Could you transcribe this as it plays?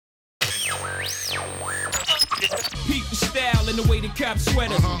selling the way the cops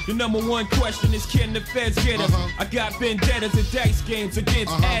sweaters. The number one question is, can the feds get us? I got vendettas and dice games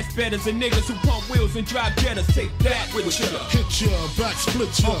against ass betters and niggas who pump wheels and drive jettas. Take that with ya. Hit ya, back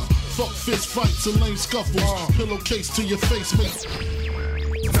split ya. Fuck fist fights and lame scuffles. Pillowcase to your face, mate.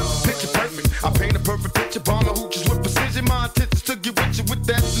 Picture perfect. I paint a perfect picture. Bomb my hooches with precision. My intentions to get with you with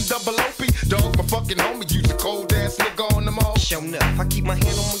that and double OP. Dog, my fucking homie. Use a cold ass nigga on them all. Showing up, I keep my hand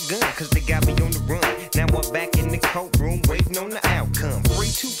on my gun, cause they got me on the run. Now I'm back in the courtroom, waiting on the outcome. Free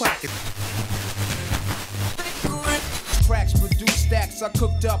Tupac. Tracks produce stacks, I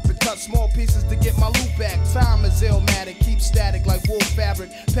cooked up and cut small pieces to get my loot back. Time is illmatic, keep static like wool fabric.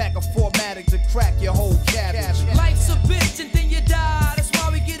 Pack a 4-matic to crack your whole cabbage. Life's a bitch and then you die. That's why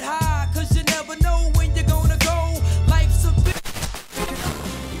we get high, cause you never know when you're gonna go. Life's a bitch.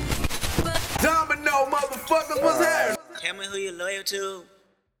 Domino, motherfuckers, what's happening? Tell me who you're loyal to.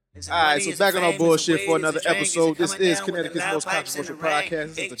 Alright, so back on our bullshit for another episode. This is Connecticut's most controversial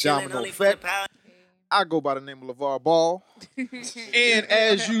podcast. This is the Domino Effect. I go by the name of LeVar Ball. and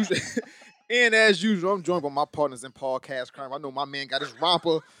as usual, I'm joined by my partners in podcast crime. I know my man got his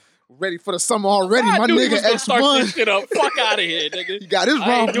romper ready for the summer already. My nigga X1. Start this shit up. Fuck out of here, nigga. He got his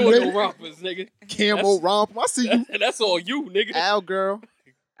I ain't romper doing ready. no rompers, nigga. Camo romper. I see you. That's all you, nigga. Al girl.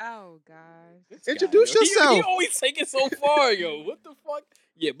 Oh, gosh. Introduce yourself. He always take it so far, yo. What the fuck?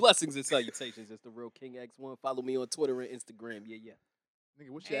 Yeah, blessings and salutations. It's the real King X1. Follow me on Twitter and Instagram. Yeah. Nigga,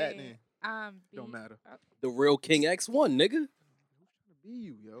 what's your at name? Don't matter. The real King X1, nigga. Who's trying to be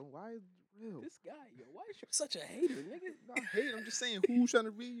you, yo? Why is it real? This guy, yo. Why is you such a hater, nigga? No, I hate it. I'm just saying, who's trying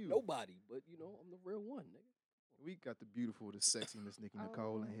to be you? Nobody, but you know, I'm the real one, nigga. We got the beautiful, the sexy Miss Nikki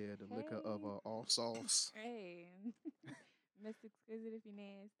Nicole in here, the liquor of all sauce. Hey. Miss Exquisite if you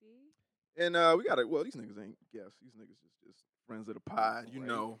nasty. And we got these niggas ain't guests. These niggas is just friends of the pod, you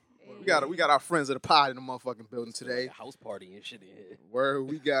know. Hey. We got our friends of the pod in the motherfucking building today. Like a house party and shit in here. Where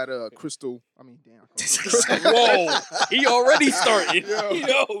we got Crystal. I mean, damn. Whoa, he already started.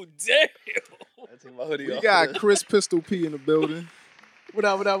 Yo, damn. We got Chris Pistol P in the building. What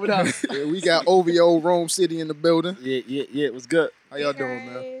up? Yeah, we got OVO Rome City in the building. Yeah. What's good? How y'all doing,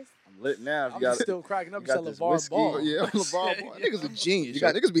 man? I'm lit now. If I'm you got still cracking up. you You got said this LeVar whiskey. Ball. Oh, yeah, LeVar Ball. That nigga's a genius. You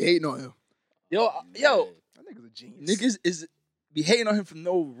got- Niggas be hating on him. Yo, That nigga's a genius. niggas is be hating on him for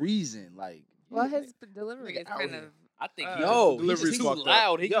no reason. Like, Well, his delivery Nigga is out kind here. of... I think No, he's delivery's too fucked up.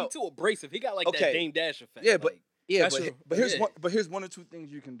 loud. He Yo. too abrasive. He got like that Okay. Dame Dash effect. yeah, but like, here's Yeah. here's one or two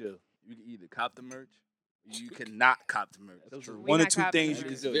things you can do. You can either cop the merch, or you cannot cop the merch. Those are true. one We or not two copping things the you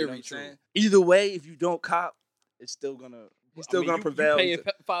can merch. do. Very You know what I'm true. saying? Either way, if you don't cop, it's still gonna I mean, prevail. You paying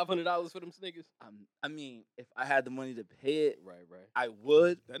 $500 for them niggas? I mean, if I had the money to pay it, Right. I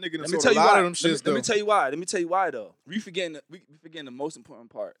would. That nigga done Let me sold tell a you lot why. of them shits, Let me tell you why. Let me tell you why though. We forgetting the most important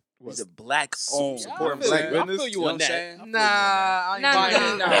part. What? He's a black owned. Supporting I feel black you. I business. feel you You know on what I'm that. saying? Nah, I ain't No, buying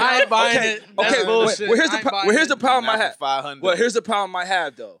no, it. no. I ain't buying Okay, it. That's okay. bullshit. Well, here's I ain't buying here's the it. problem I Not have. for 500. Well, here's the problem I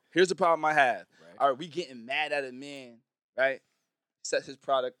have though. Here's the problem I have. Right. All right, we getting mad at a man, right? Sets his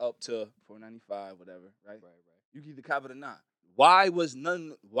product up to $4.95, whatever, right? You can either cop it or not. Why was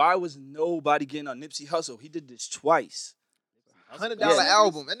nobody getting on Nipsey Hussle? He did this twice. $100 Yeah.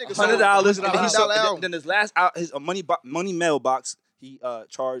 album. That nigga sold $100, and then he $100 sold, album. then his last out his money mailbox, he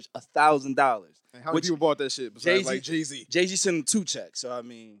charged $1,000. And how many people bought that shit besides like Jay-Z? Jay-Z sent him 2 checks, so I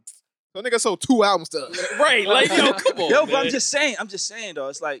mean, So nigga sold 2 albums to us. Right, like, yo, come on, yo, man. but I'm just saying though.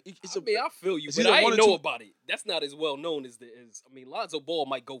 It's like it's I mean, I feel you, it's but either I one ain't or know two- about it. That's not as well known as Lonzo Ball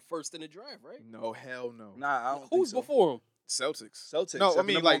might go first in the draft, right? No, hell no. nah. I don't Who's think so. before him? Celtics. Celtics. No, I Seven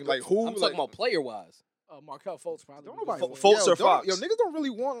mean number like one who? I'm like, talking about player-wise. Markel Fultz probably. Don't nobody want Fultz or don't- Fox? Yo, niggas don't really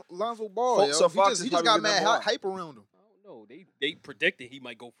want Lonzo Ball. Fultz Yo. or Fox He is just probably got the mad number one. hype around him. I don't know. They predicted he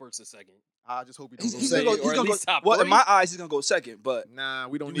might go first or second. I just hope he don't go He's second. gonna go. or He's at gonna go. least top Well, in three. my eyes, he's gonna go second. But Nah,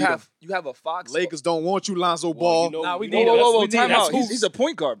 we don't you need him. have a Fox. Lakers don't want you, Lonzo Well, Ball. you know- Nah, we you need know him. that's- Whoa, we need- time that's out. who- He's a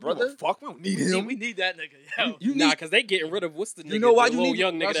point guard, brother. Fuck, we don't need him. We need that nigga. Yo. You Nah, need. because they getting rid of what's the nigga? You know why the you little need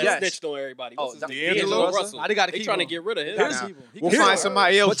young nigga Russell? that Yes. snitched on everybody. What's his name? D'Angelo Russell. Nah, they gotta They keep trying to him. get rid of him. Here's- Nah. We'll Here's- find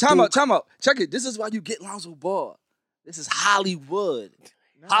somebody else. But time Duke. out. Check it. This is why you get Lonzo Ball. This is Hollywood.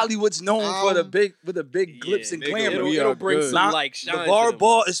 Hollywood's known for the big glitz and nigga, glamour. we It'll are bring good. some like shine. LeVar to them.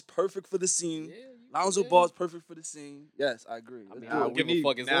 Ball is perfect for the scene. Yeah, Lonzo yeah. Ball is perfect for the scene. Yes, I agree. I mean, Let's I do don't it. give a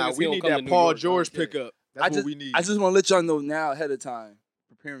fuck as long as he we don't need come to that New Paul York, George yeah. pickup. That's what we need. I just want to let y'all know now ahead of time,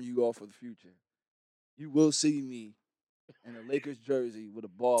 preparing you all for the future. You will see me in a Lakers jersey with a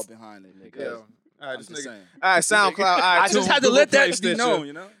ball behind it, nigga. Yeah. All right, I'm this just nigga. saying. All right, SoundCloud, iTunes. I just had to Google let Play, that be Stitcher. known,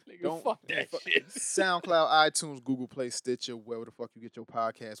 you know? Nigga, Don't- fuck that shit. SoundCloud, iTunes, Google Play, Stitcher, wherever the fuck you get your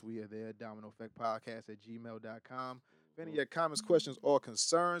podcast, we are there. Domino Effect Podcast at gmail.com. If any of your comments, questions, or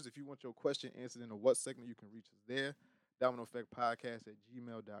concerns, if you want your question answered in the what segment, you can reach us there. Domino Effect Podcast at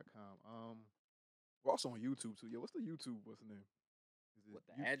gmail.com. We're also on YouTube too. Yeah, what's the YouTube? What's the name? What,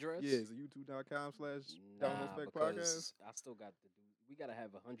 the address? Yeah, is it youtube.com/Domino Effect Podcast? I still got to do. We gotta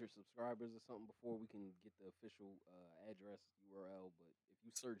have 100 subscribers or something before we can get the official address URL. But if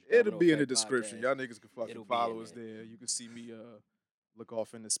you search, It'll Domino be in the Effect description. Podcast, Y'all niggas can fucking it'll be follow in us there. there. You can see me look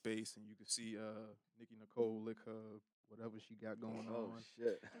off into space, and you can see Nikki Nicole lick her whatever she got going Oh on.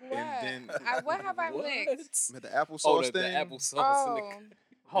 shit. What? And then What have I licked? With the applesauce the thing. applesauce. Oh.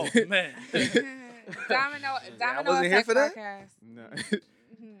 Oh man. Domino wasn't here Effect for that? Podcast. Nah.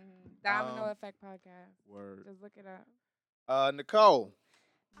 Domino Effect Podcast. Word. Just look it up. Nicole.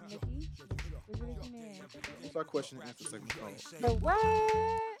 Nikki? What's your name? What's our question and answer segment called? The what?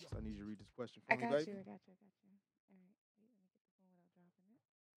 So I need you to read this question for I me, got baby. you. All right. Wait, let me get the phone without dropping it.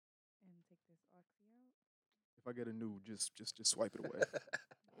 And take this oxy out. If I get a new, just swipe it away.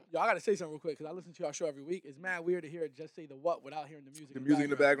 Yo, I gotta say something real quick because I listen to our show every week. It's mad weird to hear it just say the what without hearing the music. The music in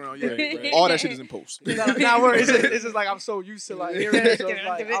the background, yeah. Right. All that shit is in post. Not worried. It's just like I'm so used to like hearing it. So it's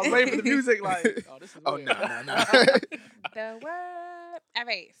like I was waiting for the music. Like, oh, this is weird. Nah. The what? All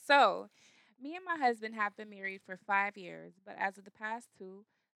right. So, me and my husband have been married for 5 years, but as of the past 2,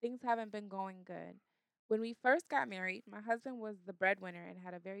 things haven't been going good. When we first got married, my husband was the breadwinner and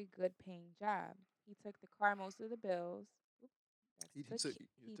had a very good paying job. He took the car most of the bills. He took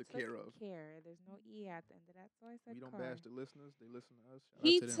care of. There's no E at the end of that, so I said We don't car. bash the listeners. They listen to us. Shout out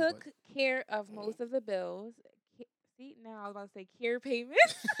He to them, took but- care of most of the bills. See, now I was about to say care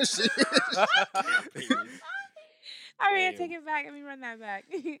payments. All right, I take it back. Let me run that back.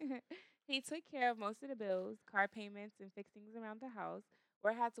 He took care of most of the bills, car payments, and fixings around the house,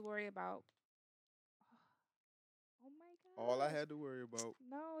 where I had to worry about. Oh my God. All I had to worry about.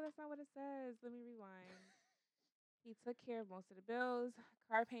 No, that's not what it says. Let me rewind. He took care of most of the bills,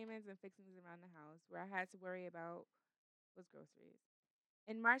 car payments, and fixings around the house, where I had to worry about was groceries.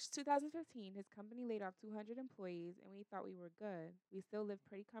 In March 2015, his company laid off 200 employees, and we thought we were good. We still lived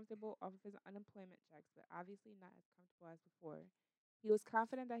pretty comfortable off of his unemployment checks, but obviously not as comfortable as before. He was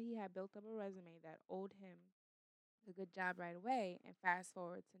confident that he had built up a resume that owed him a good job right away, and fast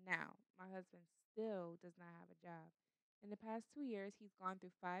forward to now, my husband still does not have a job. In the past 2 years, he's gone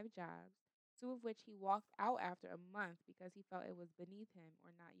through 5 jobs, 2 of which he walked out after a month because he felt it was beneath him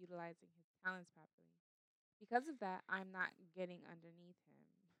or not utilizing his talents properly. Because of that, I'm not getting underneath him.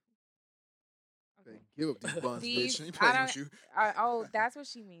 Hey, give up these buns, These- bitch. Ain't I playing don't- with you. Oh, that's what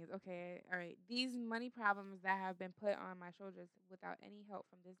she means. Okay, all right. These money problems that have been put on my shoulders without any help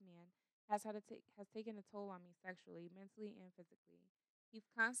from this man has taken a toll on me sexually, mentally, and physically. He's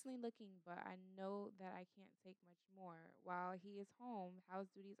constantly looking, but I know that I can't take much more. While he is home, house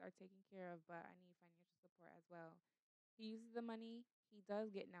duties are taken care of, but I need financial support as well. He uses the money he does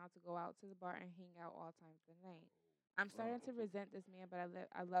get now to go out to the bar and hang out all times of the night. I'm starting to resent this man, but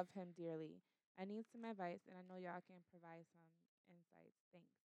I love him dearly. I need some advice, and I know y'all can provide some insights.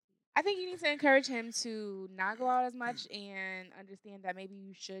 Thanks. I think you need to encourage him to not go out as much and understand that maybe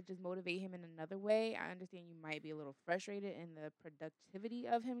you should just motivate him in another way. I understand you might be a little frustrated in the productivity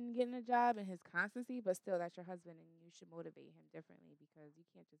of him getting a job and his constancy, but still, that's your husband, and you should motivate him differently because you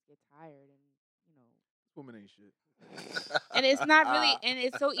can't just get tired and, Woman ain't shit. And it's not really, and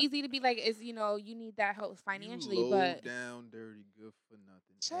it's so easy to be like, you need that help financially, You low but down, dirty, good for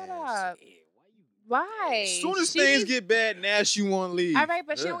nothing. shut ass. up. Why? As soon as She things needs- get bad, Nash, you want to leave. All right,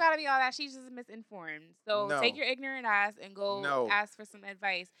 but she don't gotta be all that. She's just misinformed. So No. take your ignorant ass and go No. ask for some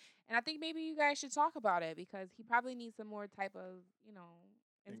advice. And I think maybe you guys should talk about it because he probably needs some more type of,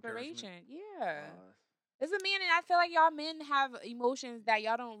 inspiration. Yeah. It's a man, and I feel like y'all men have emotions that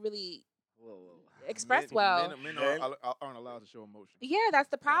y'all don't really express well. Men aren't allowed to show emotion. Yeah, that's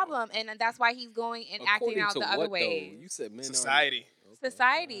the problem, and that's why he's going and acting According out to the other what, way. though? You said men. Society.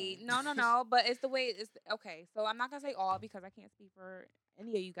 Society. No. But it's the way it's okay. So I'm not gonna say all because I can't speak for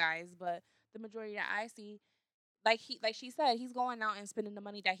any of you guys, but the majority that I see, like she said, he's going out and spending the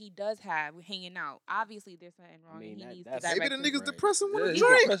money that he does have hanging out. Obviously, there's something wrong, and he needs to Maybe direct the his- niggas depressed and want to he's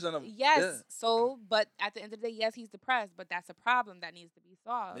drink. depressing them. Yes. Yeah. So, but at the end of the day, yes, he's depressed, but that's a problem that needs to be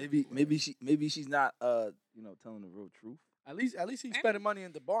solved. Maybe she's not telling the real truth. At least he's spending money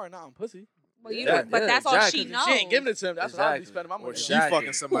in the bar and not on pussy. Well, but that's all she knows. She ain't giving it to him. That's what I'd be spending my money Or on. she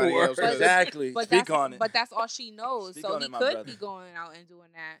fucking somebody else. Exactly. But Speak that's, on it. But that's all she knows. Speak So on he it, my could brother. be going out and doing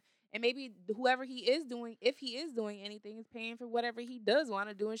that. And maybe whoever he is doing, if he is doing anything, is paying for whatever he does want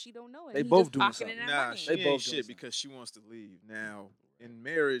to do, and she don't know it. They He both just doing pocketing something. that Nah, money. she They ain't both shit doing because she wants to leave. Now, in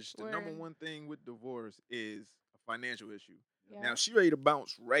marriage, the number Word. one thing with divorce is a financial issue. Yeah. Now she ready to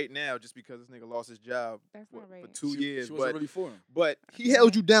bounce right now just because this nigga lost his job That's not right. for 2 years. She wasn't really for him. But he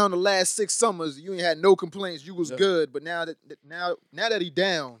held you down the last 6 summers. You ain't had no complaints. You was good. But now that he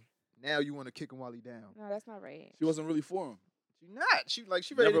down, now you want to kick him while he down. No, that's not right. She wasn't really for him. She not.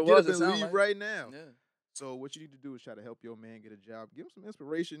 She ready Never to get was, up it and sound leave like. right now. Yeah. So what you need to do is try to help your man get a job. Give him some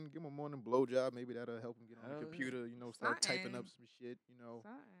inspiration. Give him a morning blowjob. Maybe that'll help him get on the computer. You know, start typing up some shit. You know.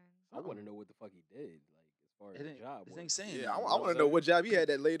 I want to know what the fuck he did. Like as far as the job. It ain't saying. Yeah, I want to know what job he had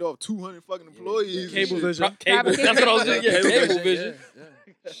that laid off 200 fucking employees. Cable and shit. vision. Cable. That's what I was saying. Yeah, cable vision.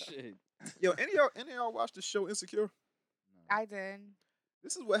 Yeah. Shit. Yo, any of y'all watch the show Insecure? I did.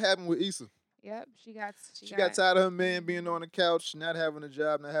 This is what happened with Issa. Yep, she She got tired of her man being on the couch, not having a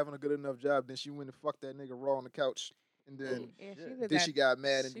job, not having a good enough job. Then she went and fucked that nigga raw on the couch, and then she got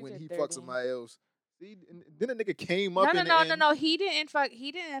mad and when he fucked somebody else. See, and then the nigga came up. No. He didn't fuck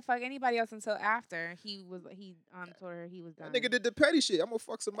anybody else until after he told her he was done. That nigga did the petty shit. I'm gonna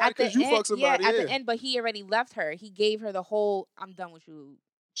fuck somebody because you fuck somebody. Yeah, at the end, but he already left her. He gave her the whole "I'm done with you."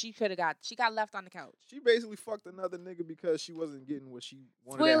 She got left on the couch. She basically fucked another nigga because she wasn't getting what she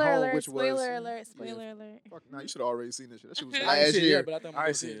wanted Spoiler at home, alert, which spoiler was alert. Spoiler alert. Fuck, nah, you should have already seen this shit. That shit was I last ain't seen it year. yet, but I think I'm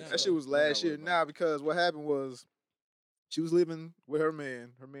gonna see it now. That shit was last year. Nah, because what happened was she was living with her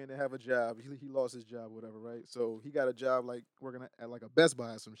man. Her man didn't have a job. He lost his job, whatever, right? So he got a job like working at like a Best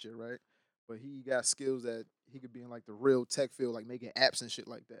Buy or some shit, right? But he got skills that he could be in like the real tech field, like making apps and shit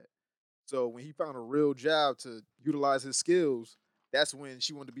like that. So when he found a real job to utilize his skills, that's when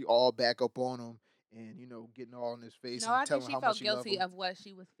she wanted to be all back up on him and, you know, getting all in his face No, and I telling think him she how much felt she loved guilty him. of what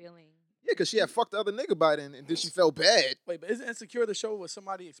she was feeling. Yeah, because she had fucked the other nigga by then, and then she felt bad. Wait, but isn't Insecure the show where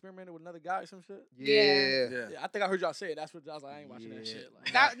somebody experimented with another guy or some shit? Yeah. I think I heard y'all say it. That's what I was like. I ain't watching that shit.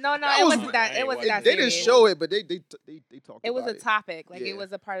 Like, it wasn't that. It wasn't that. They didn't serious. show it, but they talked. It was about a topic. Like Yeah. it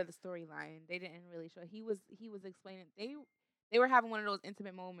was a part of the storyline. They didn't really show. He was explaining. They were having one of those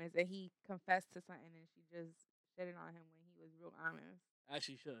intimate moments, and he confessed to something, and she just shitted on him when he was real honest.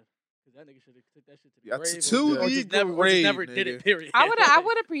 Actually, should. Because that nigga should have took that shit to the Yeah, grave. to or the just never grave, did nigga. it, period. I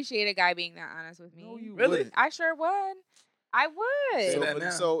would appreciate a guy being that honest with me. No, you Really? wouldn't. I sure would. I would.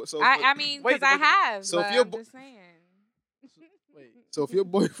 So I mean, because I have. So if but your I'm just saying. So if your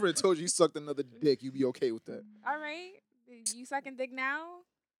boyfriend told you he sucked another dick, you'd be okay with that? All right, you sucking dick now?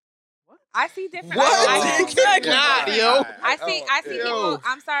 What? I see different. What? I see Nah, different. yo. I see Yo. people.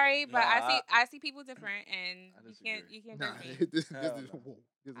 I'm sorry, but Nah, I see people different, and you can't Nah, judge me. this is whoa,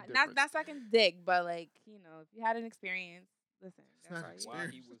 there's a Not difference. sucking dick, but like if you had an experience, listen. That's all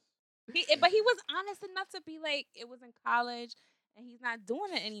you experience. but he was honest enough to be like, it was in college, and he's not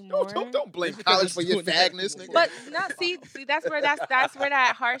doing it anymore. Don't blame college for your fagness, nigga. But no, see, that's where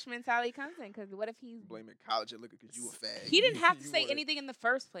that harsh mentality comes in. Because what if he's blaming college and liquor because you a fag? he didn't have to You say wanna- anything in the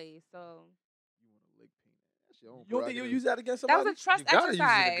first place, so. That's your own You don't think you'll prerogative. use that against That somebody? was a trust You gotta use it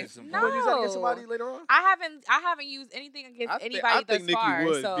exercise. against somebody. No, You gonna use that against somebody later on? I haven't used anything against anybody thus Nikki far.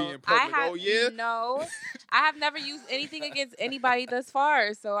 would so be in I public. have Oh, yeah? no, I have never used anything against anybody thus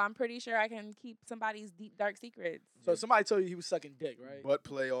far. So I'm pretty sure I can keep somebody's deep dark secrets. So somebody told you he was sucking dick, right? Butt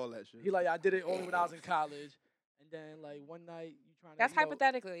play, all that shit. He like, I did it only when I was in college, and then like one night you trying to. That's you know,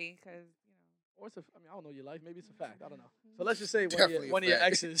 hypothetically, because or it's I mean, I don't know your life. Maybe it's a fact. I don't know. So let's just say Definitely one a of your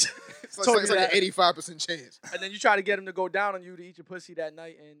fact. exes It's told like you that, an 85% chance. and then you try to get him to go down on you to eat your pussy that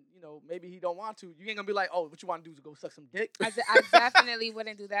night, and maybe he don't want to. You ain't gonna be like, oh, what you want to do is go suck some dick. I definitely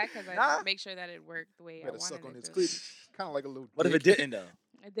wouldn't do that because I Nah. make sure that it worked the way I Better wanted suck on it his to. clit. Kind of like a little. What if it dick. didn't though?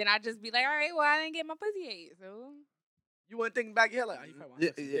 And then I'd just be like, all right, well, I didn't get my pussy ate, so. You wouldn't think back here like, oh, you probably want to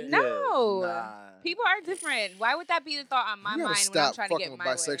suck some dick. No. Nah. People are different. Why would that be the thought on my You gotta mind when I'm stop trying to fucking get with my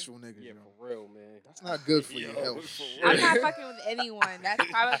way? bisexual niggas. Yeah, yo. for real, man. That's not good for your health. I'm not fucking with anyone. That's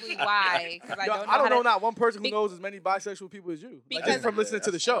probably why. Because I Yo, don't know I don't how know to, not one person who Be- knows as many bisexual people as you. Like, Because- just from listening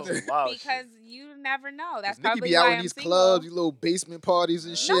to the show. Wow, because you never know. That's Nikki probably be out why in I'm these single. clubs, these little basement parties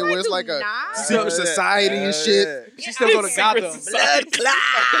and shit, No, where I it's do like a not. secret society and shit. She still go to Gotham. Blood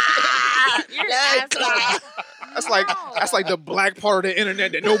clot. You're an asshole. That's like the black part of the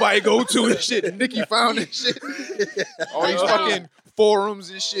internet that nobody go to and shit. And Nikki found and shit. All these No. fucking forums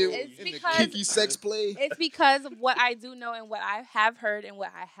and shit. It's in the because- kinky sex play. It's because of what I do know and what I have heard and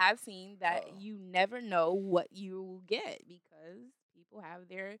what I have seen that you never know what you will get because people have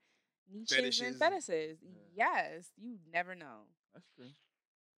their niches and Fetishes. fetishes. Yes, you never know. That's true.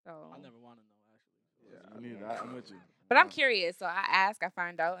 So, I never want to know, actually. Yeah, I need that. I'm with you. but I'm curious, so I ask, I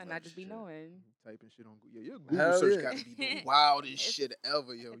find out, and I just be Shit. knowing. Typing shit on Google. Your Google Hell search yeah. got to be the wildest shit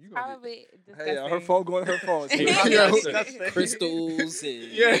ever, yo. It's You gonna probably disgusting. Hey, her phone going to her phone. Yo. Crystals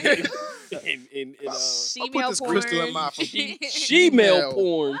and Yeah. and I'll She-male put this crystal in porn. my she-male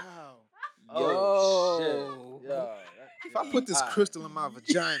porn. Oh, Yo. shit. Yeah. If I put this crystal in my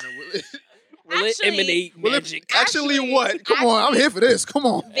vagina, will it emanate magic? Actually, what? Come on, I'm here for this. Come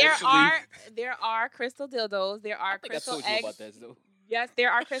on. There are crystal dildos. There are crystal I told you eggs. about that, though. Yes,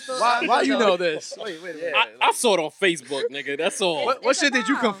 there are crystal. Why you dildos. know this? Wait a minute. I saw it on Facebook, nigga. That's all. What shit did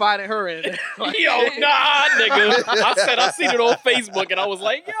you confide in her in? Yo, nah, nigga. I seen it on Facebook and I was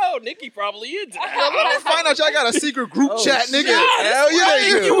like, yo, Nikki probably into that. Yo, let me find out y'all got a secret group chat, nigga. Hell yeah,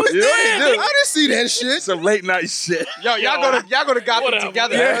 they do. I Yeah, didn't see that shit. Some late night shit. Yo, y'all go to Gotham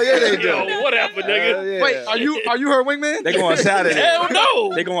together. Hell yeah, they do. Yo, whatever, nigga. Yeah. Wait, are you her wingman? They go on Saturday. Hell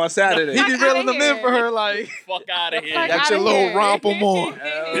no. They go on Saturday. He be reeling them in for her like. Fuck out of here. Got your little romp them on.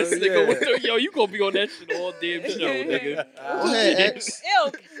 This nigga with the, yo, you gonna be on that shit all damn show, nigga. Go ahead, X.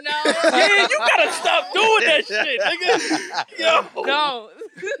 Ew, no. Yeah, you gotta stop doing that shit, nigga. Yo. No.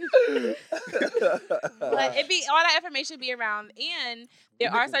 But it be all that information be around, and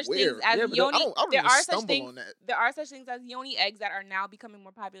there are such things as yoni. I don't There even are such stumble things. on that. There are such things as yoni eggs that are now becoming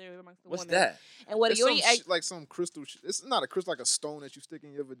more popular amongst the What's women. that? And what a It's yoni some egg. shit, like some crystal shit. It's not a crystal, like a stone that you stick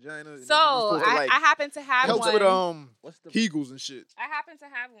in your vagina. and So you're supposed to, like, I happen to have helps one. with What's the Kegels and shit. I happen to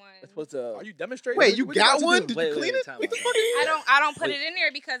have one. What's the? Are you demonstrating? Wait, you What got about to one? do? Did Wait, you clean it? time What the out. fuck are you? I don't put it in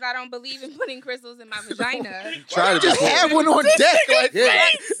there because I don't believe in putting crystals in my vagina. Try to just have one on deck. Like, Yeah.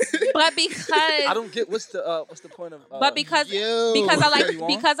 But because I don't get what's the point of. but because Yo. because I like Carry on?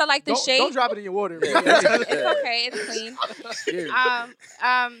 because I like the shape. Don't drop it in your water. It's okay. It's clean.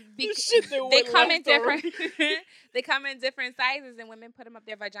 Shit that They went come left in different. They come in different sizes, and women put them up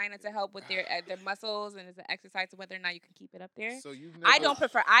their vagina to help with their muscles, and it's an exercise to whether or not you can keep it up there. So you've I don't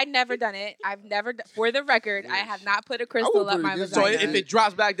prefer. I've never done it. I've never, for the record, I have not put a crystal up my pretty good. So vagina. if it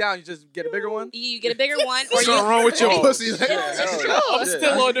drops back down, you just get a bigger one. You get a bigger one, or What's you. wrong with your pussy? Like, I'm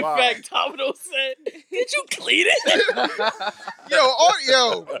still on the fact Domino said, did you clean it?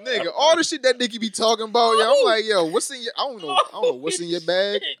 yo, nigga, all the shit that Nikki be talking about, yo, I'm like, yo, what's in your? I don't know what's in your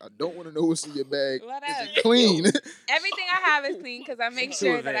bag. I don't want to know what's in your bag. Whatever. Is it clean? Everything I have is clean because I make Too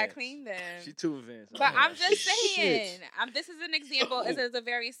sure that I advanced. clean them. She too advanced. But I'm just saying, this is an example. This is a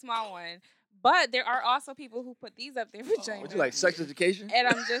very small one. But there are also people who put these up their vagina. Would you like sex education? And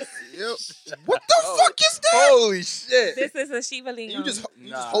I'm just, Yep. What the fuck is that? Holy shit! this is a Shiva lingam. You just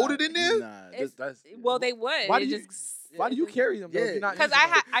hold it in there? Nah, It's- that's well, they would. Why It do you- just Why do you carry them? Yeah. because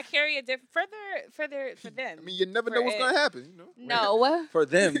I carry a different for them. I mean, you never For know what's it. gonna happen. You know. No, for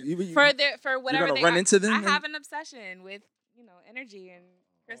them. for whatever gonna they run are. into them I and- have an obsession with energy and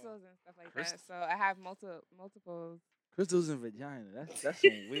crystals and stuff like that. So I have multiple. Crystals and vagina. That's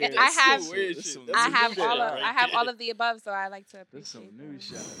some weird. I have That's some I new have shit. I have all of the above, so I like to That's some appreciate new them.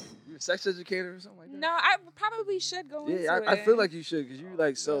 shit. You a sex educator or something like that? No, I probably should go into Yeah, it. I feel like you should because you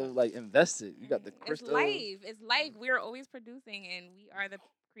like so like invested. You got the It's crystals. life. It's life. We're always producing, and we are the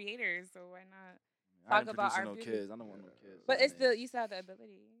creators. So why not I ain't talk about producing our no beauty? kids. I don't want no kids. But it's the you still have the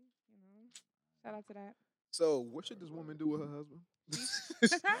ability. Shout out to that. So, what should this woman do with her husband?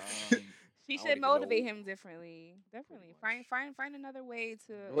 She I don't should even motivate know. him differently. Definitely find another way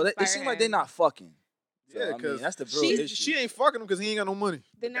to. Well, it inspire seems like him. they're not fucking. So, Yeah, I mean, because that's the real issue. she ain't fucking him because he ain't got no money.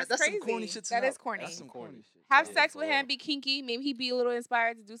 Then that's some crazy. corny shit to That know. is corny. That's some corny shit. Have Yeah, sex for with real. him, be kinky. Maybe he be a little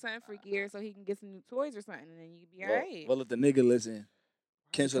inspired to do something freakier, so he can get some new toys or something, and then you be Well, alright. well, if the nigga listen,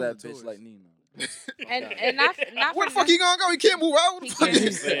 cancel that coming bitch to like us? Nina. And not Where the for fuck he gonna go? He can't move out. What He the fuck can't.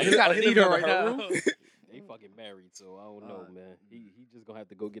 is You gotta need her right now. They fucking married, so I don't know, man. He just gonna have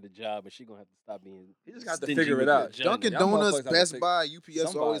to go get a job, and she gonna have to stop being. He just got to stingy figure with it out. the vagina. Dunkin' Y'all Donuts, motherfuckers have to Best pick Buy,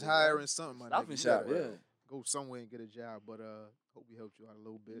 UPS always somebody, hiring something. my Stop nigga. and You shop, gotta, yeah. Go somewhere and get a job, but hope we helped you out a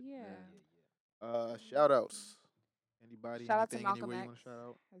little bit. Yeah. Shout outs. Anybody? Shout out to anything, Malcolm anywhere you X. want to shout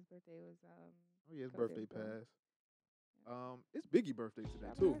out? His birthday was Oh yeah, his couple birthday days ago. passed. It's Biggie birthday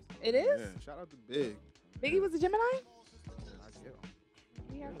today too. It is? Yeah, shout out to Big. Biggie was a Gemini?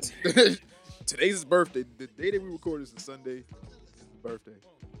 Yeah. Today's his birthday. The day that we record this is Sunday. It's his birthday.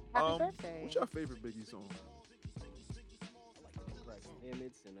 Happy birthday. What's your favorite Biggie song?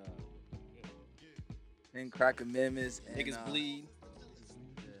 Commandments and And crack amendments. And, niggas bleed.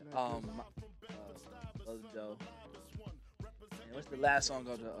 Love the Dough. And what's the last song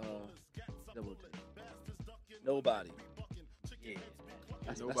of the Double J? Nobody. Yeah.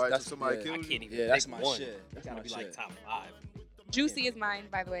 Nobody till somebody yeah. kills I you? can't even. Yeah, that's pick my one. shit. That's It's gotta my be shit. like top 5. Juicy is mine,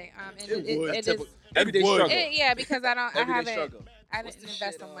 by the way. And It would. it is. Everyday would. struggle. Yeah, because I Everyday haven't. struggle. I What's didn't the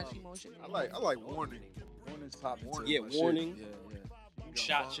invest shit, so much emotion. I like Warning. Warning's popping too. Yeah, my shit. Warning. Yeah, yeah.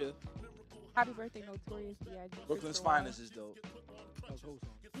 Shot ya. Happy birthday, Notorious B.I.G. Brooklyn's Finest is dope.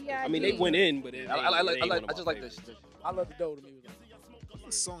 I mean, they went in, but I just like this. I love the dough to me. What's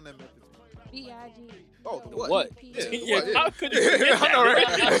the song that made it? B.I.G. Oh, the The what? what? Yeah, the Yeah, what? how could you forget I know,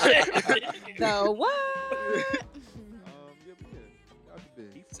 that? The what?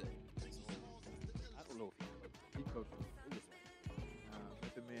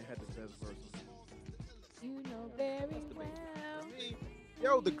 had the best verse. You know very well.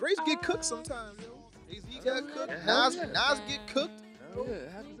 Yo, the greats get cooked sometimes, yo. AZ got cooked. Nas get cooked.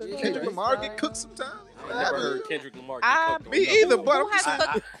 Kendrick Lamar get cooked sometimes. I never heard Kendrick Lamar get cooked. Me either, but Who I'm has just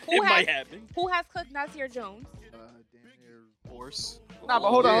saying. cooked? It might happen. Who has cooked Nasir Jones? Horse. Nah, but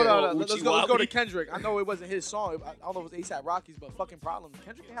hold on. Yeah. Let's go to Kendrick. I know it wasn't his song. I don't know if it was ASAP Rocky's, but fucking problem.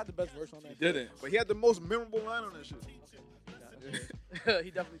 Kendrick had the best verse on that. He didn't, but he had the most memorable line on that shit.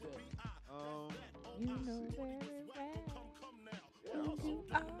 He definitely did. You know very well. I don't know who.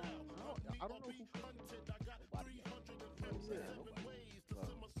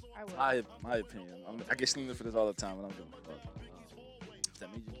 I will. My opinion. I get sneaking for this all the time, and I'm giving a fuck. Is that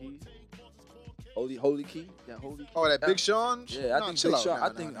Major Keys? Holy Key? Yeah, Holy Key. Oh, that Big Sean? Yeah, I think Big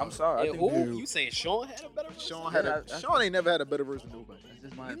Sean. I'm sorry. Yeah, who? You saying Sean had a better verse? Sean ain't never had a better verse than nobody. That's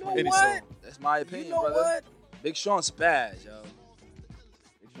just my You opinion. know what? That's my opinion, You know brother. what? Big Sean spaz, yo.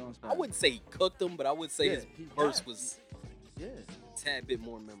 Big Sean spaz. I wouldn't say he cooked him, but I would say his he verse got- was Yeah. a tad bit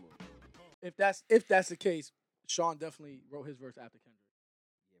more memorable. If that's the case, Sean definitely wrote his verse after Kendrick.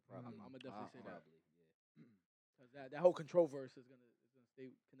 Yeah, I'm gonna definitely say that. Because that whole control verse is gonna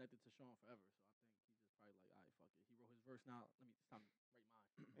stay connected to Sean forever. So I think he's just probably like, all right, fuck it. He wrote his verse now. Let me it's time to write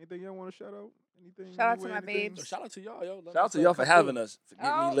mine. Anything y'all want to shout out? Anything? Shout out to anywhere, my anything? babes. So shout out to y'all, yo. Shout out to y'all for having us, for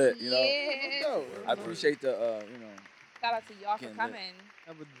getting me lit. You know, Yeah. I appreciate the, Shout out to y'all for Getting lit. coming.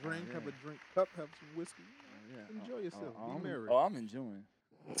 Have a drink, have a drink cup, have some whiskey. Enjoy yourself. Be merry. Oh, I'm enjoying.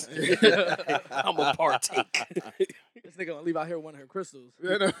 I'm a partake. This nigga gonna leave out here with one of her crystals.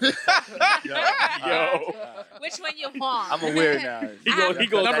 Yo. Which one you want? I'm aware now. He gonna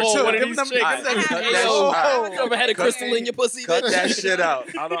Cut that call shit one of out. these Cut chicks. that shit Oh, out. you ever had a crystal in your pussy? Cut that shit out.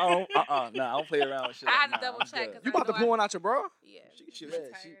 I don't. Nah, I don't play around with shit. I had to Nah, double I'm check. good. 'Cause You I about to know pull one out your bro? Yeah. Yo,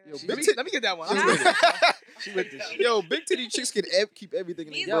 Let me get that one. She with this shit. Yo, big titty chicks can keep everything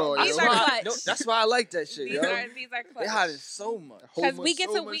in These their bra. are- these yo. are clutch. That's why I like that shit, These yo. are They hide it so much. Because we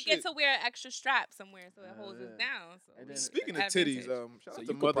get to wear an extra strap somewhere, so it holds us down. So Speaking of advantage. titties, shout So out you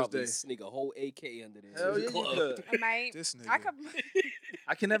to could Mother's probably Day. sneak a whole AK under there. Hell yeah, you could. I might. This I nigga. could.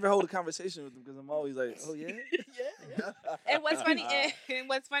 I can never hold a conversation with them because I'm always like, oh yeah. And what's funny? And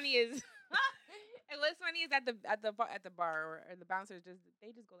what's funny is. And what's funny is at the bar or the bouncers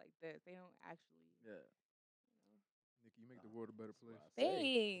they just go like this. They don't actually. Yeah. Nikki, you make the world a better place.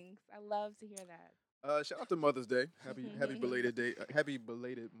 Thanks. I love to hear that. Shout out to Mother's Day. Happy belated day. Happy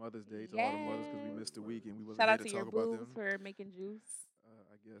belated Mother's Day to all the mothers because we missed the week and we wasn't Shout here out to to your talk about boobs them. for making juice.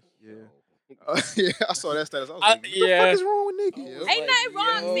 I guess, yeah. Yeah, I saw that status. I was like, what the yeah. fuck is wrong with Nikki? Ain't nothing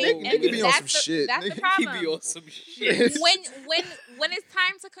wrong. See, Nikki and be on that's some the, shit. That's the Nikki problem. He be on some shit. when it's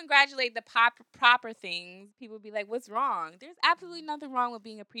time to congratulate the proper things, people be like, "What's wrong?" There's absolutely nothing wrong with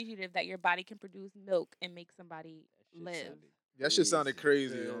being appreciative that your body can produce milk and make somebody live. That shit sounded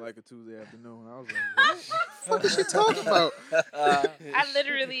crazy on like a Tuesday afternoon. I was like, what the fuck is she talking about? I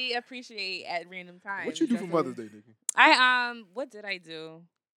literally appreciate at random times. What you do for That's Mother's it. Day, Nikki? What did I do?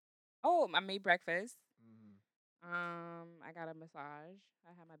 Oh, I made breakfast. I got a massage.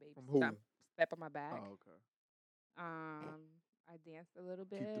 I had my baby From who? step on my back. Oh, okay. I danced a little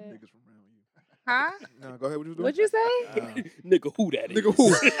bit. Keep the niggas from around you. Huh? No, go ahead. What you doing? What'd you say? Nigga, who that is? Nigga,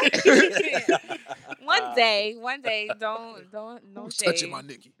 who? One day, don't no Who's shade. touching my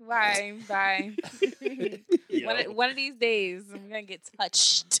Nikki? Bye. One of these days, I'm gonna get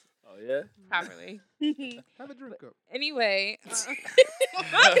touched. Oh yeah. Properly. Have a drink up. Anyway.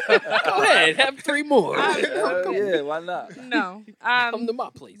 Go ahead, have 3 more. Yeah, why not? No. Come to my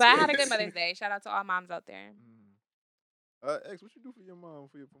place. But I had a good Mother's Day. Shout out to all moms out there. X, what you do for your mom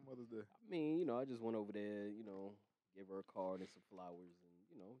for Mother's Day? I mean, I just went over there, give her a card and some flowers and,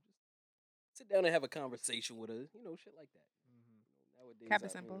 just sit down and have a conversation with her, shit like that. Nowadays, Kept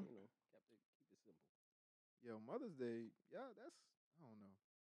it simple. keep it simple. Yo, Mother's Day, yeah, I don't know.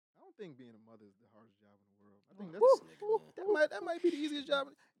 I don't think being a mother is the hardest job in the world. I think that might be the easiest job.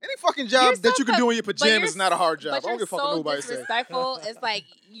 Any fucking job that you can do in your pajamas is not a hard job. I don't give a fuck what nobody says. Disrespectful. It's like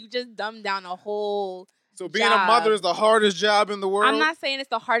you just dumbed down a whole. So being a mother is the hardest job in the world? I'm not saying it's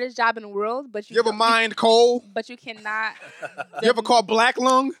the hardest job in the world, but you ever mind coal? But you cannot. You ever call black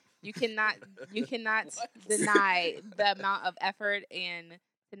lung? You cannot deny the amount of effort and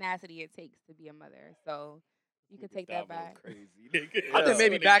tenacity it takes to be a mother. So you can take that back. I think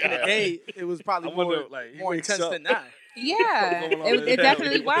maybe back in the day it was probably more intense than now. Yeah, it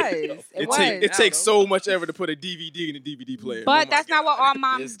definitely was. It takes so much effort to put a DVD in a DVD player. But that's not what all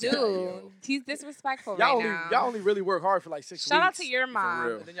moms do. He's disrespectful now. Y'all only really work hard for like 6 weeks. Shout out to your mom.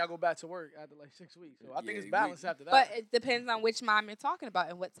 And then y'all go back to work after like 6 weeks. So I think it's balanced after that. But it depends on which mom you're talking about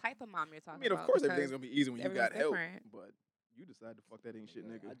and what type of mom you're talking about. I mean, of course everything's going to be easy when you got help. Different. But You decide to fuck that ain't shit,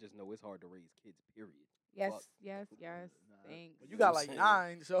 nigga. I just know it's hard to raise kids. Period. Yes, Fuck. yes. Thanks. You got like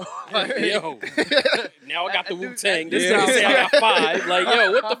 9, so Yo, now I got the Wu Tang. This This guy say I got 5. Like,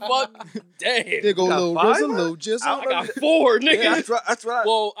 yo, what the fuck? Damn. There go little RZA, little Jizzle. I got 4, nigga. Yeah, that's right.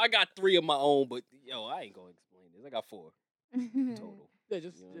 Well, I got 3 of my own, but yo, I ain't gonna explain this. I got 4 total. Yeah,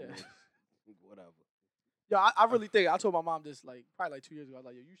 just You know what I mean? Whatever. Yo, I really think I told my mom this like probably like 2 years ago. I was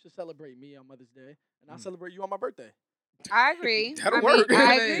like, yo, you should celebrate me on Mother's Day, and I'll celebrate you on my birthday. I agree. That'll I mean, work.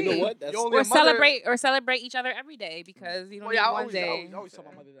 I agree. You know what? That's You only Or a mother- celebrate each other every day because you don't Well, yeah, need I one always, day. I always tell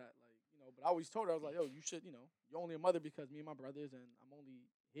my mother that, like, but I always told her I was like, yo, you should, you're only a mother because me and my brothers, and I'm only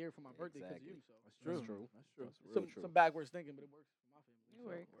here for my birthday because of you. So That's true. That's true. some backwards thinking, but it works for my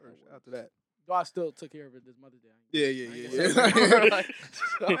family. It works. Word. Shout out to that. Though I still took care of it this Mother's Day. Yeah.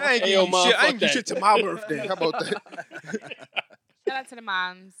 I ain't Hey, yo, give Mom, shit. I fuck ain't give that. shit to my birthday. How about that? Shout out to the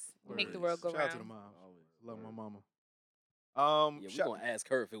moms. Make the world go Shout round. out to the moms. Love my mama. Yeah, we're shout- gonna ask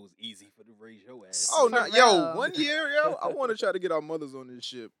her if it was easy for to raise your ass. Oh For no, real. yo, 1 year, yo, I want to try to get our mothers on this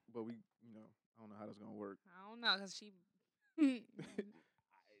shit, but we, I don't know how that's gonna work. I don't know because she.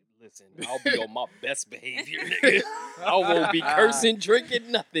 Listen, I'll be on my best behavior, nigga. I won't be cursing, drinking,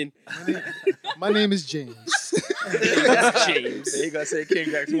 nothing. My name is James. That's James. You gotta say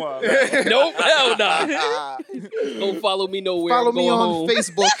King Jack tomorrow. Nope, hell nah. Don't follow me nowhere. Follow I'm me going on home.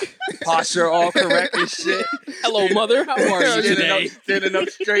 Facebook. Posture all correct and shit. Hello, mother. How are you today? Standing up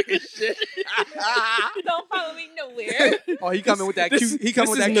straight and shit. Don't follow me nowhere. Oh, he coming with that This- cute. He coming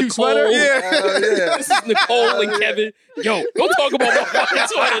with this that is cute Nicole. sweater. Yeah. This is Nicole and Kevin. Yo, don't talk about my fucking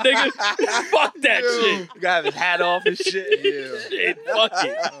sweater, nigga. Fuck that shit. You gotta have his hat off and shit. Yeah. Shit, fuck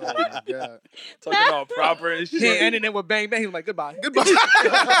it. Oh my god. Talking all proper and He ain't shit. ending it with bang bang. He was like, goodbye. Goodbye.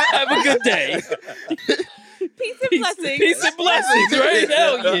 Have a good day. Peace and blessings. Peace and blessings, right?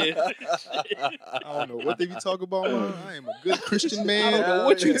 Hell yeah. I don't know what they be talking about. Man. I am a good Christian I man. don't know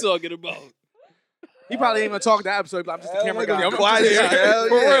what you talking about. He probably ain't even talking that episode, but I'm just a camera guy. I'm quiet. Hell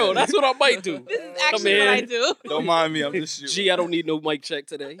For yeah. real, that's what I might do. This is actually what in. I do. Don't mind me, I'm just shooting. Gee, I don't need no mic check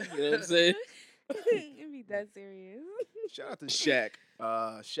today. You know what I'm saying? It'd be that serious. Shout out to Shaq.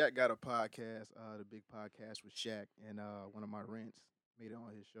 Shaq got a podcast, the big podcast with Shaq, and one of my rents made it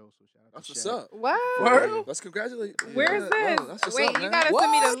on his show. So shout out That's to what's Shaq. up. What? Word. Let's congratulate. Where is this? Oh, that's what's Wait, up, you man. gotta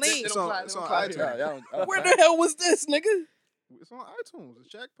send me the What? link. It's on iTunes. Where the hell was this, nigga? It's on iTunes.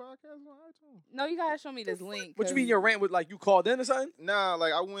 The Shaq podcast is on iTunes. No, you gotta show me this link. What you mean your rant with like you called in or something? Nah,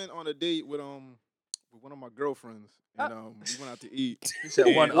 like I went on a date with one of my girlfriends, and we went out to eat. He said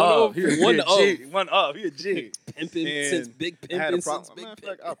one One up. of. He a One G. of. One up. He a G. Pimping And since big I had a pimping problem. since big Matter of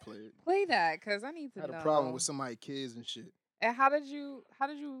fact, I pimping. played. Play that, cause I need to I had know. a problem with somebody's kids and shit. And how did you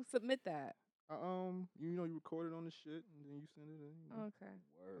submit that? You recorded on the shit and then you send it in. Okay.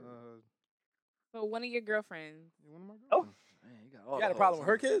 Uh, So one of your girlfriends. one of my Oh. girlfriends. Man, you got You got a problem with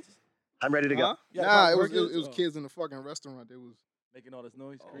her kids? I'm ready to go. Huh? You got a Nah, it problem was with her it was kids? kids in the fucking restaurant. They was making all this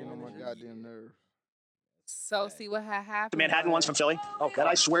noise, on screaming. my and shit. goddamn nerves. So see what had happened. The Manhattan one's from Philly. Oh, And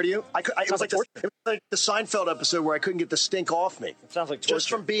I swear to you, it was like the Seinfeld episode where I couldn't get the stink off me. It sounds like torture. Just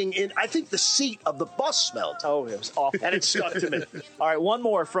from being in, I think the seat of the bus smelled. Oh, it was awful. And it stuck to me. All right, one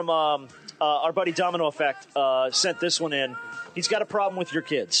more from our buddy Domino Effect sent this one in. He's got a problem with your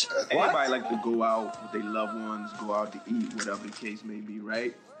kids. Everybody like to go out with their loved ones, go out to eat, whatever the case may be,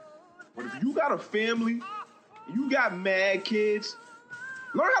 right? But if you got a family, you got mad kids,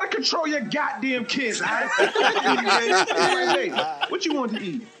 learn how to control your goddamn kids, all right? Hey, what you want to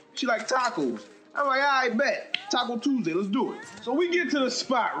eat? She like tacos. I'm like, all right, bet. Taco Tuesday, let's do it. So we get to the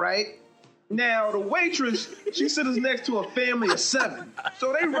spot, right? Now, the waitress, she sits us next to a family of 7.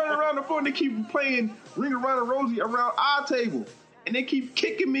 So they run around the floor and they keep playing Ring Around the Rosie around our table. And they keep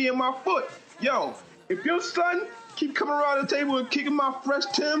kicking me in my foot. Yo, if your son keep coming around the table and kicking my fresh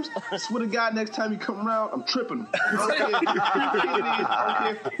Timbs, I swear to God, next time you come around, I'm tripping him. I don't care who the kid is. I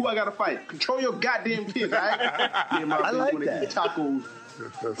don't care who I got to fight. Control your goddamn kids, all right? Yeah, my I like when that. they eat tacos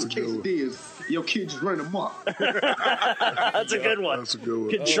That's a and good one. quesadillas, your kids just run them up. That's a good one. That's a good one.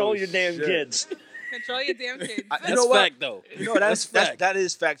 Control your damn shit. kids. Control your damn kids. That's fact, though. You know that's fact. that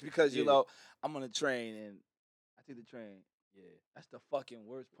is facts because you Yeah. know I'm on a train and I take the train. Yeah, that's the fucking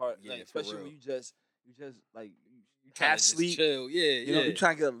worst part. Yeah, like, for especially real. when you just like you Tryna half just sleep. chill. Yeah, You know, yeah. you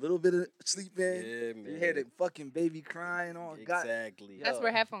trying to get a little bit of sleep in. Yeah, man. You hear the fucking baby crying on. God, Exactly. That's yo.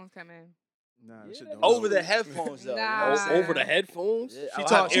 where headphones come in. Nah, Yeah, that shit don't Over work. the headphones though. Nah. You know? Oh, Over the headphones? Yeah, She I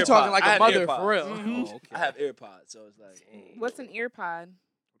talk- have she talking AirPods. like a I have mother, AirPods. for real. Mhm. Oh, okay. I have AirPods, so it's like What's an ear pod?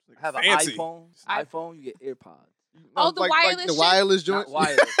 I have an Fancy. iPhone. I- iPhone, you get AirPods. Oh, the wireless the shit? wireless Not joint.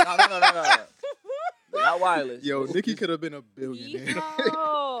 wireless. No. Not wireless. Yo, Nikki could have been a billionaire. Yo,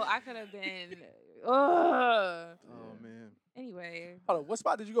 I could have been. Ugh. Oh man. Anyway. Hold on, what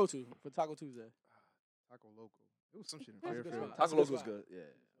spot did you go to for Taco Tuesday? Taco Loco. It was some shit in That's a good Fairfield. spot. Taco Loco was good. Yeah.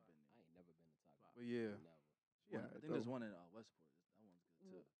 But yeah. I think there's one in Westport. That one's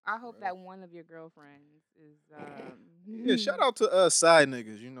good too. I hope that one of your girlfriends is. Yeah, shout out to side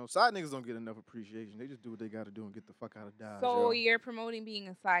niggas. You know, side niggas don't get enough appreciation. They just do what they got to do and get the fuck out of Dodge. So yo. you're promoting being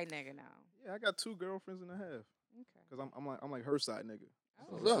a side nigga now. Yeah, I got 2 girlfriends and a half. Okay. Cause I'm like her side nigga.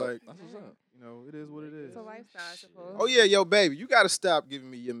 So What's it's up? like, That's what's up. you know, it is what it is. It's a lifestyle, I suppose. Oh yeah, yo, baby, you gotta stop giving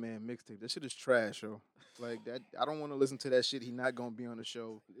me your man mixtape. That shit is trash, yo. Like that, I don't want to listen to that shit. He not gonna be on the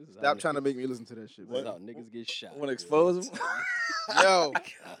show. Stop trying to make me listen to that shit. That's man. how niggas get shot. Want to expose him? Yo,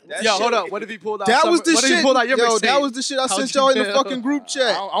 that Yo, shit- hold up. What if he pulled out? That was the what if he shit. pulled out your Yo, mixtape? that was the shit I How'd sent you y'all in the feel? fucking group I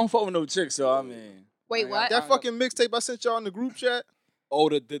chat. don't fuck with no chicks, so I mean. Wait, what? That fucking mixtape I sent y'all in the group chat. Oh,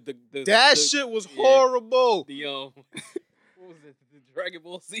 the That shit was horrible. The what was it? The Dragon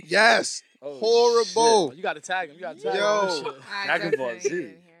Ball Z. Yes, Oh, horrible. You got to tag him. You got to tag him. Yo. on this shit. Dragon Ball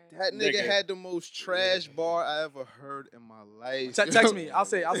Z. That nigga had the most trash bar I ever heard in my life. Text me. I'll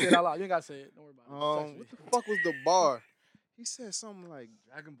say it out loud. You ain't gotta say it. Don't worry about it. Text me. What the fuck was the bar? He said something like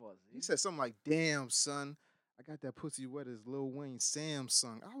Dragon Ball Z. He said something like, "Damn, son, I got that pussy wet as Lil Wayne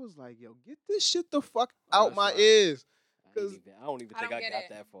Samsung." I was like, "Yo, get this shit the fuck out my ears." I don't even think I got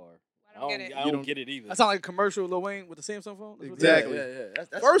that far. I don't get it. I don't get it either. That sound like a commercial Lil Wayne with the Samsung phone. That's what it Exactly. is?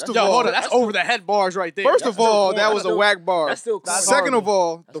 Yeah. First of Yo, all, hold on. That's over the head bars right there. First That's of all, still that corny. was a That's whack bar. That's still corny. Second of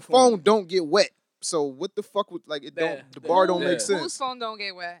all, That's the corny. phone don't get wet. So what the fuck would like it don't Yeah. the bar don't Yeah. make Whose sense. phone don't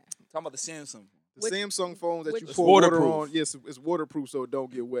get wet? Talking about the Samsung. The Samsung phones that you It's pour water waterproof. on, yes, it's waterproof so it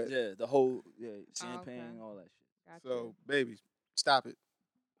don't get wet. Yeah, the whole champagne, okay. all that shit. Gotcha. So, baby, stop it.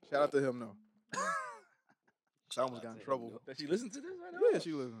 Shout out to him though. I almost got in trouble. Does she listen to this right now? Yeah,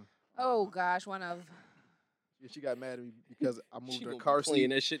 she listened. Oh gosh, one of. Yeah, she got mad at me because I moved She her gonna car be playing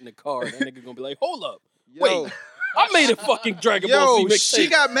seat. that shit in the car. That nigga gonna be like, hold up. Yo, Wait, I made a fucking Dragon Ball Z Yo, mixtape. she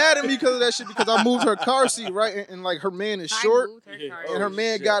got mad at me because of that shit because I moved her car seat, right? And like her man is short. And her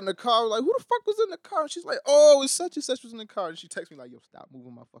man got in the car, like, who the fuck was in the car? And she's like, oh, it's such and such was in the car. And she texts me like, yo, stop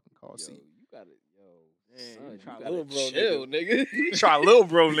moving my fucking car seat. You got it, Man, you son, try you little gotta bro chill, nigga. You try little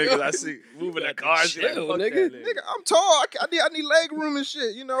bro niggas. I see moving the gotta car. chill, Like, fuck nigga. that Nigga, I'm tall. I need leg room and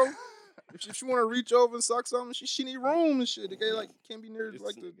shit, you know? If she want to reach over and suck something, she need room and shit. Okay, like, can't be near This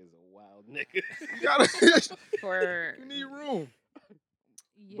like the. nigga's a wild nigga. You gotta. For you need room.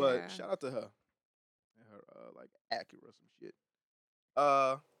 yeah. But shout out to her. And her, like, Acura or some shit.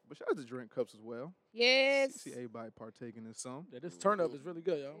 But shout out to Drink Cups as well. Yes. See everybody partaking in some. Yeah, this turn up is really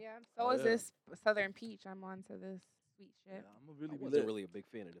good, yo. Yeah. So is this Southern Peach. I'm on to this sweet shit. I wasn't really a big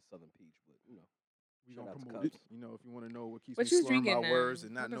fan of the Southern Peach, but you know. We Shout gonna out to promote it. Cups. You know, if you want to know what keeps What me you slurring my drinking words now?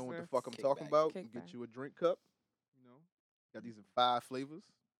 and not What knowing what is the this? fuck I'm talking Kickback. about, you Kickback. get you a drink cup. You know, got these in 5 flavors.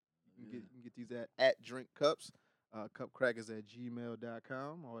 You can get these at Drink Cups. Cupcrackers at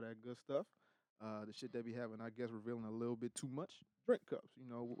gmail.com. All that good stuff. The shit that we having, I guess, revealing a little bit too much. Drink Cups. You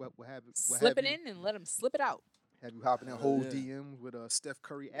know, what have it? Slip it in and let him slip it out. Have you hopping in whole DMs with Steph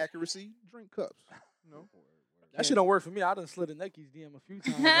Curry accuracy? Drink Cups. You know. That shit don't work for me. I done slid a Nike's DM a few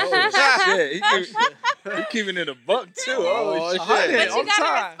times. Oh shit, he keeping it a buck too. Oh, shit. But you all the gotta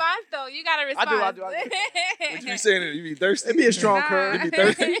time. respond though. You gotta respond. I do. What you be saying? You be thirsty? It be a strong Nah. curve. You be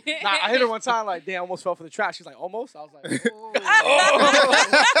thirsty? Nah, I hit her one time like, damn, I almost fell for the trap. She's like, almost? I was like,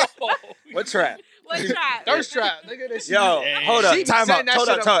 What trap? What trap? thirst trap. Nigga, that shit- Yo, hold up. She be Time setting out. that Hold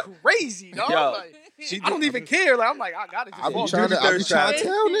shit up. up Time. crazy, dog. Yo, Like, she I don't even care. Like, I'm like, I gotta just I be walk. trying to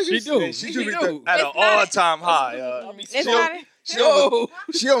tell niggas. She do. She do be do. at an It's not- all-time high. It's not.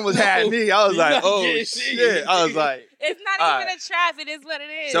 She almost had me. I was You like, not oh getting shit. shit. I was like, It's not All even right. a trap. It is what it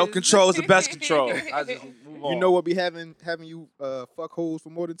is. self-control is the best control. I just move on. You know what be having you fuck hoes for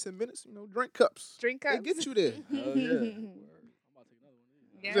more than 10 minutes? You know, Drink Cups. Drink They cups. get you there. Hell yeah.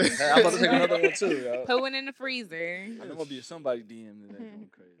 Yeah. I'm about to take another one too, yo. Put one in the freezer. I'm gonna be a somebody DM today. Going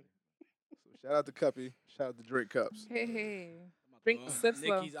crazy. So shout out to Cuppy. Shout out to Drink Cups. Hey. Drink sip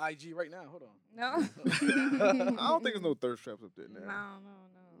slow. Nikki's IG right now. Hold on. No. I don't think there's no thirst traps up there now. No.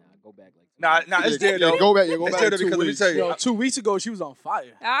 Go back like Nah, it's there Yeah, though. go back. Yeah, go It's back. there in 2 because let me weeks. tell you, Yo, 2 weeks ago, she was on fire.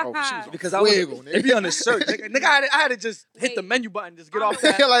 Oh, she was on because I was fuego, it be on the search. Nigga, I had to just hit the menu button, just get off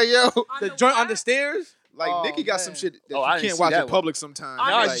that. like, yo. The joint on the stairs. Like, Oh, Nikki got man. some shit that Oh, I you didn't can't see watch that in one. public sometimes. Nah,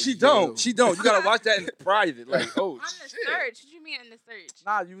 Like, she yo. don't. She don't. You gotta watch that in private. Like, oh On the shit. search. What you mean on the search?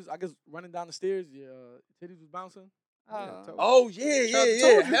 Nah, you was, I guess, running down the stairs. Your titties was bouncing. Oh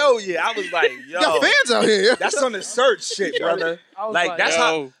yeah. Hell yeah. I was like, yo. Got fans out here. That's on the search shit, brother. I was Like, that's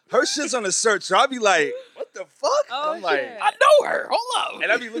how her shit's on the search. So I'll be like, what the fuck? Oh, I'm like, shit. I know her. Hold up.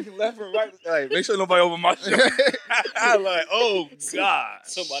 And I be looking left and right, like, make sure nobody over my shoulder. I'm like, oh god.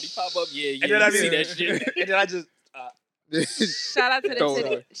 somebody pop up. Yeah, And then I you see be- that shit. And then I just Shout out to the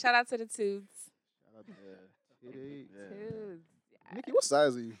titty. Shout out to the tubes. Tubes. Nikki, what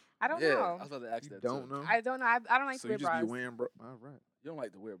size are you? I don't know. I was about to ask that. Don't know? I don't know. I don't like So to you wear just bras. be wearing bra. All right. You don't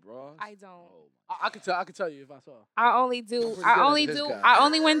like to wear bras? I don't. I could tell you if I saw. I only do. pretty I good only at this do. guy. I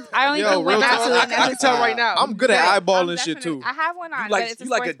only do when real I talk, I can tell right now. I'm good at eyeballing shit definitely- too. I have one on, You but like it's a you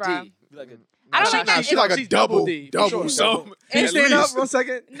like a sports bra. D. You like a I don't like that. She's like a She's double D, for double. sure. So Can you at stand up least. 1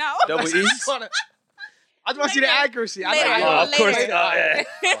 second? No. double E. I just want to see the accuracy. I Later. know. Oh, of course. later.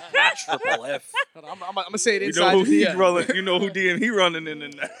 Triple F. I'm gonna say it You inside. know who the he's DM. rolling. You know who DM running in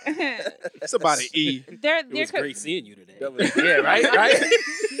there. It's about an E. They're It was great seeing you today. Yeah, right.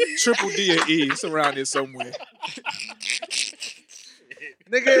 Triple D and E. It's around there somewhere.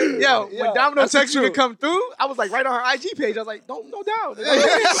 Nigga, yo, when Domino that's the texted me to truth. come through, I was like right on her IG page. I was like, no doubt.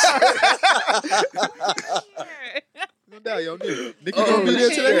 No doubt, yo, Nikki gonna be there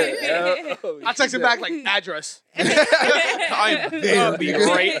today. I texted back like address. I'm there. I'll be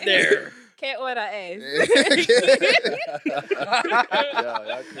right there. Can't order ass. Yeah,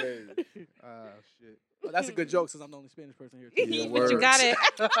 that's crazy. Shit. Well, that's a good joke since I'm the only Spanish person here. Too. Yeah, But you word. got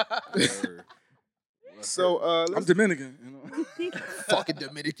it. So I'm let's Dominican. You know? fucking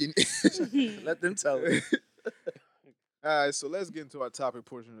Dominican. Let them tell it. All right, so let's get into our topic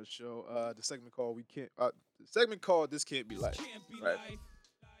portion of the show. The segment called the segment called "This Can't Be Life." Right.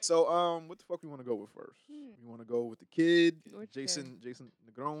 So, what the fuck we want to go with first? We want to go with the kid, Which Jason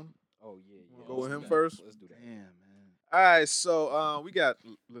Negron. Oh yeah. Wanna go let's with do him that. first? Let's do that. Damn, man. All right, so we got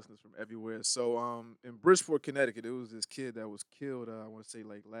listeners from everywhere. So in Bridgeport, Connecticut, there was this kid that was killed. I want to say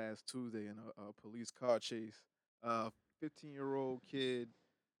like last Tuesday in a police car chase. 15-year-old kid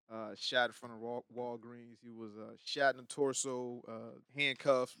shot in front of Walgreens. He was shot in the torso,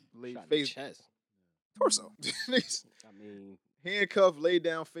 handcuffed, laid Shot in the face chest. torso. I mean, Handcuffed, laid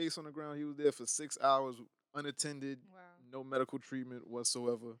down, face on the ground. He was there for 6 hours, unattended, Wow. no medical treatment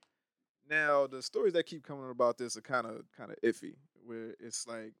whatsoever. Now, the stories that keep coming about this are kind of iffy, where it's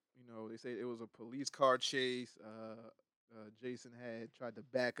like, they say it was a police car chase. Jason had tried to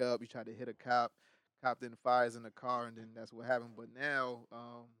back up. He tried to hit a cop. Cop then fires in the car, and then that's what happened. But now,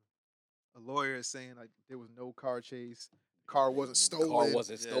 a lawyer is saying like there was no car chase. Car wasn't stolen. car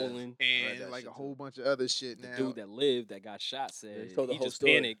wasn't stolen. And like a whole bunch of other shit. The Now, dude that lived that got shot said he told the he whole just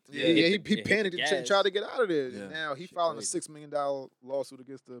story. panicked. Yeah, hit he the panicked and gas. tried to get out of there. Yeah. Now he Shit filing crazy. a $6 million lawsuit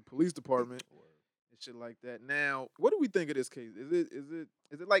against the police department and shit like that. Now, what do we think of this case? Is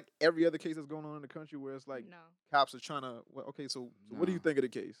it like every other case that's going on in the country where it's like No. cops are trying to? Well, okay, so what do you No. think of the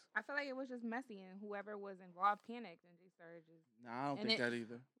case? I feel like it was just messy, and whoever was involved panicked, and they started just. Nah, I don't And think it- that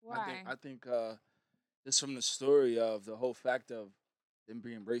either. Why? I think just from the story of the whole fact of them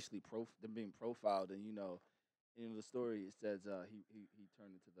being racially being profiled, and in the story it says he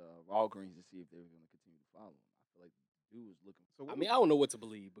turned into the Walgreens to see if they were going to continue to follow him. I feel like the dude was looking. I mean, I don't know what to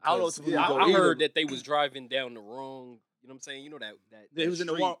believe. I don't know what because to believe I though either. heard that they was driving down the wrong. You know what I'm saying? You know that Yeah, he was in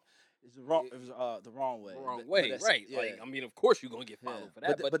the street. wrong. It was the wrong way. Wrong But way, that's- right? yeah. Like, I mean, of course you're gonna get Yeah. followed for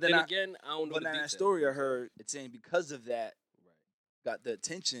that. But then then I- again, I don't know But the in that details. story, I heard it's saying because of that, got the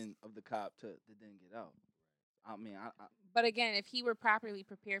attention of the cop to then get out. I mean, I But again, if he were properly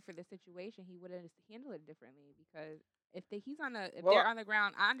prepared for the situation, he would have handled it differently. Because if they're on the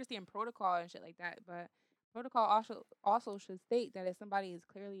ground, I understand protocol and shit like that, but protocol also should state that if somebody is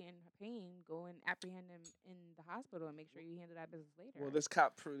clearly in pain, go and apprehend them in the hospital and make sure you handle that business later. well, this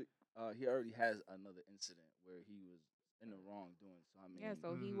cop he already has another incident where he was in the wrongdoing. So I mean, Yeah,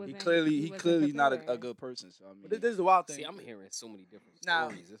 so he he wasn't- clearly he he wasn't clearly not a prepared. good person. So I mean, But this is the wild thing. See, I'm hearing so many different Now,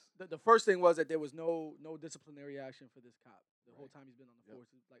 stories. It's- the first thing was that there was no disciplinary action for this cop the whole time he's been on the force,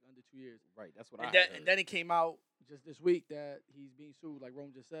 like under 2 years. Right, that's what and I then, heard. and then it came out just this week that he's being sued, like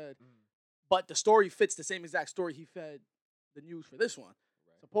Rome just said. But the story fits the same exact story he fed the news for this one.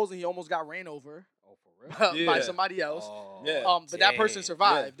 Supposedly he almost got ran over by Yeah. somebody else. Oh, Yeah. But that person damn.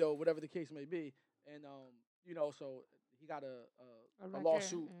 survived, though, whatever the case may be. And so he got a record,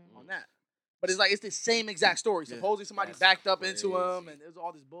 lawsuit mm. on that. But it's the same exact story. Yeah. Supposedly somebody That's backed up into crazy. him, and there's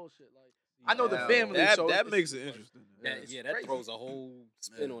all this bullshit. Like I know the Now, family, That, so that it's- makes it interesting. That, it's yeah, that crazy. throws a whole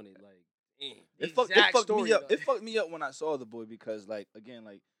spin Yeah. on it. Like, damn. It exact fucked story, me up. though. It fucked me up when I saw the boy because, like, again,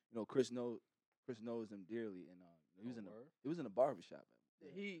 like Chris knows him dearly, and he was in a barbershop.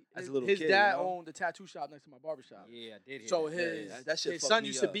 As a little his kid, dad you know? owned the tattoo shop next to my barbershop. Yeah, I did hear So that. his that shit his fucked son me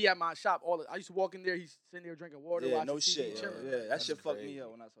used to up. be at my shop. I used to walk in there. He's sitting there drinking water. Yeah, watching no TV, shit. chilling. Yeah, that That's shit fucked crazy. me up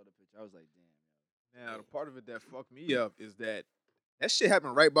when I saw the picture. I was like, damn. Now, the part of it that fucked me up is that shit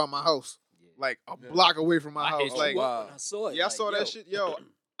happened right by my house, Yeah. like a block away from my I house. hit Like, you up when I saw it. yeah, I like, saw yo. that shit. Yo,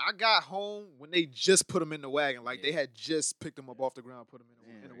 I got home when they just put him in the wagon. Like they Yeah. had just picked him up off the ground, put him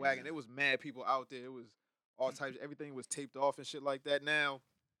in the Damn. wagon. It was mad people out there. It was all types. Everything was taped off and shit like that. Now,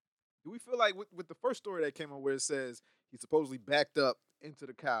 do we feel like with the first story that came out where it says he supposedly backed up into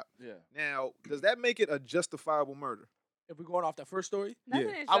the cop? Yeah. Now, does that make it a justifiable murder? If we're going off that first story, Nothing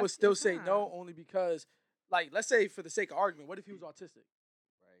is I would still it's say not. no, only because, like, let's say for the sake of argument, what if he was autistic?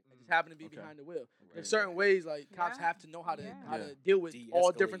 And just happened to be behind the wheel. In certain ways, like cops have to know how to deal with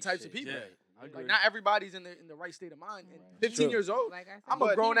all different types of people. Like not everybody's in the right state of mind. And 15 years old, Like I said, I'm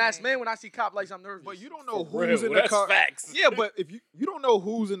a grown ass man. When I see cop lights, I'm nervous. But you don't know who's in the car. Facts. Yeah, but if you don't know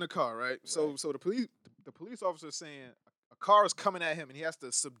who's in the car, right? So the police officer is saying a car is coming at him and he has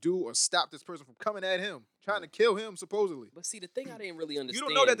to subdue or stop this person from coming at him, trying to kill him supposedly. But see, the thing I didn't really understand.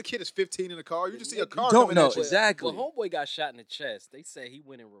 You don't know that the kid is 15 in the car. You just see a car don't coming know at you. exactly. Well, homeboy got shot in the chest. They say he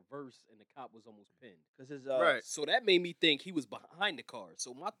went in reverse and the cop was almost pinned. Cause his Right. So that made me think he was behind the car.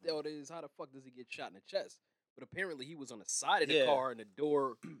 So my thought is, how the fuck does he get shot in the chest? But apparently he was on the side of the Yeah. car and the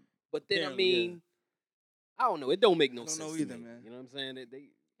door. But then Apparently, I mean, I don't know. It don't make no I don't sense know to either, me. man. You know what I'm saying?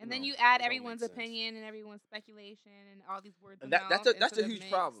 And then know, you it add don't make everyone's sense. opinion and everyone's speculation and all these words. And that's a huge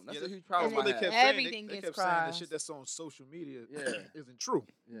problem. That's a huge problem. That's what they I kept have. saying. Everything They gets kept saying the crossed. shit that's on social media Yeah. isn't true.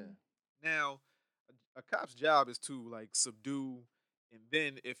 Yeah. Now, a cop's job is to like subdue, and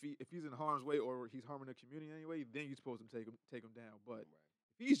then if he's in harm's way or he's harming the community anyway, then you're supposed to take him down. But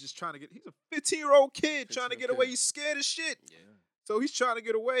if he's just trying to he's a 15-year-old kid trying to get away. He's scared as shit. Yeah. So he's trying to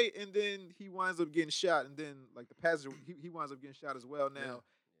get away, and then he winds up getting shot, and then like the passenger, he winds up getting shot as well. Now,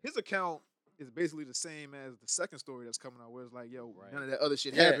 his account is basically the same as the second story that's coming out, where it's like, yo, none of that other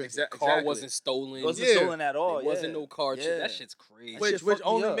shit happened. The car wasn't stolen. It wasn't stolen at all. There wasn't no car. Yeah. That shit's crazy. Which fucked me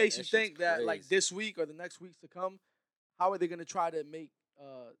only up. makes you That shit's think that like crazy. this week or the next weeks to come, how are they gonna try to make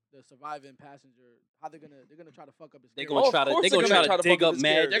the surviving passenger? How they're gonna try to fuck up his? They're character? gonna try to dig up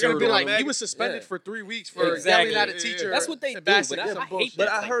mad They're dirt gonna be on like, him. he was suspended Yeah. for 3 weeks for Exactly. yelling at a teacher. That's what they and do, bashing but some I hate bullshit. But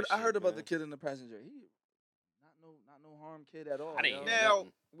that I type heard of I shit, heard about man. the kid in the passenger. He not no harm kid at all. I didn't yo. hear Now,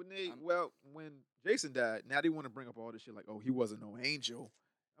 nothing. when Jason died, now they want to bring up all this shit like, oh, he wasn't no angel.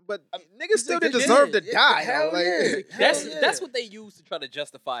 But niggas he's still a didn't good deserve kid. to die. Hell though. Like, yeah. That's what they use to try to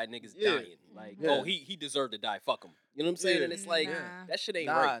justify niggas Yeah. dying. Like, Yeah. oh, he deserved to die. Fuck him. You know what I'm saying? Yeah. And it's like Nah. that shit ain't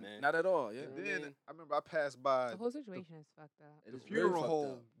Nah, right, man. not at all. Yeah. And then I remember I passed by The whole situation is fucked up. It the is very funeral fucked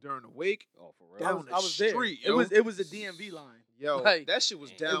home up. during the wake. Oh, for real. Down the I was there. street. It yo. was a DMV line. Yo, like, that shit was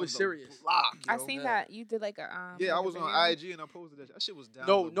down. was the serious. block. I yo. seen that you did like a Yeah, I like a was on video. IG and I posted that. That shit was down.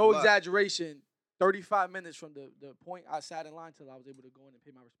 No, the no block. exaggeration. 35 minutes from the point I sat in line till I was able to go in and pay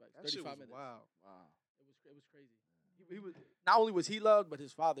my respects. That shit 35 was minutes. wild. Wow. It was crazy. He was not only was he loved, but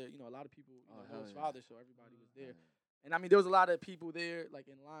his father. You know, a lot of people know hell his yeah. father, so everybody was there. And I mean, there was a lot of people there, like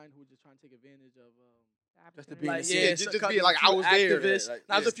in line, who were just trying to take advantage of. Just to be in Like, the scene. yeah, just so being there's a like, I few was there. activists. Yeah, like,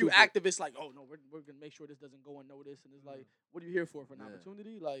 Now, there's a few stupid. activists like, oh no, we're gonna make sure this doesn't go unnoticed. And it's like, what are you here for? For an Yeah.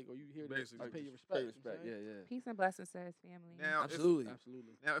 opportunity? Like, are you here to Basically. pay your Pay respect? respect. Yeah, yeah. Peace and blessings to his family. Now, Absolutely.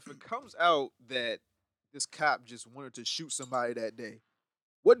 Absolutely. Now, if it comes out that this cop just wanted to shoot somebody that day,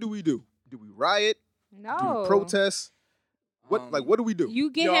 what do we do? Do we riot? Do No. we protest? What do we do? You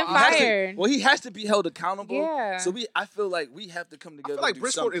get Yo, him he has to- fired. Well, he has to be held accountable. Yeah. So I feel like we have to come I together. feel like and do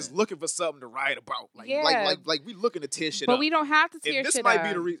Bridgeport is something. looking for something to riot about. Like, Yeah. like we looking to tear shit But up. we don't have to tear If this shit might up.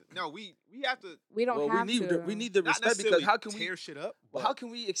 be the reason. No, we have to. We don't Well, have we need to. we need the Not respect because necessarily how can we tear shit up? Well, but- how can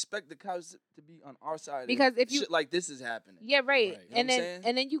we expect the cops to be on our side? Because if you- shit like this is happening. Yeah, right. Right, you know And what I'm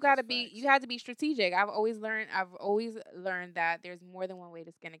then saying? you gotta be you have to be strategic. I've always learned that there's more than one way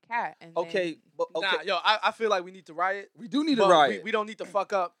to skin a cat. And Okay, but okay. Nah, yo, I feel like we need to riot. We do need to but riot. We don't need to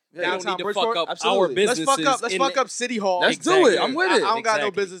fuck up Yeah, We don't downtown need to Bridgeport. fuck up Absolutely. our Let's businesses. Let's fuck up City Hall. Let's do it. I'm with I it. don't got no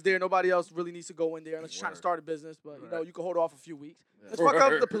Exactly. business there. Nobody else really needs to go in there unless you're trying to Word. start a business. But you know, Right. you can hold off a few weeks. Yeah. Let's fuck up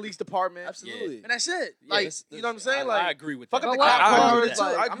the Word. police department. Absolutely. And that's it. Yeah, Like, that's- you know what I'm saying? I Like, agree with fuck that. up the But cop what- I agree cars. with that.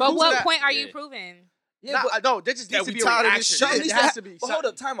 Like, I I'm But cool with what that. point are you Yeah. proving? Yeah, Nah, but no, there just that needs to we be a tired of this reaction. shit. something There needs has to to be. But hold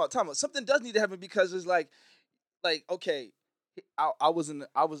up, something. time out. Something does need to happen because it's like okay, I was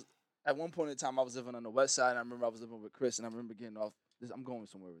at one point in time I was living on the west side. And I remember I was living with Chris, and I remember getting off. I'm going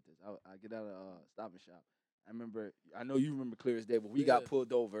somewhere with this. I get out of Stop and Shop. I know you remember clear as day, but we got Yeah.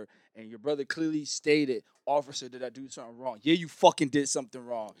 pulled over, and your brother clearly stated, "Officer, did I do something wrong?" Yeah, you fucking did something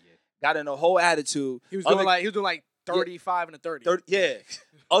wrong. Yeah. Got in a whole attitude. He was Other- doing like 35 and a 30. 30, yeah.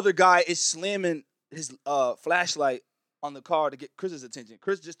 Other guy is slamming his flashlight on the car to get Chris's attention.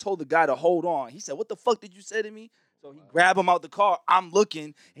 Chris just told the guy to hold on. He said, "What the fuck did you say to me?" So he grabbed him out the car. I'm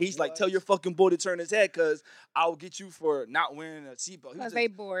looking. He's like, "Tell your fucking boy to turn his head because I'll get you for not wearing a seatbelt." He was Because just they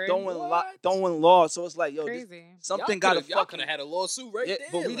bored. throwing law. So it's like, yo, this, Crazy. something got to Y'all fucking. could have had a lawsuit right Yeah, there.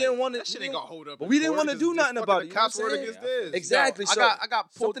 but we like- didn't want to. That shit ain't gonna hold up. But in we didn't court want to 'cause do this nothing fucking about it. You know cops what I'm word saying? against this. Exactly. Yo, So I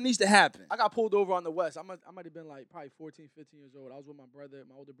got pulled. something needs to happen. I got pulled over on the west. I might have been like probably 14, 15 years old. I was with my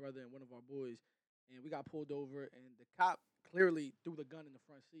older brother, and one of our boys. and we got pulled over, and the cop clearly threw the gun in the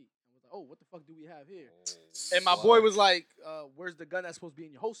front seat. And was like, "Oh, what the fuck do we have here?" And my boy was like, "Where's the gun that's supposed to be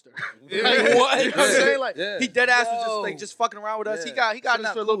in your holster?" What? You know what I'm saying? Like he dead ass was Yo. just fucking around with us. Yeah. He got Shit us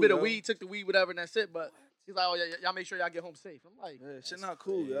not for a little cool, bit of yo. weed, took the weed, whatever, and that's it. But he's like, "Oh yeah, y'all make sure y'all get home safe." I'm like, shit not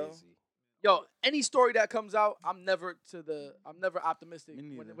cool, yo. Yo, any story that comes out, I'm never optimistic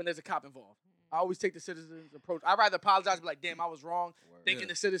when there's a cop involved. I always take the citizen's approach. I'd rather apologize and be like, damn, I was wrong, thinking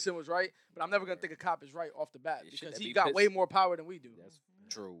the citizen was right, but I'm never going to think a cop is right off the bat because he got way more power than we do. That's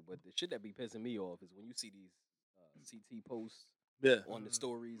true, but the shit that be pissing me off is when you see these CT posts on the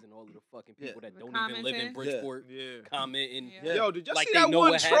stories and all of the fucking people that don't even live in Bridgeport commenting. Yo, did y'all like see they that know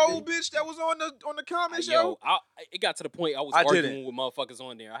one what troll happened. bitch that was on the comment show? Yo, it got to the point I was I arguing didn't. with motherfuckers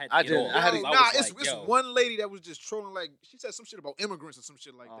on there. I had to I get didn't. off. I had to, I nah, was it's like, yo, one lady that was just trolling. Like she said some shit about immigrants or some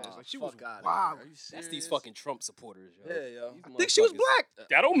shit like that. Like she was wild. That's these fucking Trump supporters, yo. Yeah, yo. I think she was black.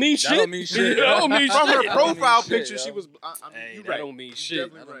 That don't mean shit. That don't mean shit. That don't mean From her shit. profile shit, picture, yo. she was. I mean, Hey, you that right. don't mean You shit.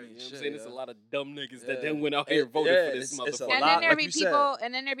 definitely That don't right. mean, you know what I'm Shit, saying? There's a yo. lot of dumb niggas that Yeah. then went out here and voted for this it's a motherfucker. And lot, then there like be you said. people,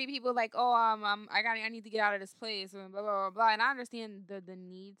 and then there be people like, oh, I need to get out of this place, and blah blah blah blah. And I understand the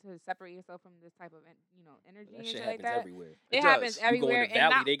need to separate yourself from this type of energy That and shit shit happens like that. everywhere. It happens You go everywhere. in the and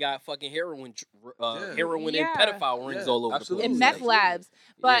valley, not- they got fucking heroin and Yeah. pedophile rings all over absolutely. in the meth place. labs.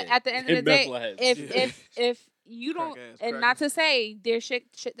 But Yeah. at the end of the In meth day, labs. if you don't, Crack ass and not to say there's shit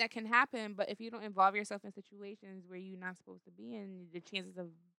that can happen, but if you don't involve yourself in situations where you're not supposed to be in, the chances of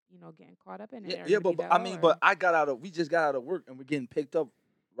getting caught up in it. Yeah, are but gonna be I that mean, lower. but we just got out of work and we're getting picked up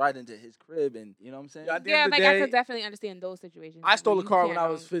right into his crib, and you know what I'm saying? At the Yeah, end of like the I day, could definitely understand those situations. I stole where a you car when can't, I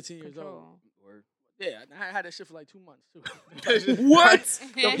was 15 years old. control. Yeah, I had that shit for like 2 months too. What?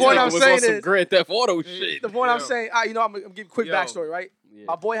 The point I'm saying some is, Grand Theft Auto shit. the point I'm saying, I'm gonna give you a quick Yo. backstory, right? Yeah.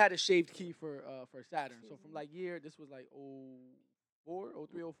 My boy had a shaved key for Saturn. So from like this was like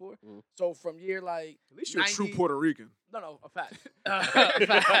 03, 04. So from year like At least you're a true 90 Puerto Rican. No, a fact. A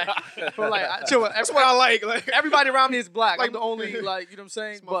fact. From like, That's what I like. Like everybody around me is black. Like- I'm the only, like, you know what I'm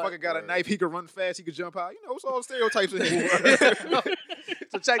saying? this motherfucker got a knife. He could run fast. He could jump high. You know, it's all stereotypes in here.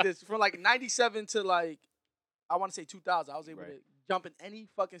 So check this. From like 97 to like, I want to say 2000, I was able to jump in any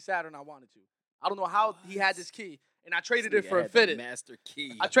fucking Saturn I wanted to. I don't know how he had this key. And I traded it for a fitted. Master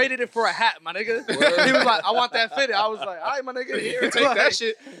key. I traded it for a hat, my nigga. He was like, I want that fitted. I was like, all right, my nigga. Here, Take that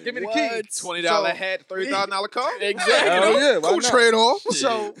shit. Give me the key. $20 hat, $30,000 car. Exactly. Hell yeah, why Cool not? trade off.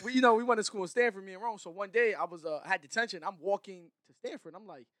 So we went to school in Stanford, me and Rome. So one day I was I had detention. I'm walking to Stanford. I'm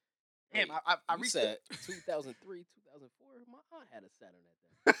like, damn, I You reached said 2003, 2004. My aunt had a Saturn at that.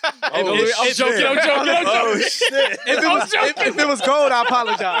 I'm joking. Oh shit! If it was gold, I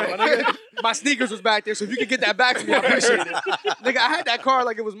apologize. My nigga. My sneakers was back there, so if you could get that back to me, I appreciate it. Nigga, I had that car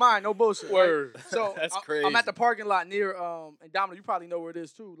like it was mine, no bullshit. right? Word. So That's I'm crazy. at the parking lot near and Domino, you probably know where it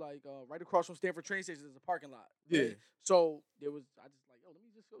is too. Like right across from Stanford train station is a parking lot. right? Yeah. So I just like, yo, let me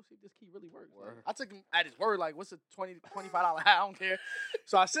just go see if this key really works. Like, I took him at his word, like, what's a $25 hat? I don't care.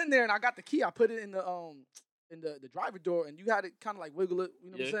 So I sit in there and I got the key. I put it in the driver door, and you had to kind of like wiggle it.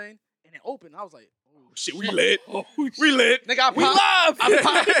 You know what I'm saying? And it opened. I was like, oh Shit, we lit. Oh, We lit. nigga,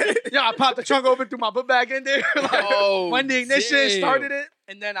 I popped the trunk open, threw my book bag in there. Like, when the ignition damn. started it,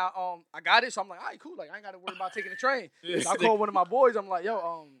 and then I got it. So I'm like, all right, cool. Like I ain't got to worry about taking the train. So I called one of my boys. I'm like,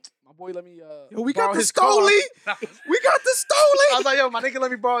 yo, my boy, let me Yo, we borrow got the his car. Stoli. We got the I Stoli. was like, yo, my nigga,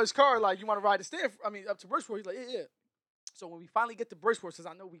 let me borrow his car. Like, you want to ride to Stanford? I mean, up to Bridgeport. He's like, yeah. So when we finally get to Bridgeport, since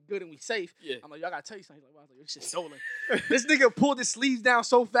I know we good and we safe, I'm like, yo, I gotta tell you something. He's like, well, I was like, yo, this shit's stolen. This nigga pulled his sleeves down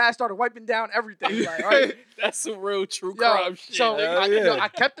so fast, started wiping down everything. He's like, all right. That's some real true Yo, crime shit. so Hell I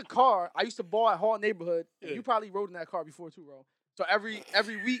kept the car. I used to ball at Hall Neighborhood. And you probably rode in that car before too, bro. So every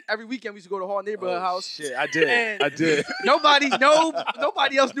weekend we used to go to Hall Neighborhood House. Shit, I did. And I did.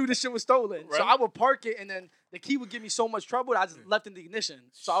 nobody else knew this shit was stolen. So I would park it, and then the key would give me so much trouble that I just left in the ignition.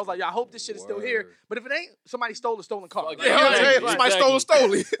 So I was like, yo, I hope this shit is still here. But if it ain't, somebody stole a stolen car. Fuck Like, you know what I'm yeah, saying? Like, Somebody stole a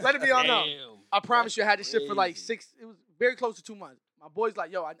Stoli. let it be unknown. Damn. I promise you, I had this shit for like Crazy. 6. It was very close to 2 months. My boy's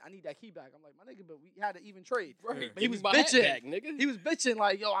like, yo, I need that key back. I'm like, my nigga, but we had an even trade. Right. But he Give me was my hat bitching. back, nigga. He was bitching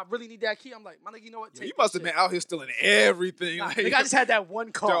like, yo, I really need that key. I'm like, my nigga, you know what? You Take must this have been shit. out here stealing everything. Nah, Like, nigga, I just had that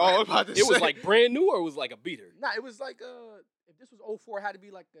one car. Yo, I was about to It was say. like brand new or it was like a beater? Nah, it was like if this was 04, it had to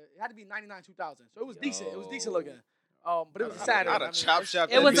be like it had to be 99, 2000. So it was decent. It was decent looking. But it was a Saturday. I'd have chop shop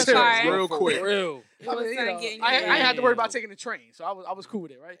It was that a bitch car. real quick. Real. It was something getting I you ain't had to worry about Damn. taking the train, so I was cool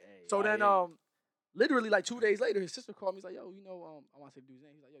with it, right? Hey, So I then hear you. literally like 2 days later, his sister called me. He's like, yo, I want to say the dude's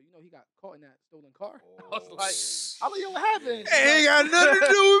name. He's like, yo, he got caught in that stolen car. I was like, yo, what happened? Hey, ain't got nothing to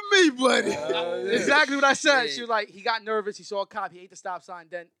do with me, buddy. Exactly what I said. She was like, he got nervous. He saw a cop. He ate the stop sign.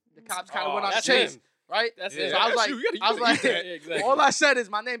 Then the cops kind of went on the that's chase. him.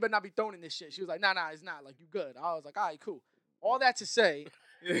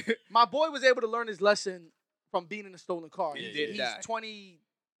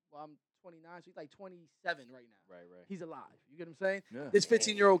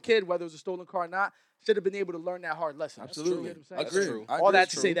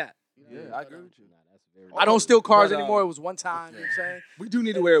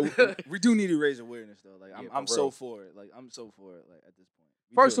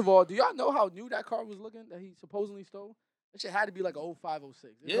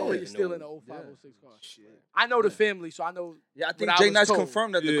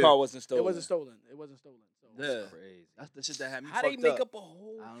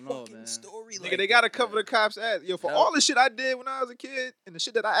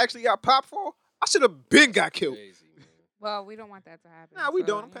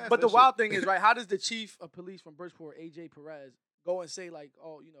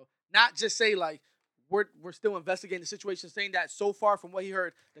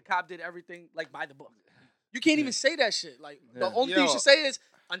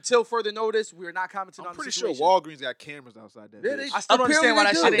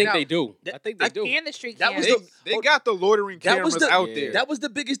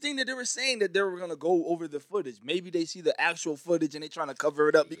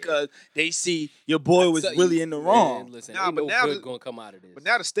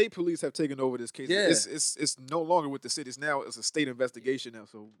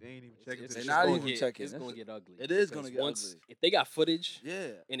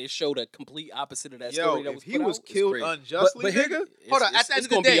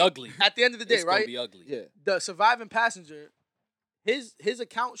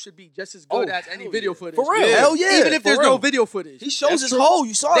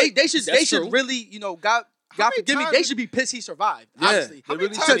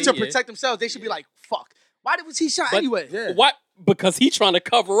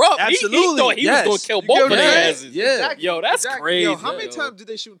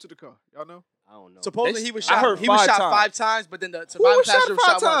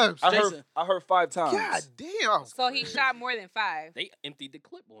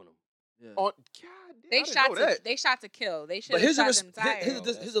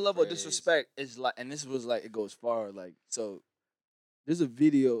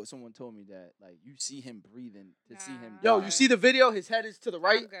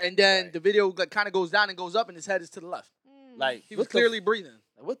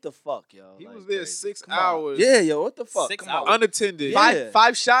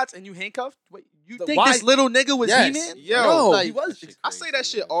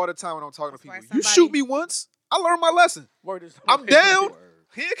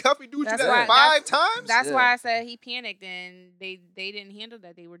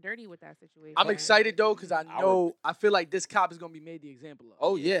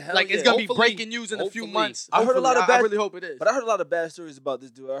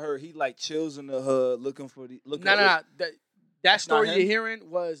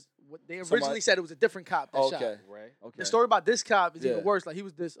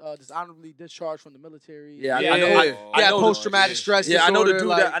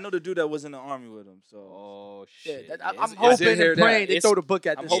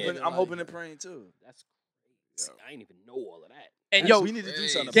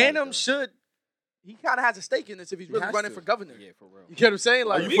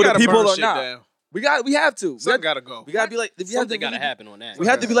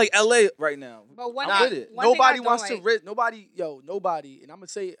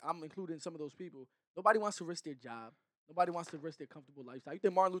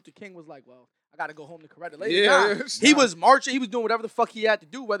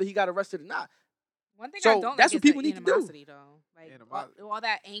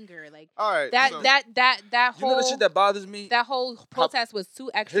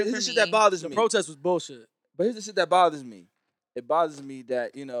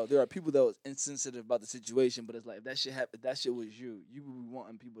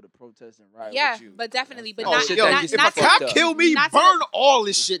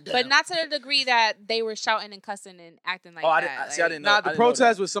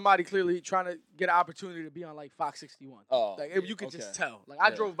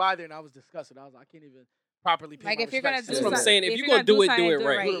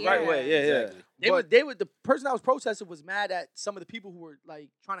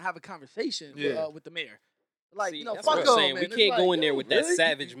 there. Like, See, you know, that's fuck what I'm them. saying. We man. It's can't like, go in there yo, with that really?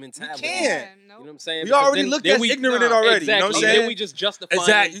 savage mentality. can't. You know what I'm saying? We Because already then- looked then at we- ignorant it already. Exactly. You know what I'm And saying? then we just justify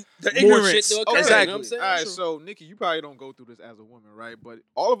Exactly. The more ignorance. shit to occur. Exactly. You know what I'm saying? All right, so Nikki, you probably don't go through this as a woman, right? But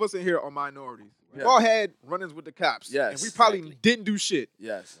all of us in here are minorities. We Yeah. all had run-ins with the cops. Yes, and we probably didn't do shit.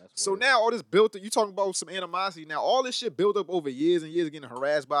 Yes. So now all this built up, you talking about some animosity. Now all this shit built up over years and years, getting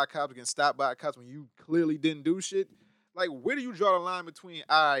harassed by cops, getting stopped by cops when you clearly didn't do shit. Like, where do you draw the line between,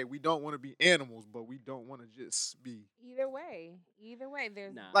 all right, we don't want to be animals, but we don't want to just be... Either way,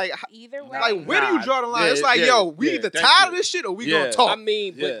 there's Like, either way. like, where do you draw the line? Yeah, it's like, yeah, yo, we yeah, either thank tired you. of this shit or we Yeah. gonna talk. I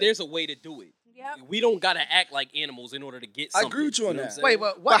mean, Yeah. but there's a way to do it. Yep. We don't gotta act like animals in order to get I something. agree with you on know that. what I'm saying? Wait,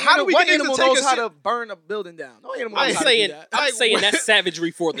 but what, how do we what get niggas to animal take knows a how shit? to burn a building down? No animal I'm knows how to do saying, that. I'm saying that's savagery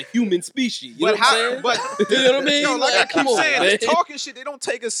for the human species. You know But what I'm saying? But you know what I mean? No, like I come keep on, saying, man. they talking shit. They don't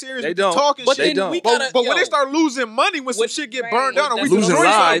take us serious. They with the don't. talking But shit. then don't. we gotta, But when they yo, start losing money, when some shit get burned down, or we that's Losing destroy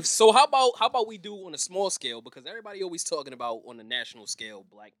lives. So how about we do on a small scale? Because everybody always talking about on a national scale,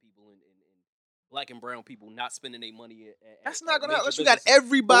 black people and black and brown people not spending their money at That's not gonna major happen unless we got businesses.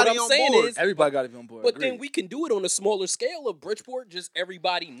 everybody But what I'm on saying board. is, Everybody got to be on board. but Agreed. then we can do it on a smaller scale of Bridgeport. Just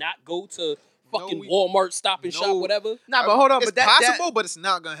everybody not go to fucking we- Walmart, Stop and no. Shop, whatever. Nah, but hold on. It's But possible, but it's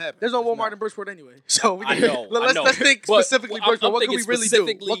not gonna happen. there's no Walmart in Bridgeport anyway. So we I can, know, let's I know. think But specifically I'm Bridgeport. What could we thinking really do?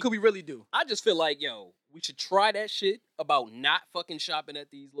 specifically- What could we really do? I just feel like, yo, we should try that shit about not fucking shopping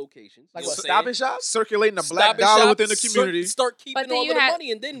at these locations. Like You know what, what Stop I'm and Shop? Circulating the saying? black Stop and dollar Shop, within the community. Start keeping But then all you of the had-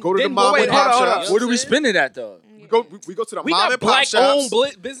 money and then Go to the then mom go and in. pop You know shops. what Where do I'm we saying? spend it at, though? We go to the We mom got and pop black shops.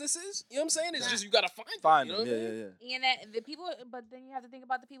 owned businesses. You know what I'm saying? It's just you gotta find them. You know what I mean? Yeah. And that the people, but then you have to think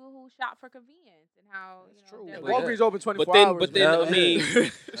about the people who shop for convenience and how True. they're But- like- Walgreens open 24 But then, hours. but then, Hell I mean, yeah.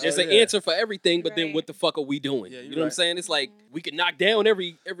 there's an yeah. answer for everything. But then, Right. what the fuck are we doing? Yeah, you you're know what I'm right. saying? It's like we can knock down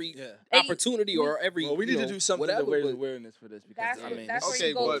every Yeah. opportunity or every. Well, we need you to know, do something whatever, to raise but- awareness for this because That's, I mean, that's this where is-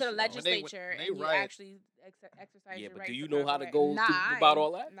 you go but to the when they legislature when they and you riot- actually exercise Yeah, your but right do you to know how to protest. go Nah, through about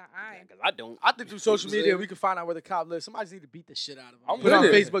all that? Nah, I. Because I don't. I think through social You know what I'm media saying? we can find out where the cop lives. Somebody just need to beat the shit out of him. I'm Put it on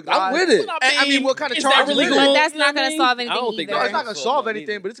with it. Facebook I'm Live. with it. I mean, what kind of Is that charges? really is it? going- But that's you know not what I gonna mean? solve I anything don't think either. No, it's not gonna solve nothing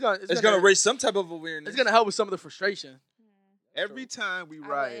anything, either. but It's gonna raise some type of awareness. It's gonna help with some of the frustration. Every time we I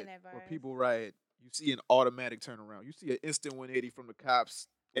riot wouldn't or advise. people riot, you see an automatic turnaround. You see an instant 180 from the cops,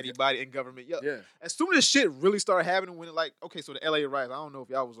 anybody in government. Yeah. As soon as shit really started happening, when it like, okay, so the LA riots, I don't know if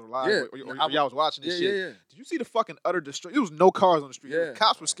y'all was alive Yeah. or y'all was watching this Yeah, shit. yeah, yeah. Did you see the fucking utter destruction? There was no cars on the street. Yeah. The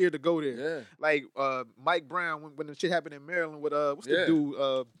cops were scared to go there. Yeah. Like Mike Brown, when the shit happened in Maryland with what's Yeah. the dude,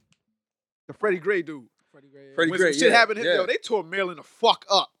 the Freddie Gray dude. Freddie When Gray, some shit yeah, happened, yeah. yo, they tore Maryland the fuck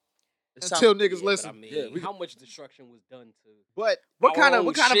up It until sound- niggas Yeah, but listen. I mean, Yeah, we- how much destruction was done to? But What Our kind of own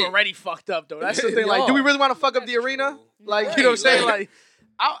what kind shit. of already fucked up though? That's the thing. Like, No. do we really want to fuck up the That's arena? true. Like, you know what I'm saying? Right.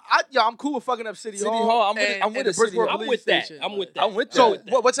 Like, I'm cool with fucking up City City Hall. Hall, I'm with it. and- I'm with and it, the Bridgeport City Hall. I'm police with that. station. I'm with that. I'm with that.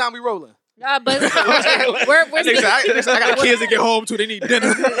 So what time we rolling? But we're I got kids to get home too. They need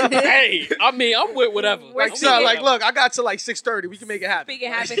dinner. Hey, I mean, I'm with whatever. Like, I'm so, with like, whatever. look, I got to like 6:30. We can make it happen.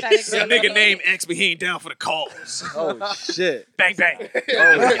 speaking hypothetically. X, but he ain't down for the calls. Oh shit. Bang bang.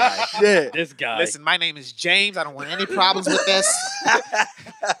 Oh shit. This guy. Listen, my name is James. I don't want any problems with this.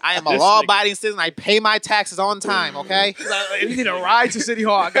 I am a law-abiding citizen. I pay my taxes on time. Okay. If you need a ride to City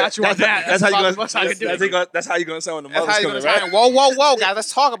Hall, I got you on that. That's how you about gonna. as much as I can do. That's how you gonna sound when the That's mother's how you coming, gonna right? sign. Whoa, guys.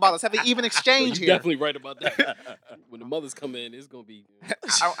 Let's talk about it. Let's have an even exchange You're here. definitely right about that. When the mothers come in, it's gonna be.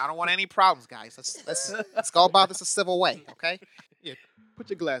 I don't want any problems, guys. Let's go about this a civil way. Okay. Yeah. Put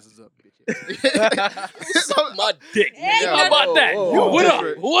your glasses up, bitch. My dick. Hey, How about that? whoa, What up?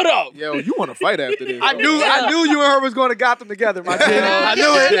 different. What up? Yo, you want to fight after this? I knew you and her was going to Gotham together, my G. I knew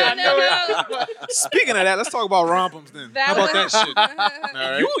it. No. Speaking of that, let's talk about rompums then. How about that shit?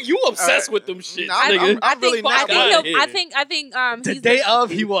 All right. You obsessed with them shit, No, I'm- nigga. I'm really not. I think The day of,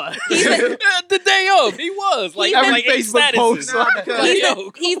 he was. The day of, he was like He's like a- 8 Facebook post. statuses. Nah, because- he's, Yo,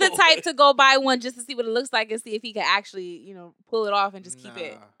 the, he's the come type to go buy one just to see what it looks like and see if he can actually, pull it off and just keep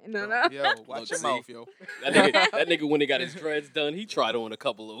it. No. Yo, watch your see. mouth, yo. That nigga, when he got his dreads done, he tried on a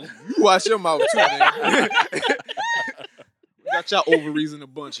couple of them. You watch your mouth too, nigga. Got y'all ovaries in a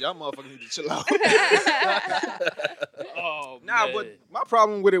bunch. Y'all motherfuckers need to chill out. Oh, Nah, man. but my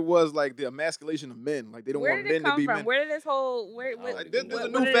problem with it was like the emasculation of men. Like they don't Where want did men it to come be from? men. Where did this whole there's There's a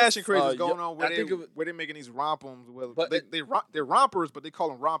what new is- fashion craze that's yeah, going on where I think they're making these rompums. But They're rompers, but they call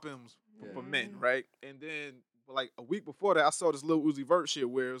them rompums for Mm-hmm. men, right? And then like a week before that, I saw this little Uzi Vert shit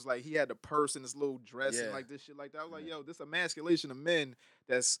where it was like he had the purse and this little dress and Yeah. like this shit like that. I was like, yo, this emasculation of men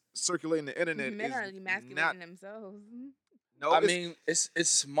that's circulating the internet Men is are emasculating not. themselves. No, I it's- mean, it's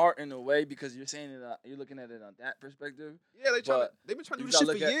smart in a way because you're saying it. You're looking at it on that perspective. yeah, they've been trying to you do this shit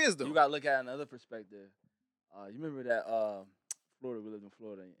gotta for look at- years though. You gotta look at another perspective. You remember that Florida. We lived in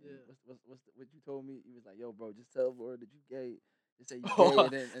Florida. What you told me? He was like, "Yo, bro, just tell Vora that you gay. Just say you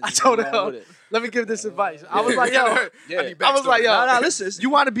gay." And I told him, let me give this advice. I was like, yo, I was like, yo, nah, listen, you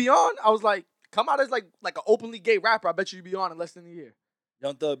want to be on? I was like, come out as like an openly gay rapper. I bet you'd be on in less than a year.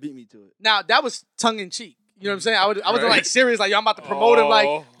 Young Thug beat me to it. Now that was tongue in cheek. You know what I'm saying? I wasn't like serious, like yo, I'm about to promote him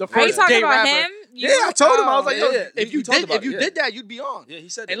like the first Are you talking gay about rapper. him? Yeah, I told him. I was like, yo, yeah, if you did that, you'd be on. Yeah, he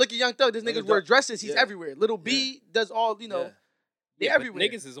said that. And look at Young Thug. This niggas wear dresses. He's everywhere. Little B does all, you know, they're everywhere.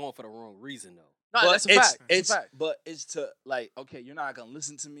 Niggas is on for the wrong reason though. No, but that's a fact. It's a fact. But it's to like, okay, you're not gonna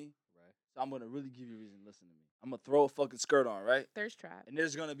listen to me, right? So I'm gonna really give you a reason to listen to me. I'm gonna throw a fucking skirt on, right? Thirst trap. And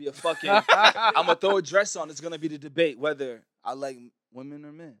there's gonna be a fucking. I'm gonna throw a dress on. It's gonna be the debate whether I like women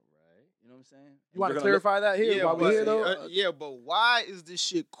or men. You know what I'm saying? You want to clarify that here while we're here, though? Yeah, but why is this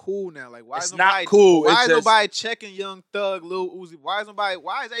shit cool now? Like, why it's is nobody not cool? Why is nobody checking Young Thug, Lil Uzi? Why is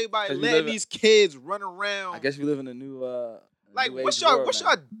everybody letting these kids run around? I guess we live in a new like, new what's age your world what's now.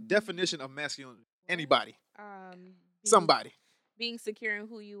 your definition of masculinity? Anybody? Being- Somebody? Being secure in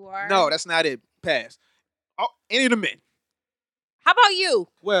who you are. No, that's not it. Pass. Any of the men? How about you?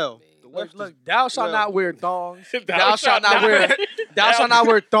 Well, look, thou shalt not wear thongs. Thou shalt not wear. Thou shalt not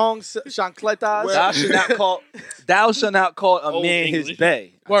wear thongs, chancletas. Thou shalt not call a Old man English. his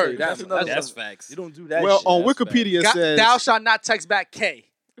bae. Word. That's facts. You don't do that. Well, shit. on That's Wikipedia facts. says Thou shalt not text back K.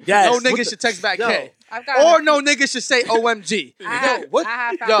 Yes. No What nigga the- should text back Yo. K. I've got Or no nigga should say OMG. I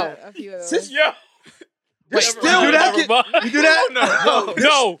have found a few of those. Sis, Yo. there's still You that. never mind. You do that?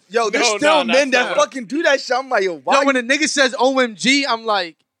 No. Yo, there's No, still no, men not that so. fucking do that shit. I'm like, yo, why? Yo, when a nigga says OMG, I'm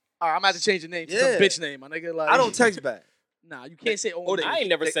like, all right, I'm gonna have to change the name to some Yeah. bitch name. My nigga, like, I don't text back. Nah, you can't say OMG. I ain't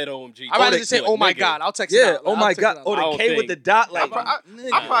never said OMG. I'd rather to just say, a oh my nigga. God. I'll text it Yeah. out. Oh I'll my text it God. out. Oh, I the don't K with think- the dot. Like, I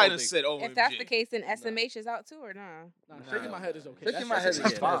nigga. probably done said OMG. If that's the case, then SMH is out too, or nah? Nah, shaking my head is okay. Shaking my That's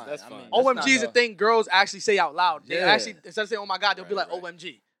head is fine. fine. That's I fine. mean, OMG is that's a not thing girls actually say out loud. They Yeah. actually, instead of saying, oh my God, they'll be like, Right.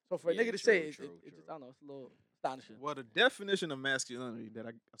 OMG. So for a Yeah, nigga to true, say it, true, it's just, true. I don't know, it's a little astonishing. Well, the definition of masculinity that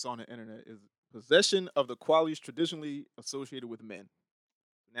I saw on the internet is possession of the qualities traditionally associated with men.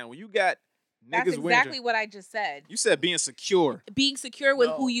 Now, when you got That's niggas wearing, exactly what I just said. you said being secure. Being secure with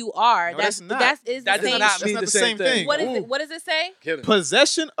No. who you are. No, that's that's not. that is That the does same. not mean not the the same same thing. What is Ooh. it? What does it say? Get it.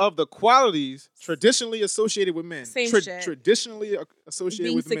 Possession of the qualities traditionally associated with men. Same shit. Traditionally associated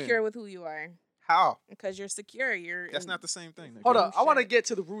Being with secure men. with who you are. How? Because you're secure. That's not the same thing. Nigga. Hold up, I want to shit. get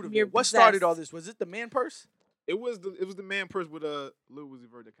to the root of You're it. What started possessed. all this? Was it the man purse? It was the man purse with a Lil Uzi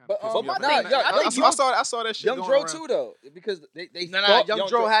Vert that kind But, of. my pissed me thing- off. nah, I think I saw that shit. Young going Dro around. too though, because they Nah, thought Young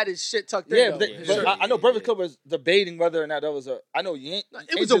Dro had his shit tucked in. yeah, though. but, His but shirt. I know Breakfast Club was debating whether or not that was a. I know you ain't.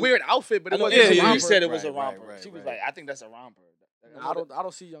 It was a weird outfit, but I it know wasn't a Angela romper. Yee said it was a Right, romper. right, She was right. like, I think that's a romper. Nah, I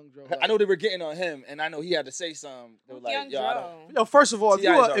don't see Young Dro. I know they were getting on him, and I know he had to say something. They were like, Young yo, I don't. Dro. Yo, first of all, if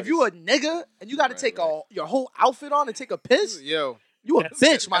T.I.'s you a nigga and you got to take your whole outfit on and take a piss, Yo, you a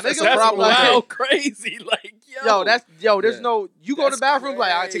bitch, my that's nigga. a problem. Like, Wild, crazy. Like, yo, there's Yeah. no. You go to the That's bathroom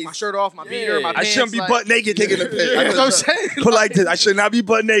like I take my crazy. shirt off, my beater, my I pants. shouldn't be like, butt naked taking a piss. That's what I'm saying. Put like this. I should not be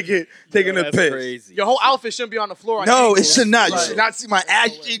butt naked taking a that's piss. crazy. Your whole outfit shouldn't be on the floor. On No, your it ankles. should not. You Like, should not see my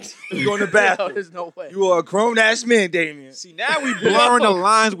ass cheeks. You go in the Yo, bathroom. there's no way. You are a grown ass man, Damien. see now we blurring the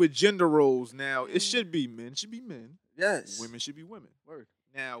lines with gender roles. Now it should be men should be men, Yes. women should be women. Word.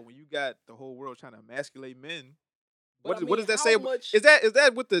 Now when you got the whole world trying to emasculate men, But what does that how say? much- Is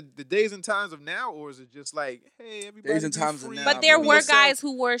that with the days and times of now, or is it just like, hey, everybody Days and be times of free, now, But there be were yourself? guys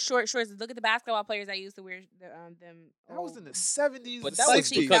who wore short shorts. Look at the basketball players that used to wear them. That was in the 70s, But the that was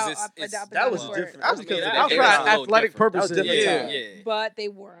 60s. because out it's, up and it's down and that down was the different. court. That was I mean, because that- that was it for a little athletic different. purposes. That was different Yeah, time. yeah. But they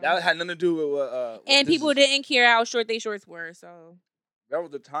wore 'em. That had nothing to do with what. And people didn't care how short they shorts were. So That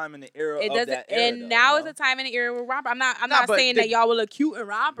was the time and the era it of doesn't. that era. And though, now you is know? the time in the era with romper. I'm not but saying that y'all will look cute in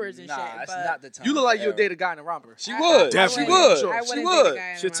rompers and Nah, shit. that's But not the time. You look like the you would era. date a guy in a romper. She I- would. I She wouldn't- would. I She wouldn't date a would. guy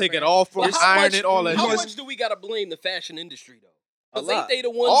in a Should take it romper. off But first, how iron much- it, all that How shit. much do we gotta blame the fashion industry though? A Because ain't lot. they the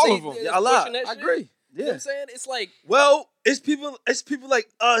ones All they, of them. that's Yeah, a lot. pushing that I shit? agree. You know what I'm saying? It's like Well, it's people like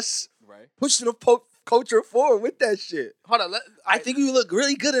us right. pushing the culture forward with that shit. Hold on. I think you look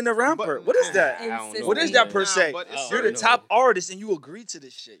really good in a romper. What is that? I don't know, What is that per Nah, se? but it's You're the certain- top artist and you agree to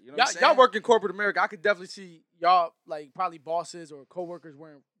this shit. You know what I'm saying? y'all work in corporate America. I could definitely see y'all like probably bosses or coworkers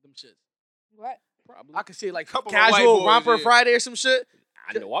wearing them shits. What? Probably. I could see like Couple of white casual boys, romper yeah. Friday or some shit.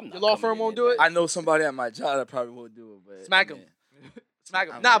 I know I'm not. Your law coming firm in won't in do that. it? I know somebody at my job that probably will do it, but Smack I him. mean, Smack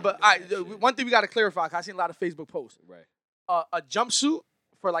him. I'm Nah, not but doing that shit. one thing we got to clarify, 'cause I seen a lot of Facebook posts. Right. A jumpsuit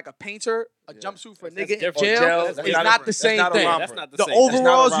for like a painter, a jumpsuit for a That's nigga in different. jail, Jail, is that's not not- the that's same not a thing. romper. That's not the The same. That's not a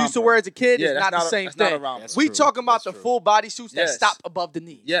overalls you used to romper. wear as a kid Yeah, is that's not the not a- same that's not a thing. romper. We That's talking about true. the full body suits that Yes. stop above the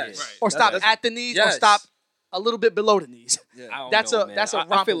knee. yes. Or stop That's- at the knees or yes. stop a little bit below the knees. I don't That's know, a man. that's a I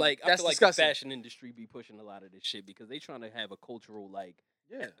romper. feel like That's the disgusting. fashion industry be pushing a lot of this shit because they trying to have a cultural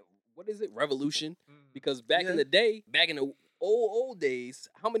what is it, revolution? Because back in the day, back in the old days,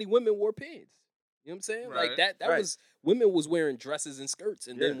 how many women wore pants? You know what I'm saying? Right. Like that was women was wearing dresses and skirts,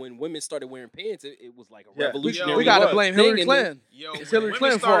 and then when women started wearing pants, it was like a revolutionary. We gotta blame thing, Hillary and Clinton. Yo, It's when Hillary women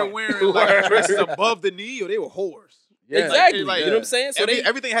Clinton started fault. wearing like dresses above the knee, or they were whores. Yeah. Exactly. Like, You know what I'm saying? So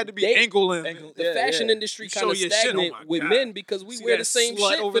everything had to be ankle in. The fashion industry You kind show of your shit, oh stagnant my with God. men because we See wear that the same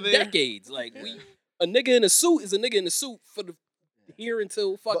slut shit over for there? decades. Like a nigga in a suit is a nigga in a suit for the here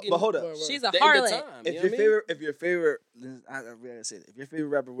until fucking. But hold up, She's a the end of harlot. time, If you know your what I mean? favorite, I gotta say it. If your favorite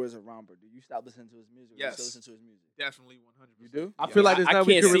rapper was a romper, do you stop listening to his music? Or Yes. do you still listen to his music? Definitely 100%. You do? I feel like there's nothing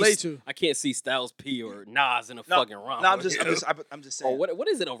we can't can see- relate to. I can't see Styles P or Nas in a No, fucking romper. no, I'm just saying. Or what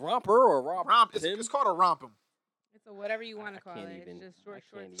is it? A romper or a romp? It's called a rompum. It's a whatever you want to call it. even- It's just short.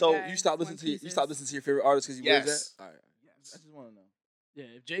 So guys, you stop one listening to pieces. your favorite artist because you wears Yes. that. All right. I just want to know. Yeah,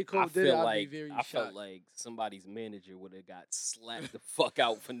 if J. Cole I did it, feel I'd like be very I felt shocked. like somebody's manager would have got slapped the fuck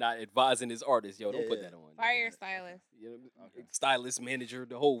out for not advising his artist. Yo, don't put that on. Fire stylist. You know, stylist, manager,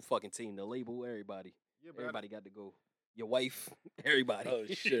 the whole fucking team, the label, everybody. Yeah, but Everybody got to go. Your wife, everybody. Oh,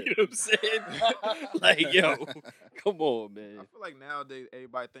 shit. You know what I'm saying? Like, yo, come on, man. I feel like nowadays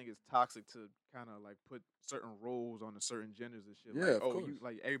everybody think it's toxic to kind of like put certain roles on the certain genders and shit. Yeah, like, of course.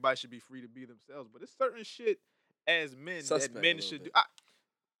 like everybody should be free to be themselves, but it's certain shit as men Suspect that a men little should do. bit.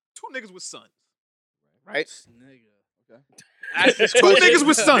 Two niggas with sons, right? Nigga. Okay. Two niggas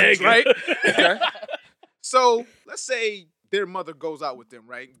with sons, Nigga. right? Okay. So let's say their mother goes out with them,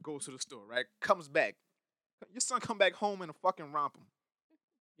 right? Goes to the store, right? Comes back. Your son come back home in a fucking rompum.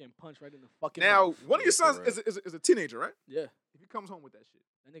 Getting punched right in the fucking Now, mouth. one of your sons is a teenager, right? Yeah. If he comes home with that shit.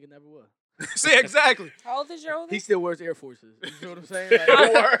 That nigga never will. See, exactly. How old is your oldest? He still wears Air Forces. You know what I'm saying?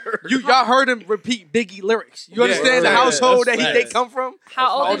 Like, y'all heard him repeat Biggie lyrics. You understand the household that they come from?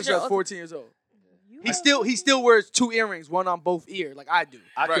 How old My is oldest your is oldest? 14 years old. He still wears 2 earrings, one on both ears, like I do.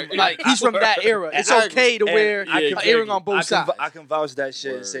 He's from that era. It's okay to wear an earring on both sides. I can vouch that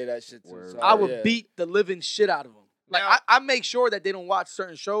shit and say that shit too. So, I would beat the living shit out of them. Like I make sure that they don't watch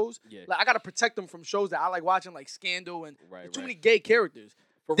certain shows. Yeah. Like I gotta protect them from shows that I like watching, like Scandal and Right, too right. many gay characters.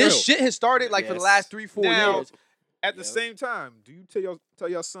 For This real. shit has started like for the last 3-4 Now, years. at the same time, do you tell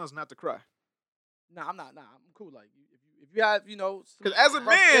your sons not to cry? Nah, I'm not. Nah, I'm cool. Like if you have, Because as a rough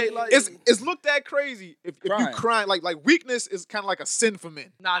man, day, like- it's looked at crazy if you Crying. crying. Like weakness is kind of like a sin for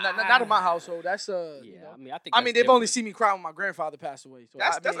men. Nah, not in my household. That's Yeah, I think. I mean, they've only seen me cry when my grandfather passed away. So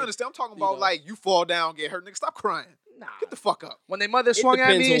That's I mean, understand. I'm talking you about know. like you fall down, get hurt, nigga. Stop crying. Nah. Get the fuck up. When their mother swung at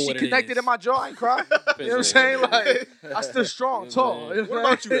depends me and on she what it connected is. in my jaw, I ain't cry. You know what I'm on saying? what it Like I stood strong, You know tall. what I'm saying? What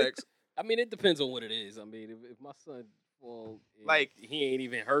about you, X? I mean, it depends on what it is. I mean, if my son, Like, he ain't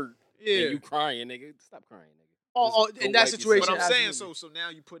even hurt, Yeah. and you crying, nigga, stop crying, nigga. Oh, Just go in that wipe situation, But yourself. I'm saying, so now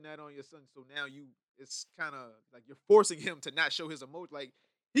you putting that on your son. So now it's kind of like you're forcing him to not show his emotion. Like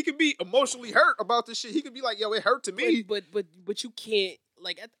he could be emotionally hurt about this shit. He could be like, yo, it hurt to me. But you can't.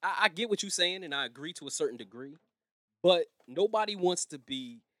 Like, I get what you're saying, and I agree to a certain degree. But nobody wants to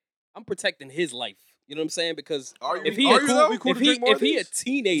be. I'm protecting his life. You know what I'm saying? Because if he a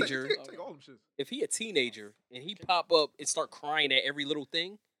teenager, Take all them shits. if he a teenager and he pop up and start crying at every little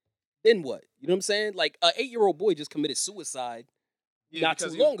thing, then what? You know what I'm saying? Like an 8-year-old boy just committed suicide not too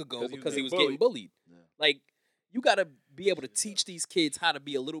long ago because he was getting bullied. Like you got to be able to teach these kids how to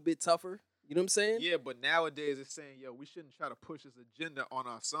be a little bit tougher. You know what I'm saying? Yeah, but nowadays it's saying, yo, we shouldn't try to push this agenda on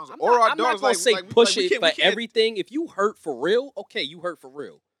our sons I'm or not, our I'm daughters. not gonna say push we it can't- we for can't- everything. If you hurt for real, okay, you hurt for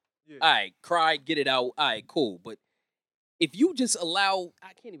real. Yeah. All right, cry, get it out. All right, cool. But if you just allow,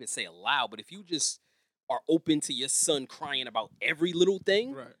 I can't even say allow, but if you just are open to your son crying about every little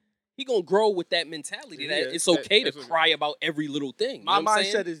thing, Right. he gonna grow with that mentality that Yeah, it's okay to that's cry about every little thing. You My know what I'm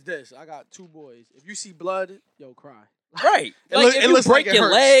mindset saying? is this: I got 2 boys. If you see blood, yo, cry. Right. It Like look- if it you looks like break it your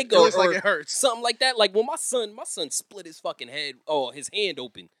hurts. leg It or, looks like or it hurts. something like that. Like when my son split his fucking head, his hand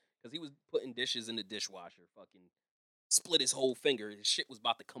open because he was putting dishes in the dishwasher. Fucking split his whole finger. His shit was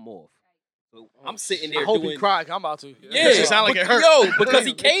about to come off. So I'm sitting there I hope doing. he cried. 'Cause I'm about to. Yeah, It sound like it hurt. Yo, because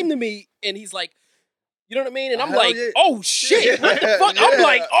he came to me and he's like, you know what I mean? And I'm Hell like, yeah. oh shit, what the fuck? Yeah. I'm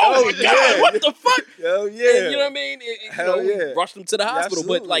like, oh my Hell god, yeah. what the fuck? Hell yeah. And you know what I mean? Hell we yeah. rushed him to the Yeah, hospital,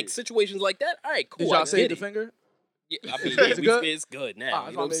 but like absolutely. situations like that, all right, cool. Did I y'all save get the it. finger? Yeah, I mean, Is it good? it's good now. Ah,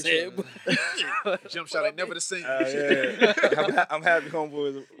 You know what I'm saying? Jump shot ain't never the same. Yeah. I'm happy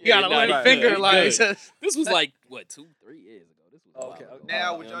homeboys. You got a nah, little nah, finger, nah, like. good. This was like what 2-3 years ago. This was a while Okay. ago.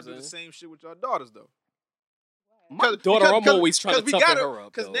 Now You would know y'all what do I'm the saying? same shit with your daughters though? My daughter, I'm always trying to toughen her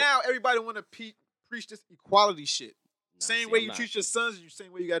up. Because though. now everybody want to preach this equality shit. Nah, Same see, way I'm you not. treat your sons,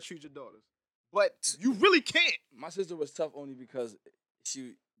 same way you gotta treat your daughters. but you really can't. My sister was tough only because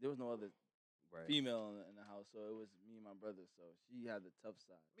there was no other female in the house, so it was me and my brother. So she had the tough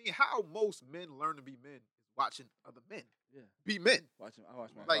side. I mean, how most men learn to be men is watching other men. Yeah. Be men. I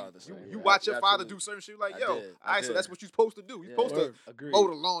watched my like, father. So you watch your father do certain shit. Like, yo, all right, so that's what you're supposed to do. You're supposed to mow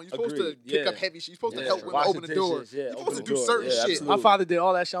the lawn. You're supposed to pick up heavy shit. You're supposed to help women open the door. You're supposed to do certain shit. My father did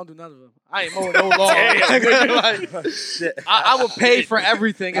all that shit. I don't do none of them. I ain't mowing no lawn. I will pay for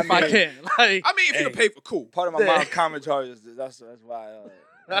everything if I can. Like, I mean, if you can pay for cool. Part of my mom's commentary is that's why.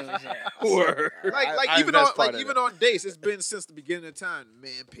 Even on dates, it's been since the beginning of time.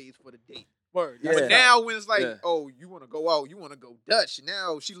 Man pays for the date. Word. Yeah. But now when it's like, oh, you want to go out, you want to go Dutch.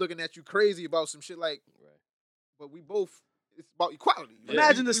 Now she looking at you crazy about some shit like, but we both, it's about equality.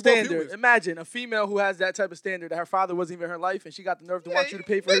 Imagine the standard. Imagine a female who has that type of standard that her father wasn't even in her life and she got the nerve to want you to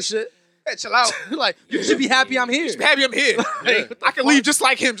pay for her shit. Hey, chill out. Like, you should be happy I'm here. You should be happy I'm here. I can leave just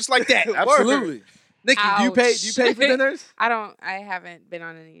like him, just like that. Absolutely. Nikki, do you pay for dinners? I haven't been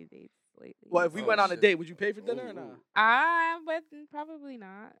on any dates lately. Well, if we went on a date, would you pay for dinner or not? But probably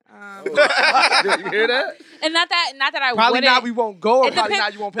not. You hear that? And not that I probably wouldn't. not. We won't go, or probably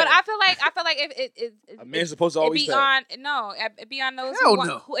not. You won't pay. But I feel like if a man's supposed to always be on those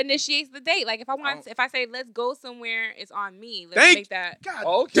who initiates the date. Like if I say let's go somewhere, it's on me. Let's make that.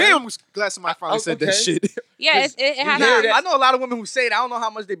 God damn, I'm glad somebody finally said that shit. Yeah, it has. I know a lot of women who say it. I don't know how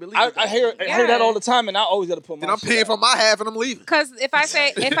much they believe. I hear that all the time, and I always got to put my. And I'm paying for my half, and I'm leaving. Because if I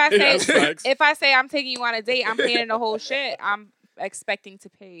say I'm taking you on a date, I'm paying the whole shit. I'm expecting to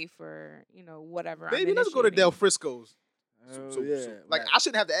pay for whatever. Baby, let's go to Del Frisco's. Like I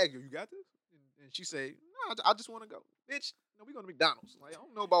shouldn't have to ask you. You got this? And she say, no, I just want to go, bitch. No, we going to McDonald's. Like I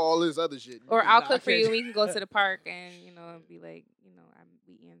don't know about all this other shit. Or I'll cook for you. And we can go to the park and be like,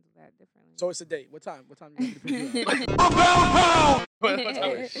 we handle that differently. So it's a date. What time? You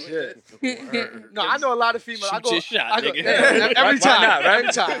No, I know a lot of females. Shoot your shot, nigga. Every time. Not, right?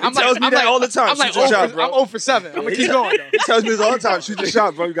 Every time. He tells me that all the time. I'm like, shoot your shot, bro. I'm 0 for 7. I'm gonna keep going though. He tells me this all the time. Shoot your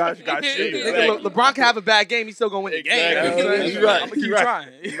shot, bro. You got shoot it. Nigga, LeBron can have a bad game. He's still gonna win the game. You're right. I'm gonna keep trying.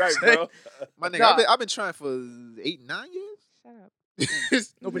 You're right, bro. My nigga, I've been trying for 8-9 years. Shut up.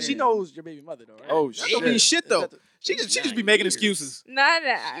 No, but she knows your baby mother though, right? Oh shit. That don't mean shit though. She just be making excuses. Not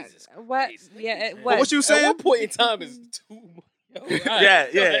what? Yeah. What? What you saying? At one point in time is too much. Yeah.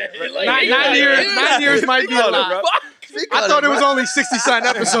 9 years might be a lot. I thought it was only 60-something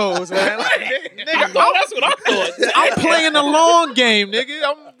episodes, man. Nigga, that's what I thought. I'm playing the long game, nigga.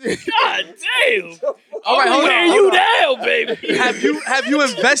 God damn. All right, hold wear on. you down, baby. Have you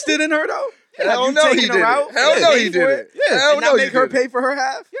invested in her though? Hell no, he did it. Hell no, he did it. Hell no, make her pay for her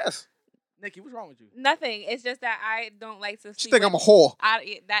half? Yes. Nikki, what's wrong with you? Nothing. It's just that I don't like to sleep. She think I'm a whore.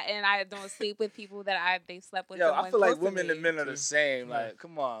 And I don't sleep with people that they slept with. Yo, I feel like women and men are the same. Like,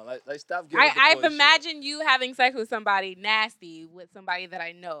 come on, like stop giving. I've imagined you having sex with somebody nasty with somebody that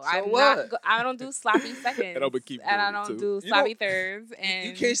I know. So I don't do sloppy seconds, and I don't do sloppy thirds. And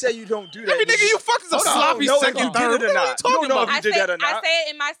you can't say you don't do that. Every nigga you fucked is a sloppy second. You did it or not? You don't know if you did that or not. I say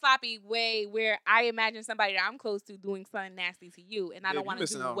it in my sloppy way where I imagine somebody that I'm close to doing something nasty to you, and I don't want to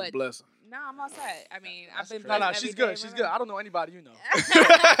do what. No, I'm all set. I mean, I've been. No, she's good. She's good. I don't know anybody you know.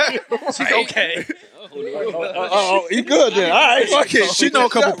 She's okay. Oh, he good then. All right, fuck it. She know a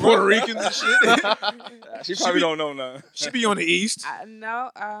couple Puerto Ricans and shit. She probably don't know none. She be on the east. No.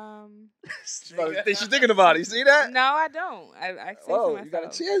 She's thinking about it. You see that? No, I don't. I say to myself. You got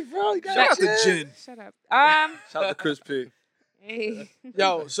a chance, bro. You got Shout out to Jen. Shut up. Shout out to Chris P. Hey.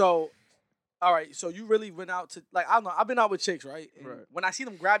 Yo, so. All right, so you really went out to, like, I don't know, I've been out with chicks, right? And when I see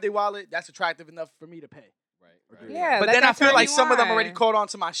them grab their wallet, that's attractive enough for me to pay. Right. Yeah, but then I feel like some of them already caught on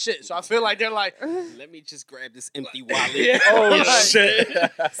to my shit. So I feel like they're like, let me just grab this empty wallet. Oh, shit.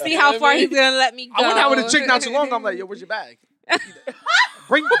 See how far he's going to let me go. I went out with a chick not too long ago. I'm like, yo, where's your bag?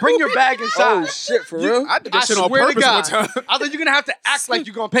 Bring your bag inside. Oh, shit, for real? I did that shit on purpose one time. I thought you're going to have to act like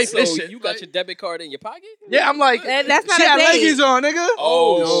you're going to pay for this shit. You got your debit card in your pocket? Yeah, I'm like, that's not she a had date. leggings on, nigga.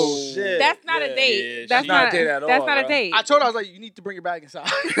 Oh, shit. That's not a date. Yeah, that's not a date at all, That's not bro. a date. I told her, I was like, you need to bring your bag inside.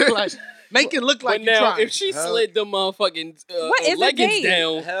 Like, make it look like But you're now, trying. if she slid them motherfucking What is a leggings date?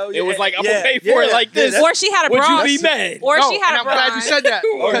 down, Hell it was yeah. like, I'm going to pay for it like this. Or she had a Would bra. you be mad? Or No, she had and a I'm bra glad on. you said that.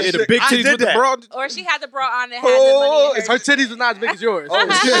 Yeah, the big I titties did with the that. bra. Or she had the bra on that had the money in her. Her titties was not as big as yours.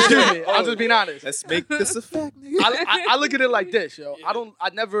 Excuse me. I'm just being honest. Let's make this a fact, nigga. I look at it like this, yo.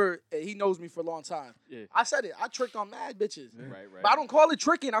 He knows me for a long time. Yeah. I said it. I tricked on mad bitches. Right. But I don't call it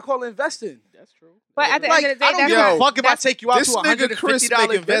tricking. I call all investing. That's true. But at the Like, end of the day, I don't that's give a not, fuck if I that's- take you out This to nigga Chris make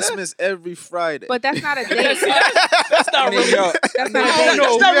 $150 investments every Friday. But that's not a date. That's not really. That's not a I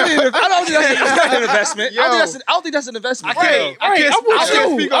date. don't think that's an investment. I don't think that's an investment. I can't- I can't- I'm with I can't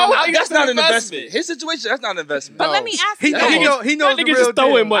you. speak on that. That's not an investment. His situation, that's not an investment. But let me ask you. He knows That the nigga real just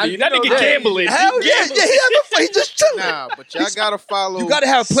throwing deal. money. That nigga gambling. Hell yeah, he just chilling. Nah, but y'all gotta follow. You gotta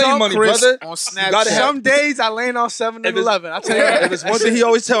have plenty some of money, Chris brother. On You Snapchat. gotta have- Some days I land on 7 and If it's- 11. I tell you that. If it's one thing he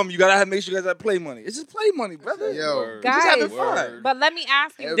always tell me, you gotta make sure you guys have play money. It's just play money, brother. Yo, just having Guys, fun. but let me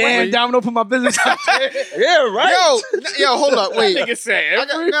ask you. Damn, Domino put my business out there. Yeah, right. yo, hold up, wait. Nigga say I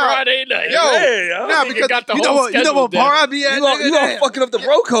got- every nah, Friday night. Yo, Yeah, nah, Nigga because got the You know whole what? You know what schedule bar I down. be at? You all nigga? fucking up the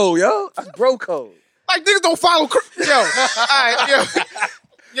bro code, yo. That's bro code. like niggas don't follow. Yo, all right,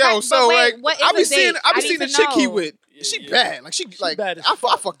 yo, But so wait, like, what is I be a seeing, date? I be I need seeing the to chick he know. with. She bad, like she like bad as I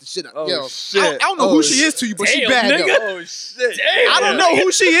fuck the shit up. Oh, Yo, shit. I don't know who she is to you, but she Damn, bad nigga. though. Oh shit. Damn. I don't know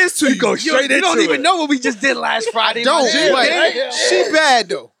who she is to you. Go straight You into don't even it. know what we just did last Friday. Don't, my G. but Yeah. she bad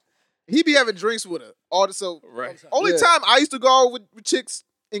though. He be having drinks with her all the so. Right. Only Yeah. time I used to go out with chicks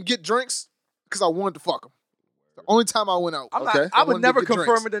and get drinks because I wanted to fuck them. The only time I went out. I'm Okay. not, I would wanted to never get confirm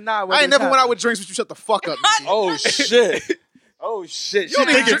drinks. or deny. I ain't never went out with drinks, but you shut the fuck up. Nikki. Oh shit. Oh shit. She don't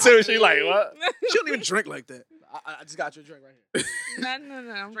even thinking drink- too. She like what? She don't even drink like that. I just got your drink right here.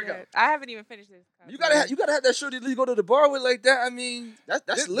 No, I'm Drink good. up. I haven't even finished this. You gotta have that shorty you go to the bar with like that. I mean,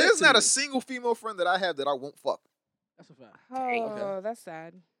 that's lit. There's to not me. a single female friend that I have that I won't fuck. That's a fact. Oh, that's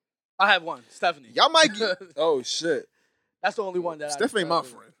sad. I have one, Stephanie. Y'all might get. Oh shit. That's the only one that Steph ain't my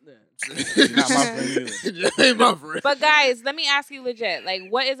friend. Yeah. Not my friend either. That ain't my friend. But guys, let me ask you legit. Like,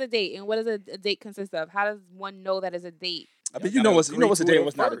 what is a date, and what does a date consist of? How does one know that is a date? I mean, you know what's a date and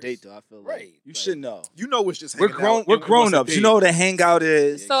what's not a date though. I feel like Right. you should know. You know it's just We're hanging grown. out We're and grown what's a ups. You date. know what a hangout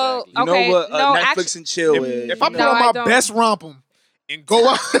is. So, You okay, know what no, Netflix actually, and chill is. If I You put know, on I my don't. best rompum and go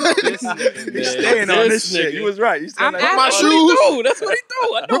out, He's staying on this shit. You was right. You I'm staying on my that. shoes, That's what he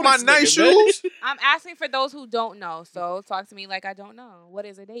do. I know with my this nice nigga, man. shoes. I'm asking for those who don't know. So talk to me like I don't know. What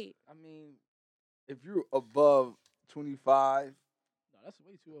is a date? I mean, if you're above 25, No, that's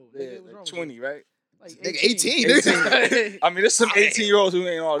way too old. yeah, Nigga, what's wrong like with 20, you? right? Like Nigga, 18. 18. Nigga. I mean, there's some 18-year-olds who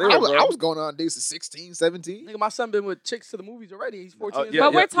ain't all there, I bro. was going on dates at 16, 17. Nigga, my son been with chicks to the movies already. He's 14 years yeah, But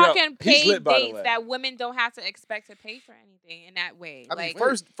old. we're talking He's paid lit, by the dates way. that women don't have to expect to pay for anything in that way. I mean, like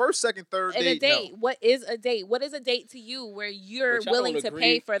first, second, third in a date. date, No. what is a date? What is a date to you where you're But y'all willing don't to agree-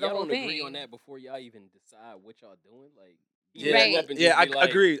 pay for the y'all whole don't thing? agree on that before y'all even decide what y'all doing. Like, Yeah, Right. up and yeah, just I be like,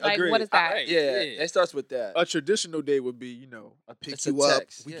 agree. Like, Agree. what is that? Right, Yeah, yeah. it starts with that. A traditional date would be, you know, I pick It's a you up.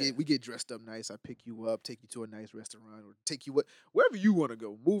 text, We yeah. get dressed up nice. I pick you up, take you to a nice restaurant, or take you wherever you want to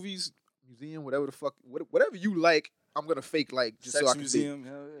go. Movies, museum, whatever the fuck, whatever you like. I'm gonna fake like just Sex so I can museum.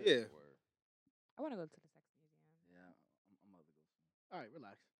 Hell yeah. Yeah. I want to go to the sex museum. All right,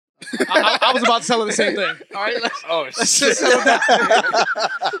 relax. I was about to tell her the same thing. All right, let's shit. just settle down.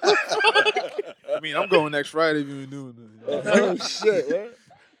 I mean, I'm going next Friday if you ain't doing nothing. Oh shit, man.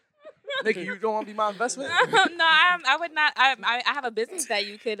 Nigga, you don't want to be my investment? No, I would not. I have a business that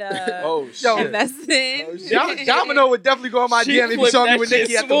you could Oh shit. Yo, invest in. Domino would definitely go on my She DM if you flipped saw me that with shit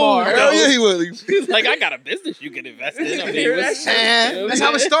Nikki at the smooth, bar. bro. Hell yeah, he will. He's like, I got a business you can invest in. I mean, Hear that what's- shit? you know That's what how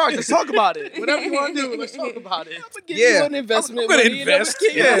I'm it saying? starts. Let's talk about it. Whatever you want to do, let's talk about it. Give Yeah. you an investment. I'm gonna money, you know, invest.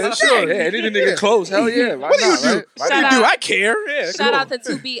 but- Yeah, sure. Yeah, anything nigga close. Hell yeah. Why What do you not, do? right? Why Shout What do you not? do? out. I care. Yeah. Shout cool. out to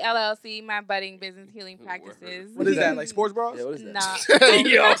 2B LLC, my budding business healing practices. What is that, like sports bras? Yeah, what is that? Nah.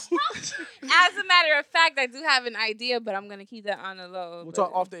 Yo. As a matter of fact, I do have an idea, but I'm gonna keep that on the low. We'll but-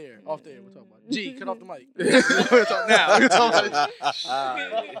 talk off the air. Off the air. We'll talk about it. G, cut off the mic. We'll talk now. We'll talk about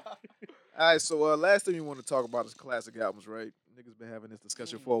it. All right, so last thing we want to talk about is classic albums, right? Niggas been having this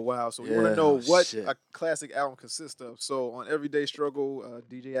discussion for a while, so we want Yeah, to know what shit. a classic album consists of. So on Everyday Struggle,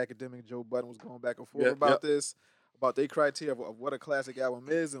 DJ Academic, Joe Budden was going back and forth Yep, about yep. this, about their criteria of what a classic album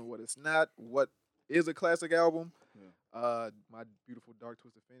is and what it's not. What is a classic album? My Beautiful Dark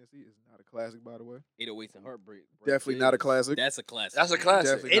Twisted Fantasy is not a classic, by the way. 808s and Heartbreak. Definitely not a classic. That's a classic. That's a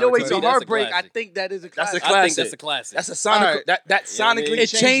classic. Definitely not a 808s classic. and That's a Heartbreak, I classic. think that is a That's classic. a I classic. think that's a classic. That's a sonic. All right. That You know what I sonically mean? It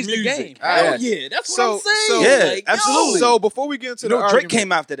changed the music. game. All right. Hell yeah, that's what I'm saying. So, Yeah, Like, absolutely. So before we get into You the know, Drake argument,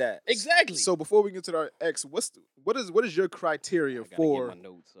 came after that. Exactly. So before we get to our X, what is your criteria I gotta for? get my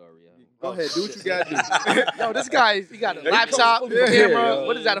notes. Sorry, Go ahead, do what you gotta do. Yo, this guy, he got a Yeah, laptop, yeah, camera. yeah.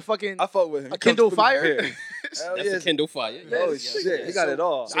 What is that? A fucking I fuck with him. a Kindle Fire? Hell That's yeah. a Kindle Fire. Oh Yes, shit, yes. he got it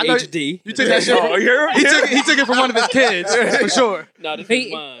all. It's I know HD. You took that shit. Oh, you hear him? He took it from one of his kids for sure. No, this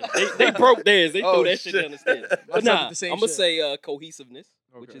is mine. They broke theirs. They Oh, threw that shit shit. down the stairs. My But son nah, did the same I'm gonna shit. say cohesiveness,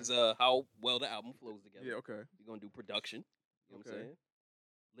 which Okay. is how well the album flows together. Yeah, okay. You're gonna do production. You know what I'm Okay. saying?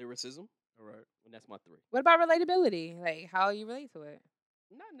 Lyricism, All right. and that's my 3. What about relatability? Like how you relate to it?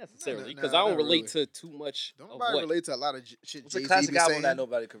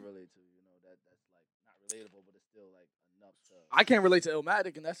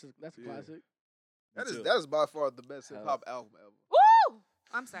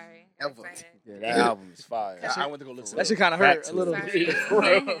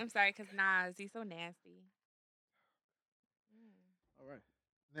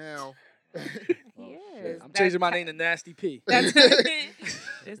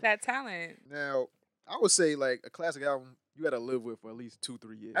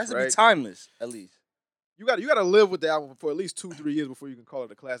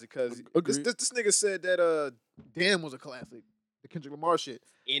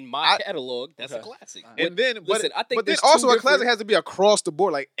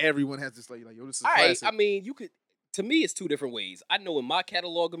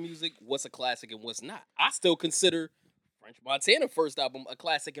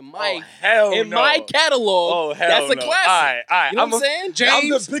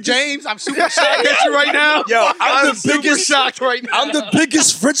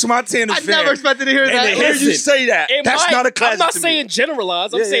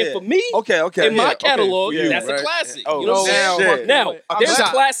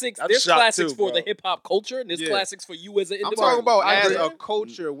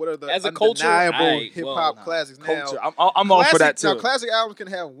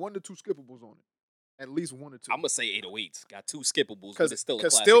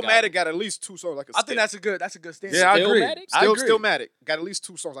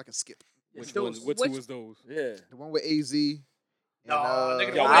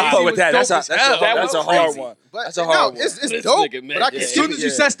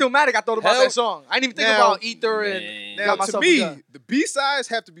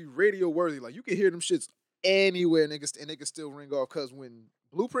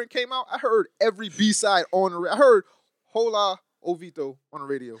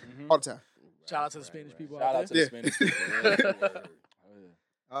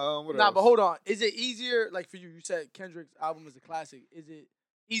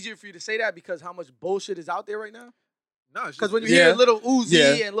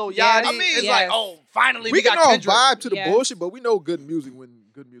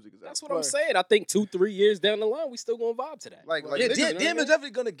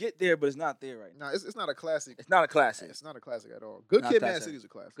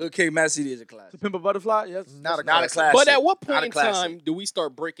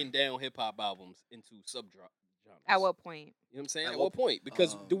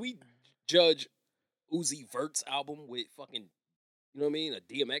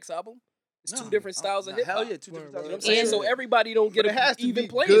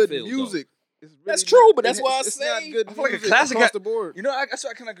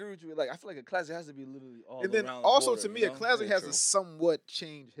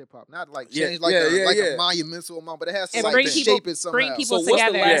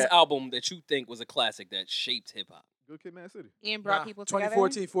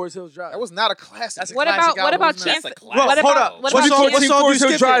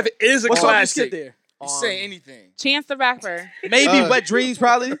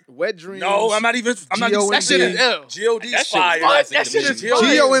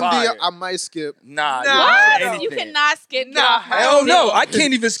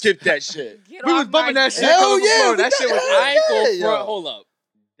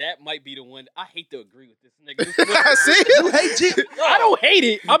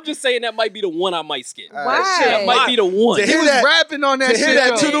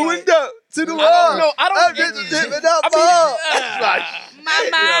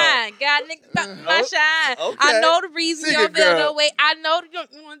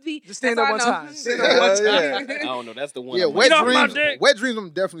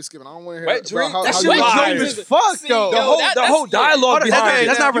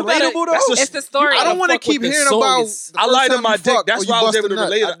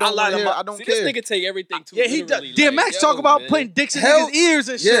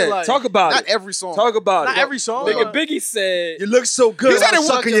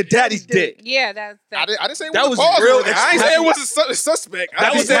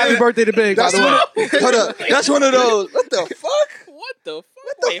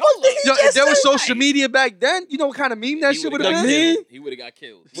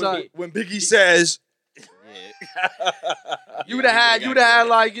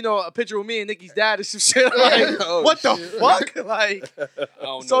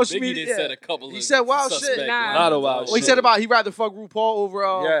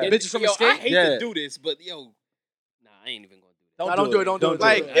 hate to do this, but yo, nah, I ain't even gonna do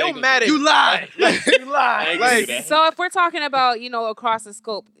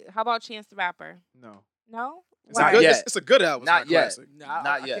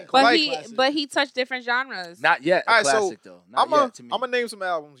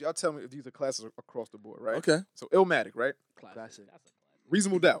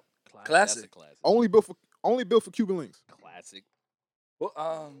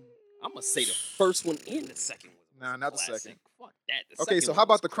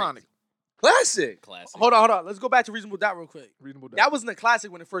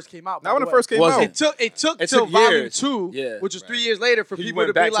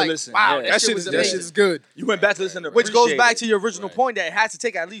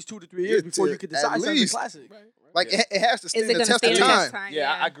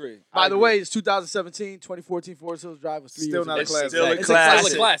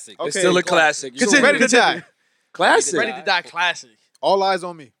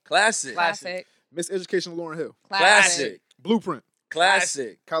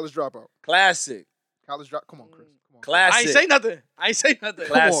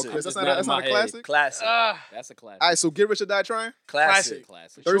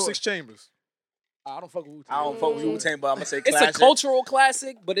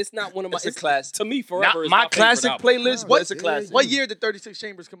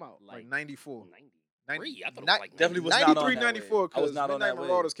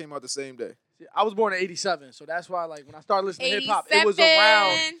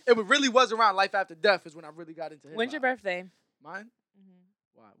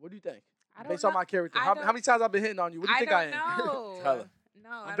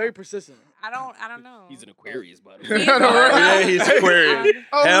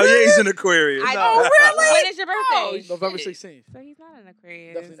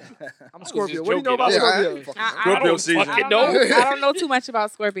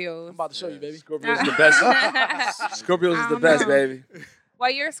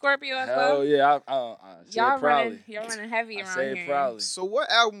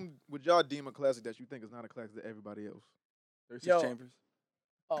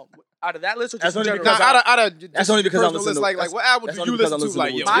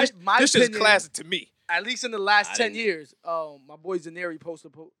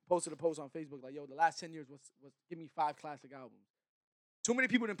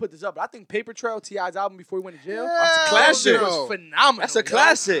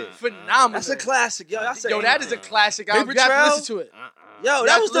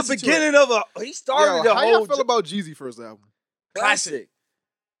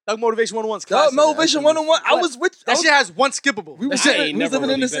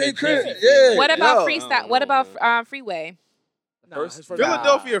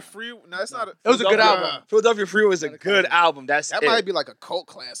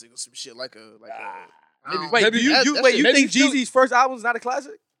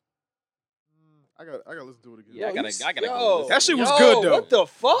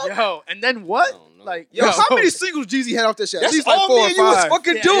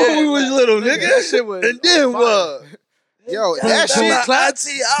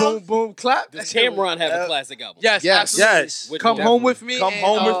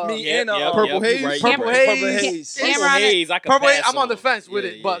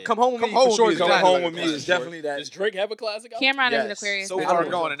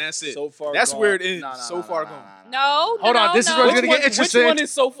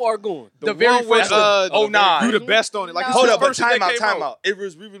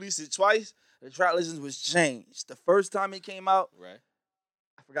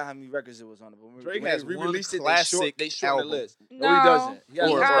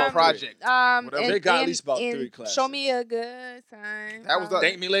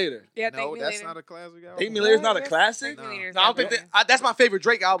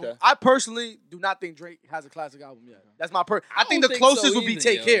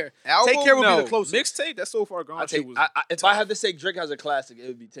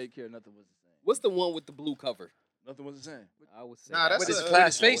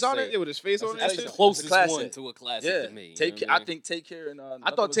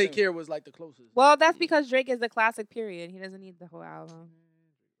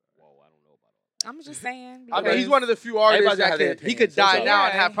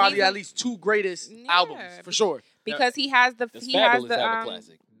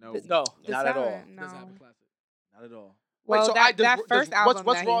That first album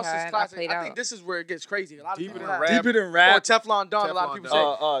what's that he Ross's had, I classic? played I think out. this is where it gets crazy. A lot of Deeper people than have- rap. Deeper than rap. Or Teflon Don. A lot of people say.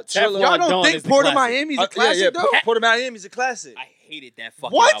 Teflon Y'all don't Don think is the Port of classic. Miami's a classic yeah, though? Port of Miami's a classic. hated that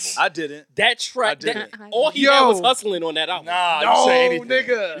fucking What? album. I didn't. That track, didn't. all he had was hustling on that album. Nah, No, you say anything.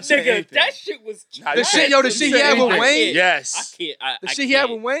 nigga. You say Nigga, anything. that shit was Nah, The you shit, say- yo, the you shit say he had with anything. Wayne? Yes. I can't. The I shit he had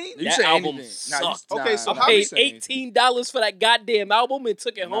can't. with Wayne? You That say album anything. sucked. Okay, so I how you paid say $18 for that goddamn album and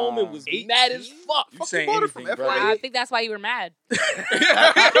took it home and was mad as fuck. You say bought it from anything, bro. I think that's why you were mad.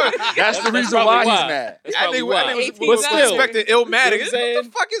 That's the reason probably why why. he's mad. That's probably why. I $18. was still, expecting Illmatic. you know what I'm What saying?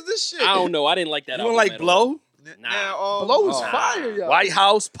 the fuck is this shit? I don't know. I didn't like that You album. don't like at Blow? all. Now, Blow was Oh. fire, yo. White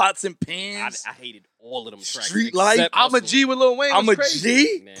House, Pots and I Pans. hated all of them tracks. Street Life. except I'm a Hustle. G with Lil Wayne. I'm was a crazy.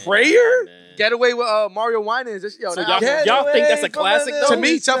 G. Man, Prayer. man. Get away with Mario Winans. Yo, So that y'all, album- y'all think that's a classic though? To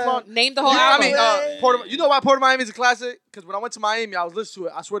me, Teflon. Name the whole I album. mean, you know why Port of Miami is a classic? Because when I went to Miami, I was listening to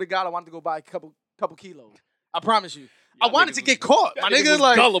it. I swear to God, I wanted to go buy a couple kilos. I promise you. I wanted to get caught. My nigga,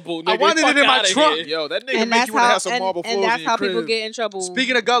 like, gullible, I nigga. wanted Fuck it in my outta trunk. here. Yo, that nigga And make that's you want to how, have some marble floors and that's in your how people crib. get in trouble.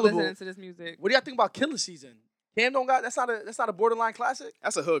 Speaking of gullible, listening to this music. What do y'all think about Killer Season? Cam don't got that's not a borderline classic.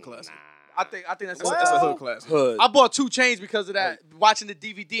 That's a hood classic. I think that's That's a hood classic. Hood. I bought 2 Chainz because of that. Watching the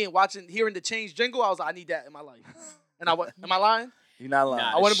DVD and hearing the Chainz jingle, I was like, I need that in my life. And am I lying? You're not lying.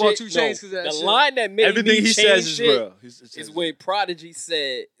 Nah, I went and the bought shit- 2 Chainz because of that The shit. line that made Everything me he change says is shit real. is when Prodigy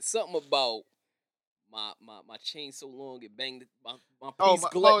said something about my chain so long it banged my piece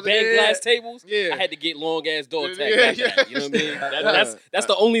banged glass tables. Yeah. I had to get long ass dog tag Yeah, after that. You know what I mean? Yeah. That's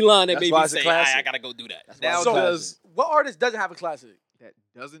the only line that That's made why me it's a say classic. I gotta go do that. Now So, does what artist doesn't have a classic? that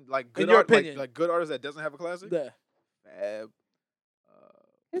doesn't like In good your art, like, opinion. like good artist that doesn't have a classic? Yeah. Fab.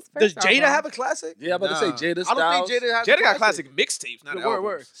 His Does first Jada album. have a classic? Yeah, I'm about to say Nah. Jada Styles. I don't think Jada has Jada a got classic mixtapes, not Yeah, albums.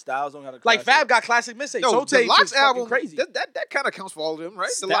 word. Styles don't have a Like classic. Fab got classic mixtapes. No, Soul the Tapes Locks is fucking album, crazy. that kind of counts for all of them, right?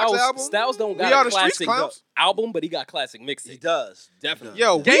 The Locks Styles, album. Styles don't We got Are a the Streets classic Clowns? album, but he got classic mixtapes. He does. Definitely.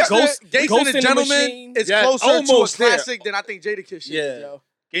 Yo, Gangsta, Ghost Gangsta in and the the Gentleman Machine. is Yeah, closer to a almost there. classic than I think Jada Kiss shit is, Yeah. yo.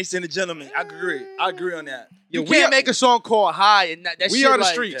 Gangsta and the Gentleman. I agree on that. You we can't are- make a song called High and that We shit Are the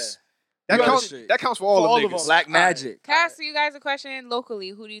like, Streets. We That Are the counts. Streets. That counts for all For all of of them. them. Black Magic. Can I ask you guys a question? Locally,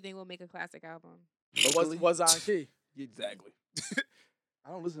 who do you think will make a classic album? Was on key. Exactly. I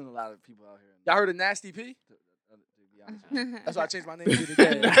don't listen to a lot of people out here. Y'all heard of Nasty P? To be honest with you. That's why I changed my name to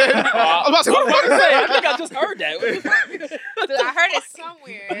today. I was about to say, I think I just heard that. Dude, I heard it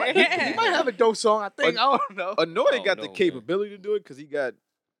somewhere. He might have a dope song, I think. I don't know. Annoyed Oh, got no, the man. capability to do it because he got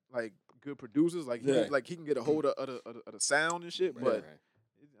like good producers. Like Yeah. he can get a hold of the sound and shit. But Right.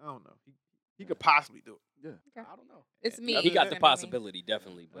 I don't know. He could possibly do it. I don't know. It's me. He got the Anyway. possibility,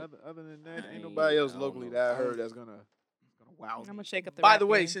 definitely. But Other than that, I ain't nobody else don't locally know. that I heard that's gonna wow I'm me. gonna shake up the By rap the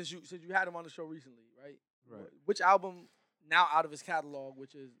way, game. since you had him on the show recently, right? Right. Which album now out of his catalog,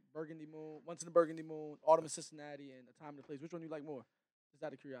 which is Burgundy Moon, Once in the Burgundy Moon, Autumn in Cincinnati, and A Time and a Place, which one you like more? Just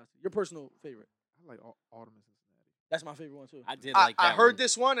out of curiosity. Your personal favorite. I like Autumn in Cincinnati. That's my favorite one too. I did like that. I heard one.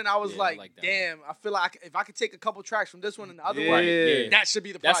 this one and I was Yeah, I like, like that damn, I feel like if I could take a couple tracks from this one and the other Yeah. one, Yeah. that should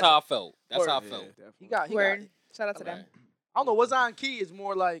be the That's project. how I felt. That's how I Word. felt. He got Word. Shout out to them. Right. I don't know. What's on key is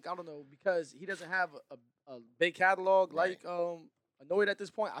more like I don't know because he doesn't have a big catalog Right. like Annoyed at this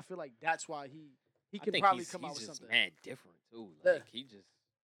point. I feel like that's why he I can think probably he's come out with just something. mad different too. Yeah. Like he just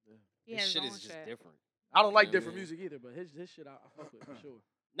He his has shit his is own just shit. different. I don't like Yeah. different music either, but his shit I fuck with for sure.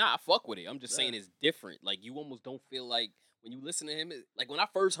 Nah, I fuck with it. I'm just saying it's different. Like you almost don't feel like when you listen to him. Like when I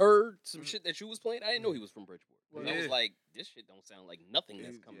first heard some shit that you was playing, I didn't know he was from Bridgeport. And I was Yeah. like, this shit don't sound like nothing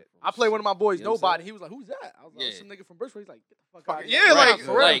that's coming from. I play one of my boys, You know what I'm Nobody. saying? He was like, "Who's that?" I was like, Yeah. "Some nigga from Bridgeport." He's like, "Get the fuck out!" Yeah, like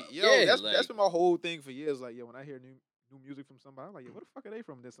for real. Like, yo, yeah, that's like- been my whole thing for years. Like, yo, when I hear new music from somebody, I'm like, yo, where the fuck are they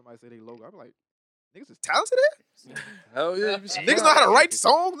from? Then somebody say they logo. I'm like, niggas is talented here? Hell yeah. You be Niggas know how to write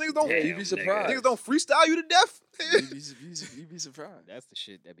songs. Niggas don't. You'd be surprised. Niggas don't freestyle you to death. You'd be surprised. That's the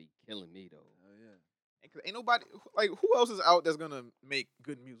shit that be killing me though. Hell yeah. Cause ain't nobody like who else is out that's gonna make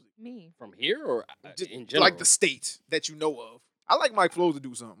good music Me. From here or Just, in general? like the state that you know of. I like Mike Flow to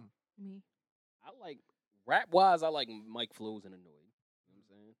do something. Me. I like rap wise. I like Mike Flows and Annoyed. You know what I'm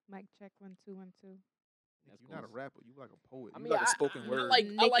saying? Mic check 1 2 1 2. That's You're not a cool. rapper. You like a poet. I You mean, like a spoken I word. like-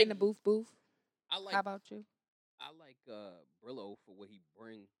 Nick in the booth. I like. How about you? I like Brillo for what he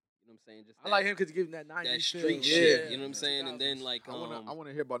bring. You know what I'm saying? Just I like him because he gives him that that 90s street feel. shit. Yeah. You know what I'm saying? And then like I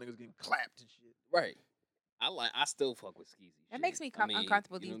wanna hear about niggas getting clapped and shit. right. I still fuck with Skeezy. That shit. makes me I mean,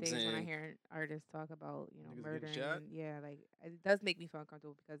 uncomfortable you know these what I'm days when I saying? hear artists talk about Niggas murder getting shot? and yeah, like it does make me feel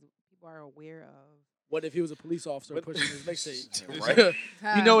uncomfortable because people are aware of. What if he was a police officer pushing his mixtape?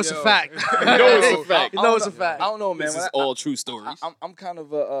 Right. You know it's a Yo. fact. You know it's a fact. You know it's a fact. I don't know, man. This When is I- all true stories. I'm kind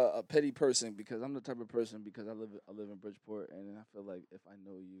of a petty person because I'm the type of person because I live in Bridgeport and I feel like if I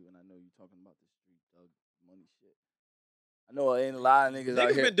know you and I know you talking about the street thug money shit, I know ain't a lot of niggas out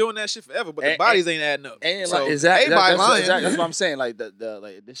Niggas here. been doing that shit forever, but the bodies ain't adding up. Ain't So, exactly. everybody lying. That's what I'm saying. Like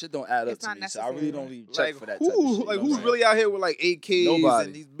like this shit don't add up to me. So I really don't leave check for that type of shit. Like who's really out here with like AKs Nobody.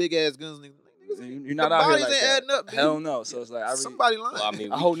 and these big ass guns? You're not out here like ain't that. adding up, Hell no. So it's like somebody lying. Well, I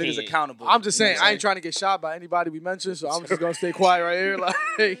mean, I hold niggas accountable. I'm just saying, You know what I ain't trying to get shot by anybody we mentioned, so I'm just gonna stay quiet right here. Like,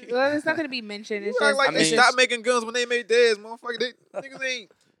 Well, it's not gonna be mentioned. It's You act just like they stopped making guns when they made theirs, motherfucker. They niggas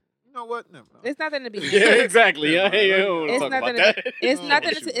ain't. You know what? No. it's nothing to be. Yeah, exactly. I don't It's talk about nothing. that. It's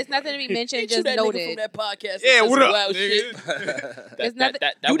nothing. It's nothing to be mentioned. Just that noted. nigga from that podcast. Yeah, that what says up, wild nigga? shit. It's nothing.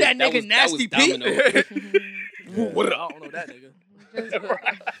 Do that nigga was Nasty Pete. Domino. What up? I don't know that nigga. I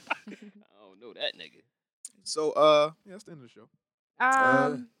don't know that nigga. So yeah, that's the end of the show.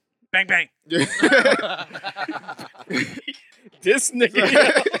 Bang bang. This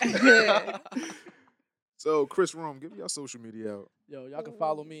nigga. So Chris Rome, give your social media out. Yo, y'all can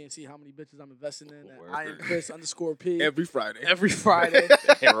follow me and see how many bitches I'm investing in. I am Chris_P. Every Friday. Every Friday.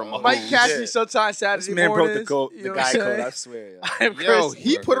 Might catch me sometime Saturday This man mornings. broke the code, you the know guy what I'm code. saying? I swear. I am Yo, Chris.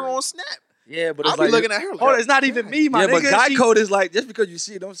 he put it on Snap. Yeah, but I'll it's be like looking at her like, Hold on, it's not even me, my yeah, nigga. but guy She- code is like just because you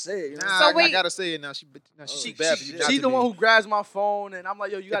see it, don't say it. You know? Nah, So I wait. gotta say it now. She bad for you. not She's to the be. one who grabs my phone, and I'm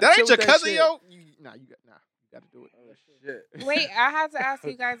like, yo, you If gotta that chill ain't your with that cousin, shit. yo. You gotta do it. Shit. Wait, I had to ask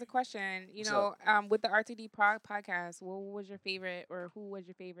you guys a question. You What's know, with the RTD podcast, what was your favorite, or who was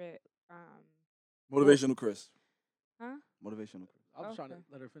your favorite? Motivational Chris. Huh? Motivational Chris. I was trying to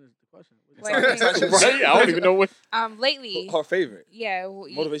let her finish the question. Right? I don't even know what. Lately. Her favorite. Yeah.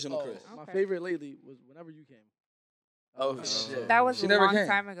 Motivational Chris. My Okay. favorite lately was whenever you came. Oh shit. That was She a never long came.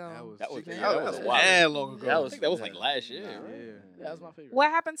 time ago. That was That wild. mad long ago. I think that was like last year. Yeah, that was my favorite. What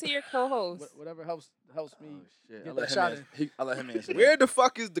happened to your co-host? Whatever helps me Shit. get that shot in. I let him answer. Where the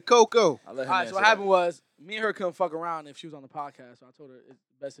fuck is the Coco? I let him All right, answer so what that. happened was me and her couldn't fuck around if she was on the podcast. So I told her it's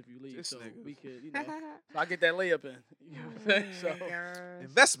best if you leave, This so nigga. we could, you know. So I get that layup in. You know what I'm saying? So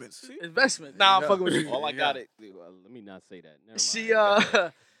Investments. investment. Nah, I'm fucking with you. All I got it. Let me not say that. Never mind. She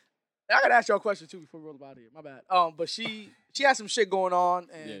I gotta ask y'all a question too before we roll about here. My bad. But she had some shit going on,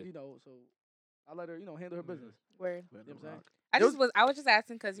 and Yeah. you know, so I let her, you know, handle her business. Word. You know what I'm saying? I was just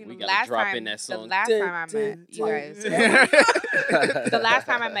asking because We the gotta last drop time in that the song. last time I met you guys, the last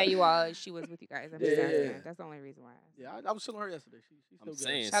time I met you all, she was with you guys. I'm just Yeah. asking. That's the only reason why. Yeah, I was chilling with her yesterday. She's still I'm good.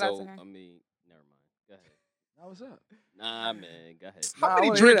 saying Shout out so. to her. I mean, never mind. Go ahead. Now what's up? Nah, man. Go ahead. How Nah, I many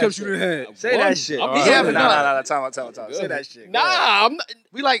wanna drink hear cups that you done had? Say that shit. I'm Yeah, good. nah. Time. Say that shit. Nah, I'm not.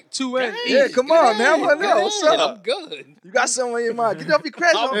 We like 2 in. Yeah, come on, man. I wanna know. What's I'm up? good. You got something on your mind. Get off your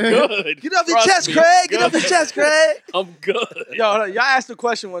Craig. I'm good. Get off your Trust chest, me, Craig. I'm Get off your good. chest, Craig. I'm good. Yo, hold on. Y'all asked a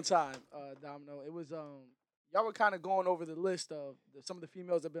question one time, Domino. It was y'all were kind of going over the list of some of the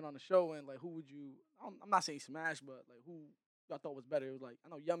females that have been on the show, and like who would you? I'm not saying smash, but like who y'all thought was better. It was like I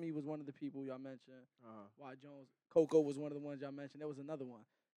know Yummy was one of the people y'all mentioned. Y Jones, Coco was one of the ones y'all mentioned. There was another one.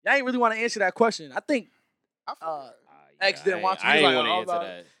 Y'all ain't really want to answer that question. I think X didn't want to. I He ain't was want to like,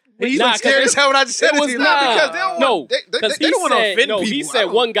 answer that. He's Nah, like scared as hell when I just said it was to you. not Because they don't no, want- because they don't wanna offend no, he people. said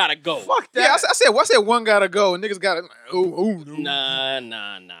one gotta go. Fuck that. Yeah, I said one gotta go, and niggas gotta. Nah,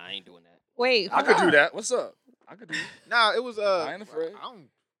 I ain't doing that. Wait, I could do that. What's up? I could do that. Nah, it was I ain't afraid.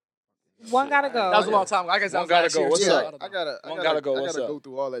 one gotta go. That was a long time ago. I guess that One was gotta last go. year. What's Yeah, up? I don't know. I gotta go. I What's gotta up? go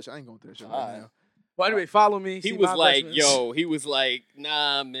through all that shit. I ain't going through that shit All right right. now. But anyway, follow me. He see was my like, investments. he was like,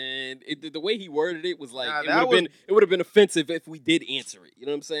 nah, man. The way he worded it was like, Nah, it that would have been offensive if we did answer it. You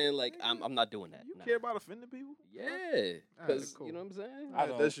know what I'm saying? Like, I'm not doing that. You Nah. care about offending people? Yeah, Alright, because cool. you know what I'm saying. I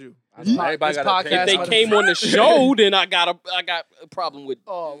don't. That's you. Everybody got an If they opinion. came on the show, then I got a problem with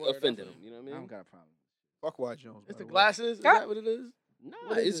Oh, word, offending that's them. You know what I I mean? don't got a problem. Fuck Y Jones. It's by the way. glasses. Is that what it is? Nah,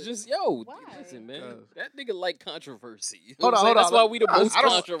 What is it's it? just yo. Why? Listen, man, Because- that nigga like controversy. You Hold know on, what I'm saying? hold That's on. why we the most I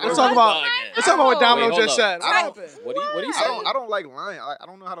don't- controversial. let's talk about- podcast. Let's talk about what Domino Wait, hold just up. said. I don't. What do you I say? don't like lying. I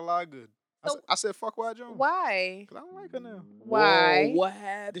don't know how to lie good. I said fuck Y Jones. Why? 'Cause I don't like her now. Why? Whoa, what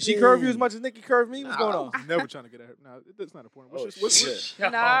happened? Did she curve you as much as Nikki curved me? What's going I on? was never trying to get at her. No, that's not important. Oh, What's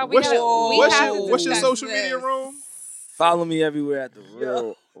shit. Nah, we what's gotta. your- we what's have your- to what's your discuss social media this. room? Follow me everywhere at the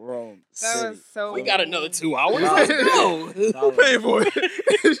Real Rome That City. was so. We got another 2 hours. Follow Let's me. go. Follow Who paying me. for it?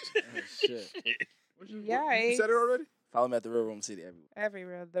 Oh, shit. Yikes. You said it already? Follow me at the Real Rome City everywhere.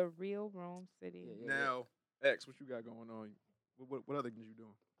 Everywhere, the real Rome City. Now, X, what you got going on? What other things you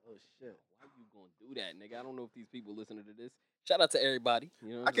doing? Oh shit. Why you gonna do that, nigga? I don't know if these people listening to this. Shout out to everybody.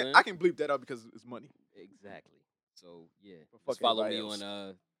 You know what I can bleep that out because it's money. Exactly. So yeah, But fuck just follow everybody me else.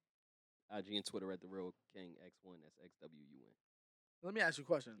 on IG and Twitter at the Real King X1. That's XWUN. Let me ask you a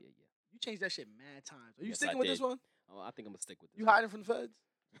question. Yeah, yeah. You changed that shit mad times. Are you Yes, sticking I with this did. one? Oh, I think I'm gonna stick with this. You one. hiding from the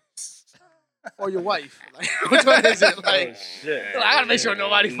feds? or your wife? Like, which one is it? Like, shit. I gotta make sure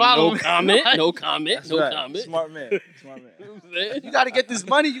nobody follows. No comment. No comment. That's No right. comment. Smart man. Smart man. You gotta get this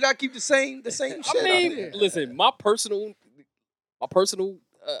money. You gotta keep the same shit. I mean, listen, my personal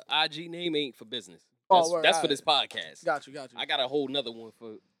IG name ain't for business. That's for this podcast. Got you. I got a whole nother one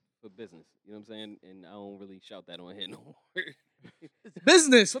for business. You know what I'm saying? And I don't really shout that on here no more. It's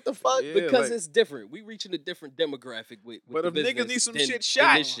business. What the fuck? Yeah, because like- it's different. We reaching a different demographic with But the if niggas business need some than- shit than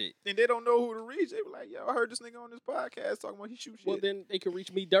shot, this shit. and they don't know who to reach, they be like, "Yo, I heard this nigga on this podcast talking about he shoot shit." Well, then they can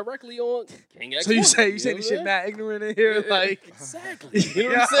reach me directly on King X. So you say this shit mad ignorant in here? Like exactly. You know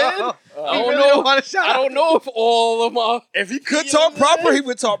what I'm saying? I don't know. I don't know if all of my. If he could talk proper, he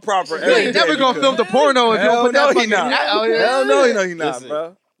would talk proper. You ain't never gonna film the porno if you don't put that fucking not. out here. Hell no, he not, Listen,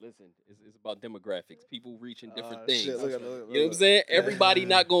 bro. Listen, it's about demographics. People reaching different shit, things. look at- You know what I'm saying? Everybody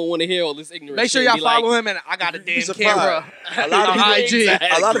not gonna want to hear all this ignorant. Make sure shit. y'all Be like, follow him, and I got a damn surprised. camera. A lot of on people, IG.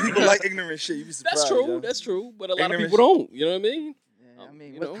 a lot of people like ignorant shit. You be surprised. That's true. yo. That's true. But a lot Ignorant of people don't. You know what I mean? I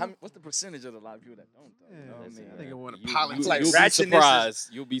mean, you what, know? what's the percentage of a lot of people that don't? Though? You know what I mean? I think I want to You- politics. like you'll be ratchetness surprised.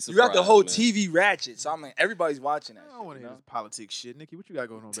 You'll be You surprised. got the whole man. TV ratchet, so I mean, everybody's watching that. I don't want to shit, hear you this politics shit, Nikki. What you got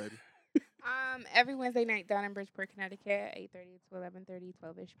going on, baby? Every Wednesday night down in Bridgeport, Connecticut, 8:30 to 11:30,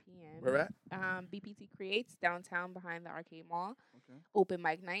 12ish p.m. Where at? BPT Creates downtown behind the Arcade Mall. Okay. Open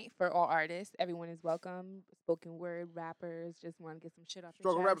mic night for all artists. Everyone is welcome. Spoken word rappers just want to get some shit off their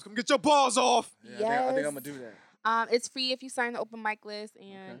Struggle chest. rappers, come get your balls off. Yeah, I think I'm gonna do that. It's free if you sign the open mic list,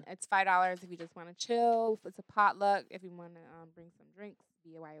 and it's $5 if you just want to chill. It's a potluck if you want to bring some drinks.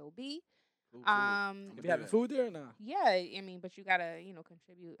 BYOB. Cool. You be having food there or not? Yeah, I mean, but you gotta,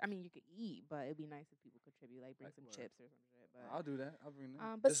 contribute. I mean, you could eat, but it'd be nice if people contribute, like bring some chips or some shit. But I'll do that. I'll bring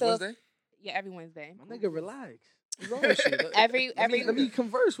that. but This still, Wednesday? yeah, every Wednesday. My nigga, relax. What's wrong with you? Let me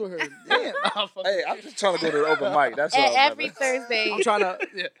converse with her. Damn. Hey, I'm just trying to go to the open mic. That's all. every brother. Thursday. I'm trying to.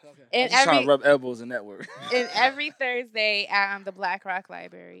 Yeah. Okay. I'm just trying to rub elbows and network. And every Thursday at the Black Rock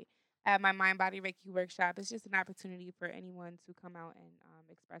Library at my Mind Body Reiki workshop. It's just an opportunity for anyone to come out and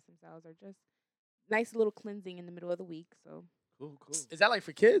express themselves, or just nice little cleansing in the middle of the week. So Cool. Is that like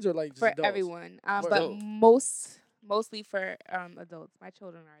for kids or like just for adults? everyone, For but adults. mostly for adults. My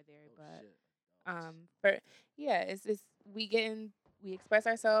children are there, it's we express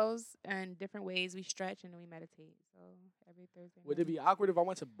ourselves in different ways. We stretch and then we meditate. So every Thursday. Would it be awkward if I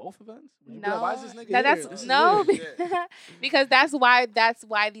went to both events? Would you be No, like, why is this nigga no, here? that's This is no, weird. because that's why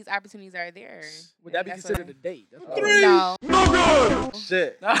these opportunities are there. Would that be That's considered what a date? That's what No. No good.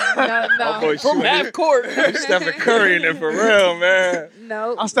 Shit. No, My boy no. shooting half court. Stephen Curry in there for real, man.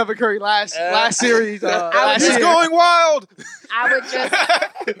 No. I'm Stephen Curry last series. was He's just- going wild. I would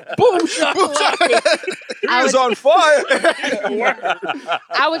just Boom shot. He was on fire.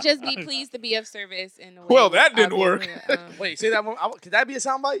 I would just be pleased to be of service in the way. Well, that didn't I'll be work. here, Wait, say that one. Could that be a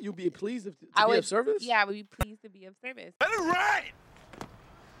soundbite? You'd be pleased to I be would of service? Yeah, I would be pleased to be of service. Let it ride.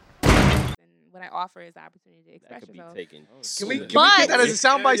 And what I offer is the opportunity to express That could be yourself. taken. Can we But- get that as a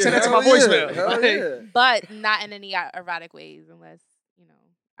soundbite? Send that to my Hell yeah. voicemail. Hell yeah. But not in any erotic ways, unless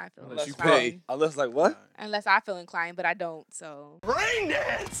I feel Unless you inclined. pay. Unless like what? Unless I feel inclined, but I don't. So Rain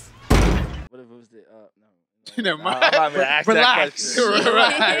dance. What if it was the no? Never mind. I'm not gonna ask Relax. that question.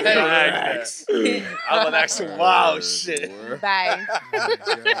 Relax. I'm gonna ask some wild shit. bye.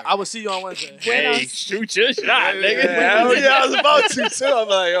 I will see you on Wednesday. Hey, shoot your shot, nigga. Hell yeah, I was about to too. I'm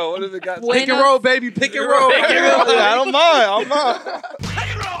like, yo, what if it got Pick and roll, baby. Pick and roll. Pick and roll. I don't mind. I don't mind.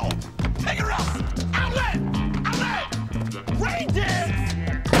 Take it roll. Take it roll. Outlet. Rain dance.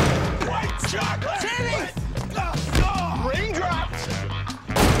 White chocolate. Titties. Raindrops.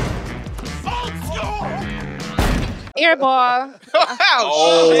 Old school. Airball.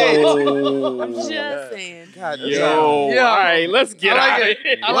 Oh, I'm just saying. God, Yo. Yeah. All right, let's get out of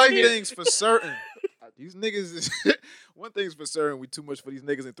here. I like things for certain. These niggas is one thing's for certain. We too much for these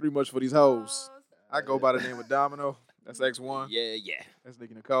niggas and three much for these hoes. I go by the name of Domino. That's X1. Yeah. That's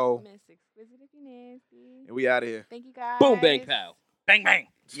Nikki Nicole. Miss Exquisite if you nasty. And we out of here. Thank you guys. Boom, bang, pow. Bang bang.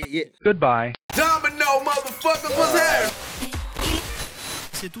 Yeah. Goodbye. Domino motherfuckers was here.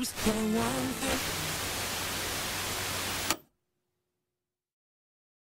 C'est tout.